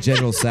was gonna say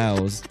General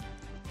Tso's,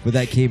 but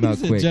that came out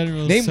said quick.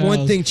 General Name one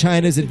Tso's. thing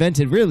China's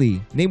invented.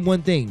 Really, name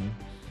one thing.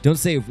 Don't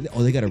say,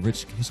 oh, they got a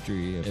rich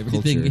history of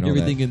culture and all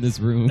everything that. in this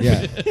room.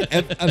 Yeah,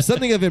 of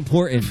something of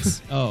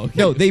importance. Oh, okay.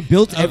 No, they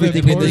built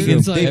everything in this room.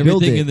 importance, They like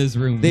built everything it. in this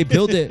room. They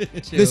build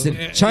it. Listen,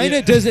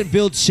 China doesn't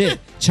build shit.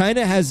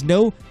 China has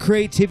no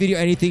creativity or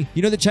anything.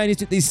 You know the Chinese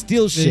do? They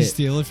steal shit. They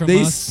steal it from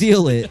They us.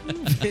 steal it.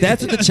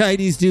 That's what the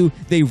Chinese do.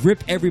 They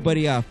rip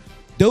everybody off.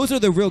 Those are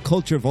the real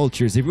culture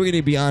vultures. If we're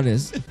gonna be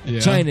honest, Yeah.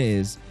 China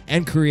is,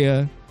 and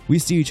Korea. We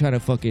see you trying to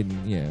fucking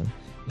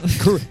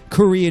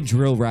Korean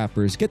drill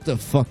rappers. Get the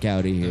fuck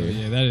out of Oh, here.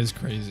 yeah, that is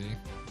crazy.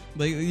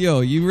 Like,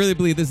 yo, you really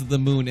believe this is the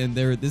moon and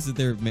this is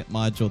their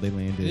module they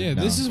landed? Yeah,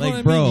 No. this is Like, what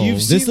I bro, mean. You've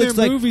This seen looks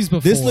their like movies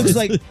before.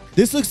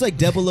 This looks like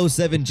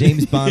 007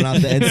 James Bond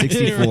off the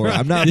N64.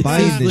 I'm not This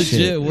buying is this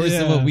legit shit. worse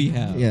than Yeah. what we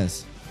have.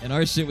 Yes. And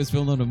our shit was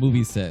filmed on a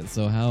movie set,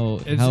 so how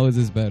It's- is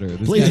this better?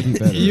 This Please. gotta be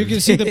better. You can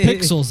see the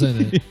pixels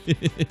in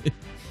it.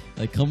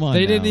 like, come on.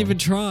 They didn't now. even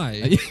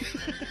try.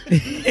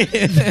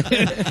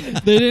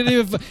 They didn't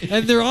even,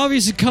 and they're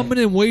obviously coming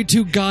in way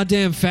too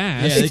goddamn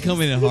fast. Yeah, they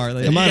come in hard.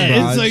 Like, Come on, yeah,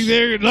 Raj. It's like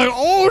they're like,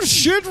 oh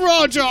shit,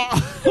 Roger,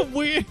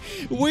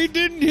 We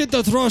didn't hit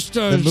the The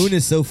thrusters. moon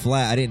is so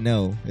flat. I didn't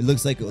know. It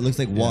looks like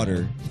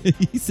water.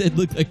 He said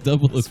looked like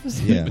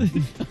 007. Yeah.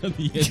 On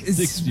the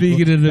N6 Speaking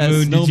people. of the That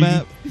moon, snow did you-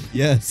 map.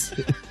 Yes.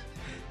 I'm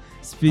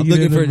Speaking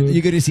looking of for. the moon,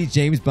 You're gonna see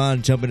James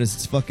Bond jumping a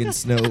fucking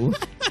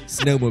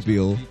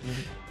snowmobile.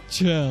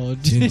 Chill.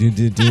 Dun, dun, dun,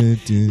 dun, dun,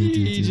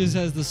 He dun, just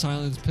has the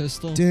silence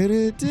pistol. dun,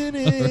 dun, dun,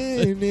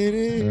 dun,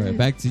 dun. All right,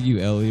 back to you,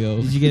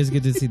 Elio. did you guys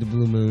get to see the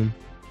blue moon?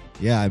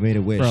 Yeah, I made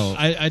a wish. Bro,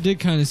 I did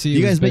kind of see You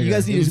it guys, was but you bigger.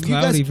 guys need It was to. You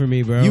cloudy guys, for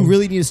me, bro. you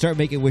really need to start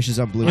making wishes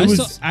on blue. It moons.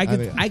 was, I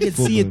mean, could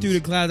full see it moons. through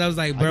the clouds. I was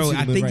like, I bro, can see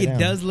I the moon think right it now.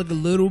 does look a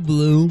little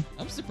blue.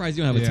 I'm surprised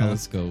you don't have a Yeah.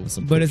 telescope.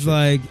 Some But it's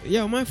bullshit. like,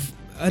 yo,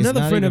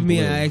 another not friend of even me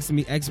blue.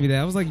 asked me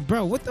that. I was like,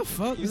 bro, what the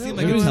fuck? You Is seem that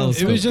like a going on?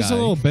 telescope It was just guy. a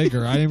little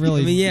bigger. I didn't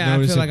really. I mean, yeah, I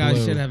notice feel like it I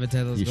blue. should have a You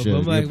telescope. should.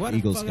 I'm like, You're what the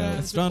Eagle fuck? Scout.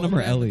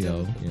 Astronomer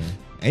Elio. Yeah.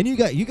 And you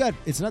got.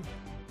 It's not.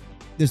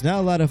 There's not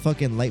a lot of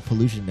fucking light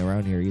pollution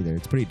around here either.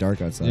 It's pretty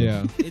dark outside.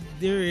 Yeah,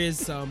 There is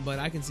some, but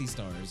I can see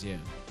stars. Yeah.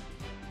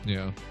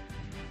 yeah.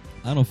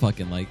 I don't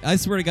fucking like. I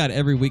swear to God,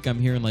 every week I'm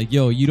hearing like,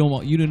 "Yo, you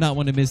do not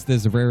want to miss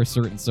this rare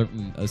certain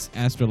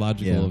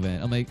astrological Yeah.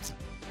 event." I'm like,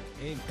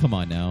 come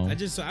on now.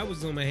 I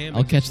was on my hammock.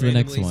 I'll catch just the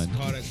next randomly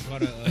one.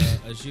 Caught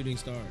a shooting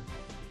star.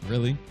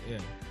 Really? Yeah.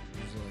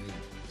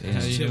 Damn. How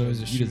do you know it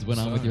was a You just went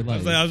on with your I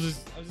life. was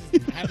just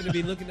happened to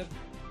be looking up.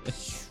 I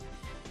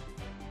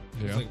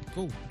was Yeah. like,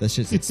 cool. That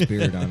shit said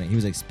spirit on it. He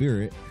was like,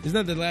 spirit. It's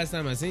not the last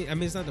time I seen. I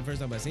mean, it's not the first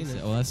time I seen it.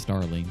 Oh, that's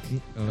Starlink.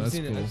 Oh, that's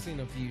cool. I've seen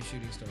a few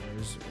shooting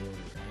stars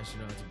or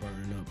astronauts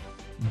burning up.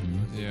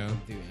 Yeah.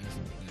 Through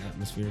the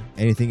atmosphere.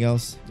 Anything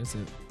else? That's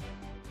it.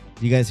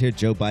 You guys hear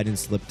Joe Biden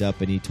slipped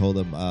up and he told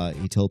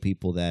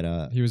people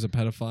that He was a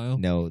pedophile.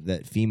 no,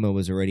 that FEMA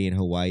was already in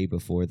Hawaii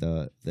before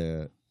the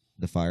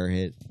fire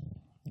hit.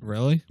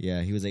 Really?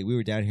 Yeah, he was like, we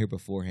were down here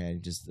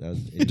beforehand, just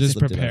Just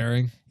slipped it up.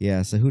 preparing.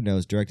 Yeah, so who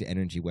knows? Directed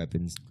energy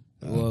weapons.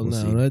 Well, we'll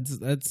no, see.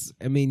 that's.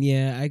 I mean,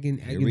 yeah, I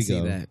can we see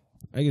go. that.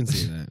 I can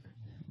see that,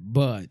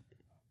 but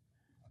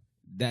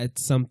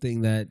that's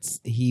something that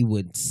he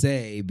would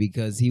say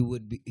because he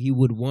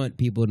would want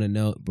people to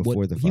know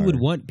Before the he would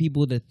fire. want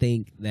people to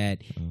think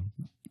that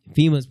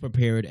FEMA's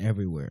prepared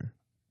everywhere.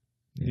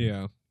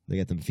 Yeah. They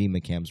got them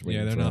FEMA camps waiting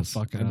Yeah, they're for not us.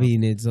 fucking. I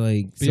mean, it's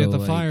like but yet so, the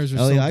like, fires are.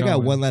 Elliot, still I got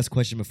going. one last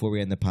question before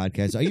we end the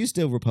podcast. Are you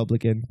still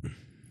Republican?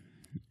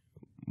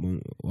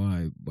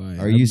 Why?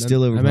 Are you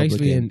still a I'm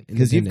actually Republican?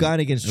 Because you've independent. gone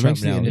against I'm Trump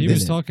actually now. He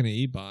was independent. talking to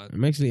Ebot.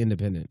 I'm actually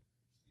independent.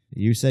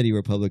 You said you were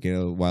Republican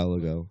a while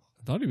ago.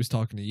 I thought he was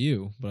talking to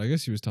you, but I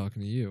guess he was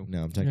talking to you.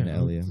 No, I'm talking to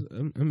Elliot.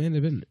 I'm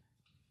independent.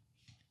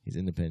 He's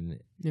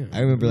independent. Yeah, I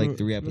remember like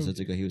 3 episodes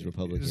ago he was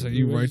Republican. So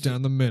you right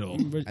down the middle.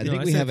 I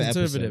think we have an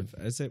conservative.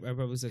 I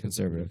probably said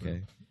Conservative,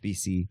 conservative. okay.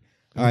 BC.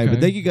 All right, but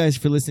thank you guys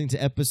for listening to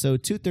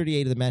episode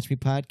 238 of the Match Me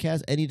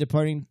podcast. Any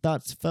departing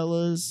thoughts,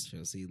 fellas?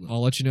 Chelsea,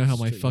 I'll let you know how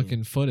my straight-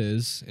 fucking foot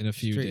is in a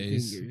few straight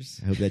days. fingers.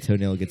 I hope that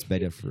toenail gets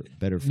better.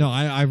 No,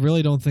 I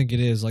really don't think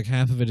it is. Like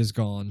half of it is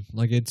gone.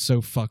 Like it's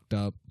so fucked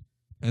up,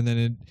 and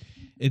then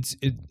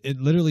it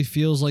literally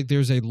feels like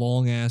there's a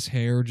long ass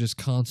hair just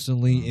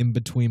constantly in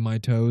between my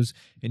toes,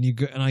 and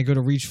I go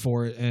to reach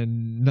for it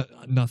and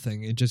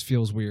nothing. It just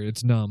feels weird.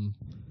 It's numb.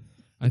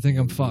 I think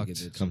I'm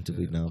fucked.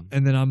 Comfortably numb.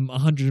 And then I'm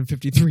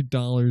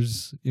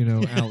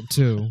 $153, out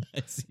too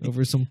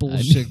over some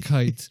bullshit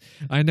kites.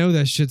 I know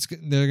that shit's.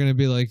 They're gonna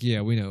be like,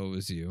 yeah, we know it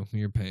was you.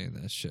 You're paying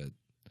that shit.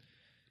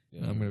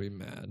 Yeah. I'm gonna be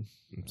mad.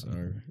 I'm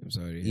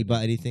sorry. You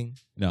bought anything?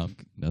 No,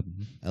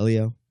 nothing.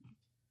 Elio?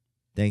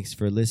 Thanks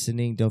for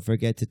listening. Don't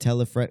forget to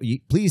tell a friend.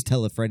 Please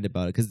tell a friend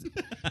about it, because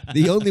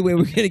the only way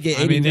we're going to get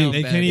I mean,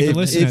 they can't even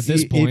listen at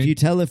this point. If you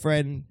tell a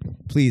friend,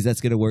 please, that's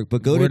going to work.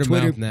 But go Word to of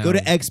Twitter, mouth now. go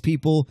to X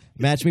people,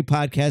 Match Me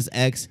Podcast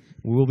X.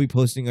 We'll be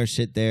posting our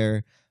shit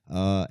there,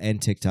 and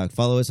TikTok.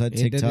 Follow us on Ain't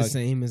that TikTok the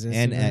same as Instagram?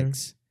 and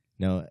X.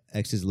 No,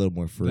 X is a little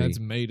more free. That's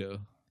Meta.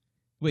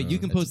 Wait, you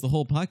can that's- post the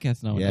whole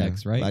podcast now on yeah,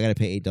 X, right? But I got to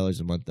pay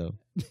 $8 a month though.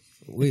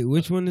 Wait,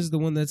 which one is the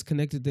one that's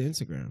connected to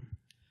Instagram?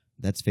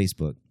 That's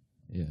Facebook.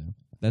 Yeah,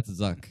 that's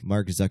Zuck.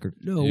 Mark Zucker.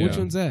 No, Yeah. which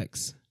one's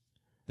X?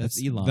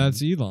 That's Elon.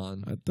 That's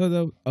Elon. I thought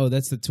that. Oh,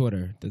 that's the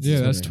Twitter. That's Yeah,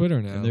 the that's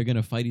Twitter now. And they're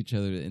gonna fight each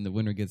other, and the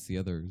winner gets the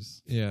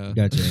others. Yeah.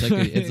 Gotcha.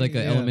 It's like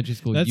an Yeah. elementary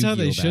school. That's how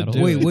they Yu-Gi-Oh should battle.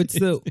 do Wait, it. what's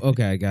the?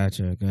 Okay,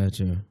 gotcha.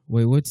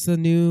 Wait, what's the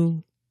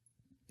new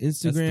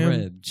Instagram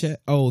Threads. chat?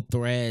 Oh,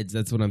 Threads.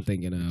 That's what I'm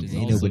thinking of. Just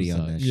Ain't also nobody on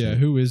sucks. that Yeah, shit.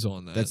 who is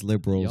on that? That's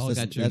liberals. Y'all That's,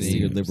 got your that's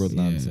your names. liberal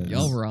Yeah. nonsense.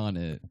 Y'all were on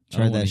it. I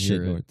Try don't wanna that shit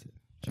hear it. north.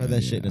 Try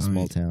that shit in a I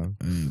small ain't- town.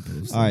 I ain't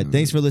posting All right, on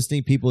thanks it. for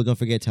listening, people. Don't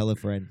forget, tell a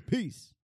friend. Peace.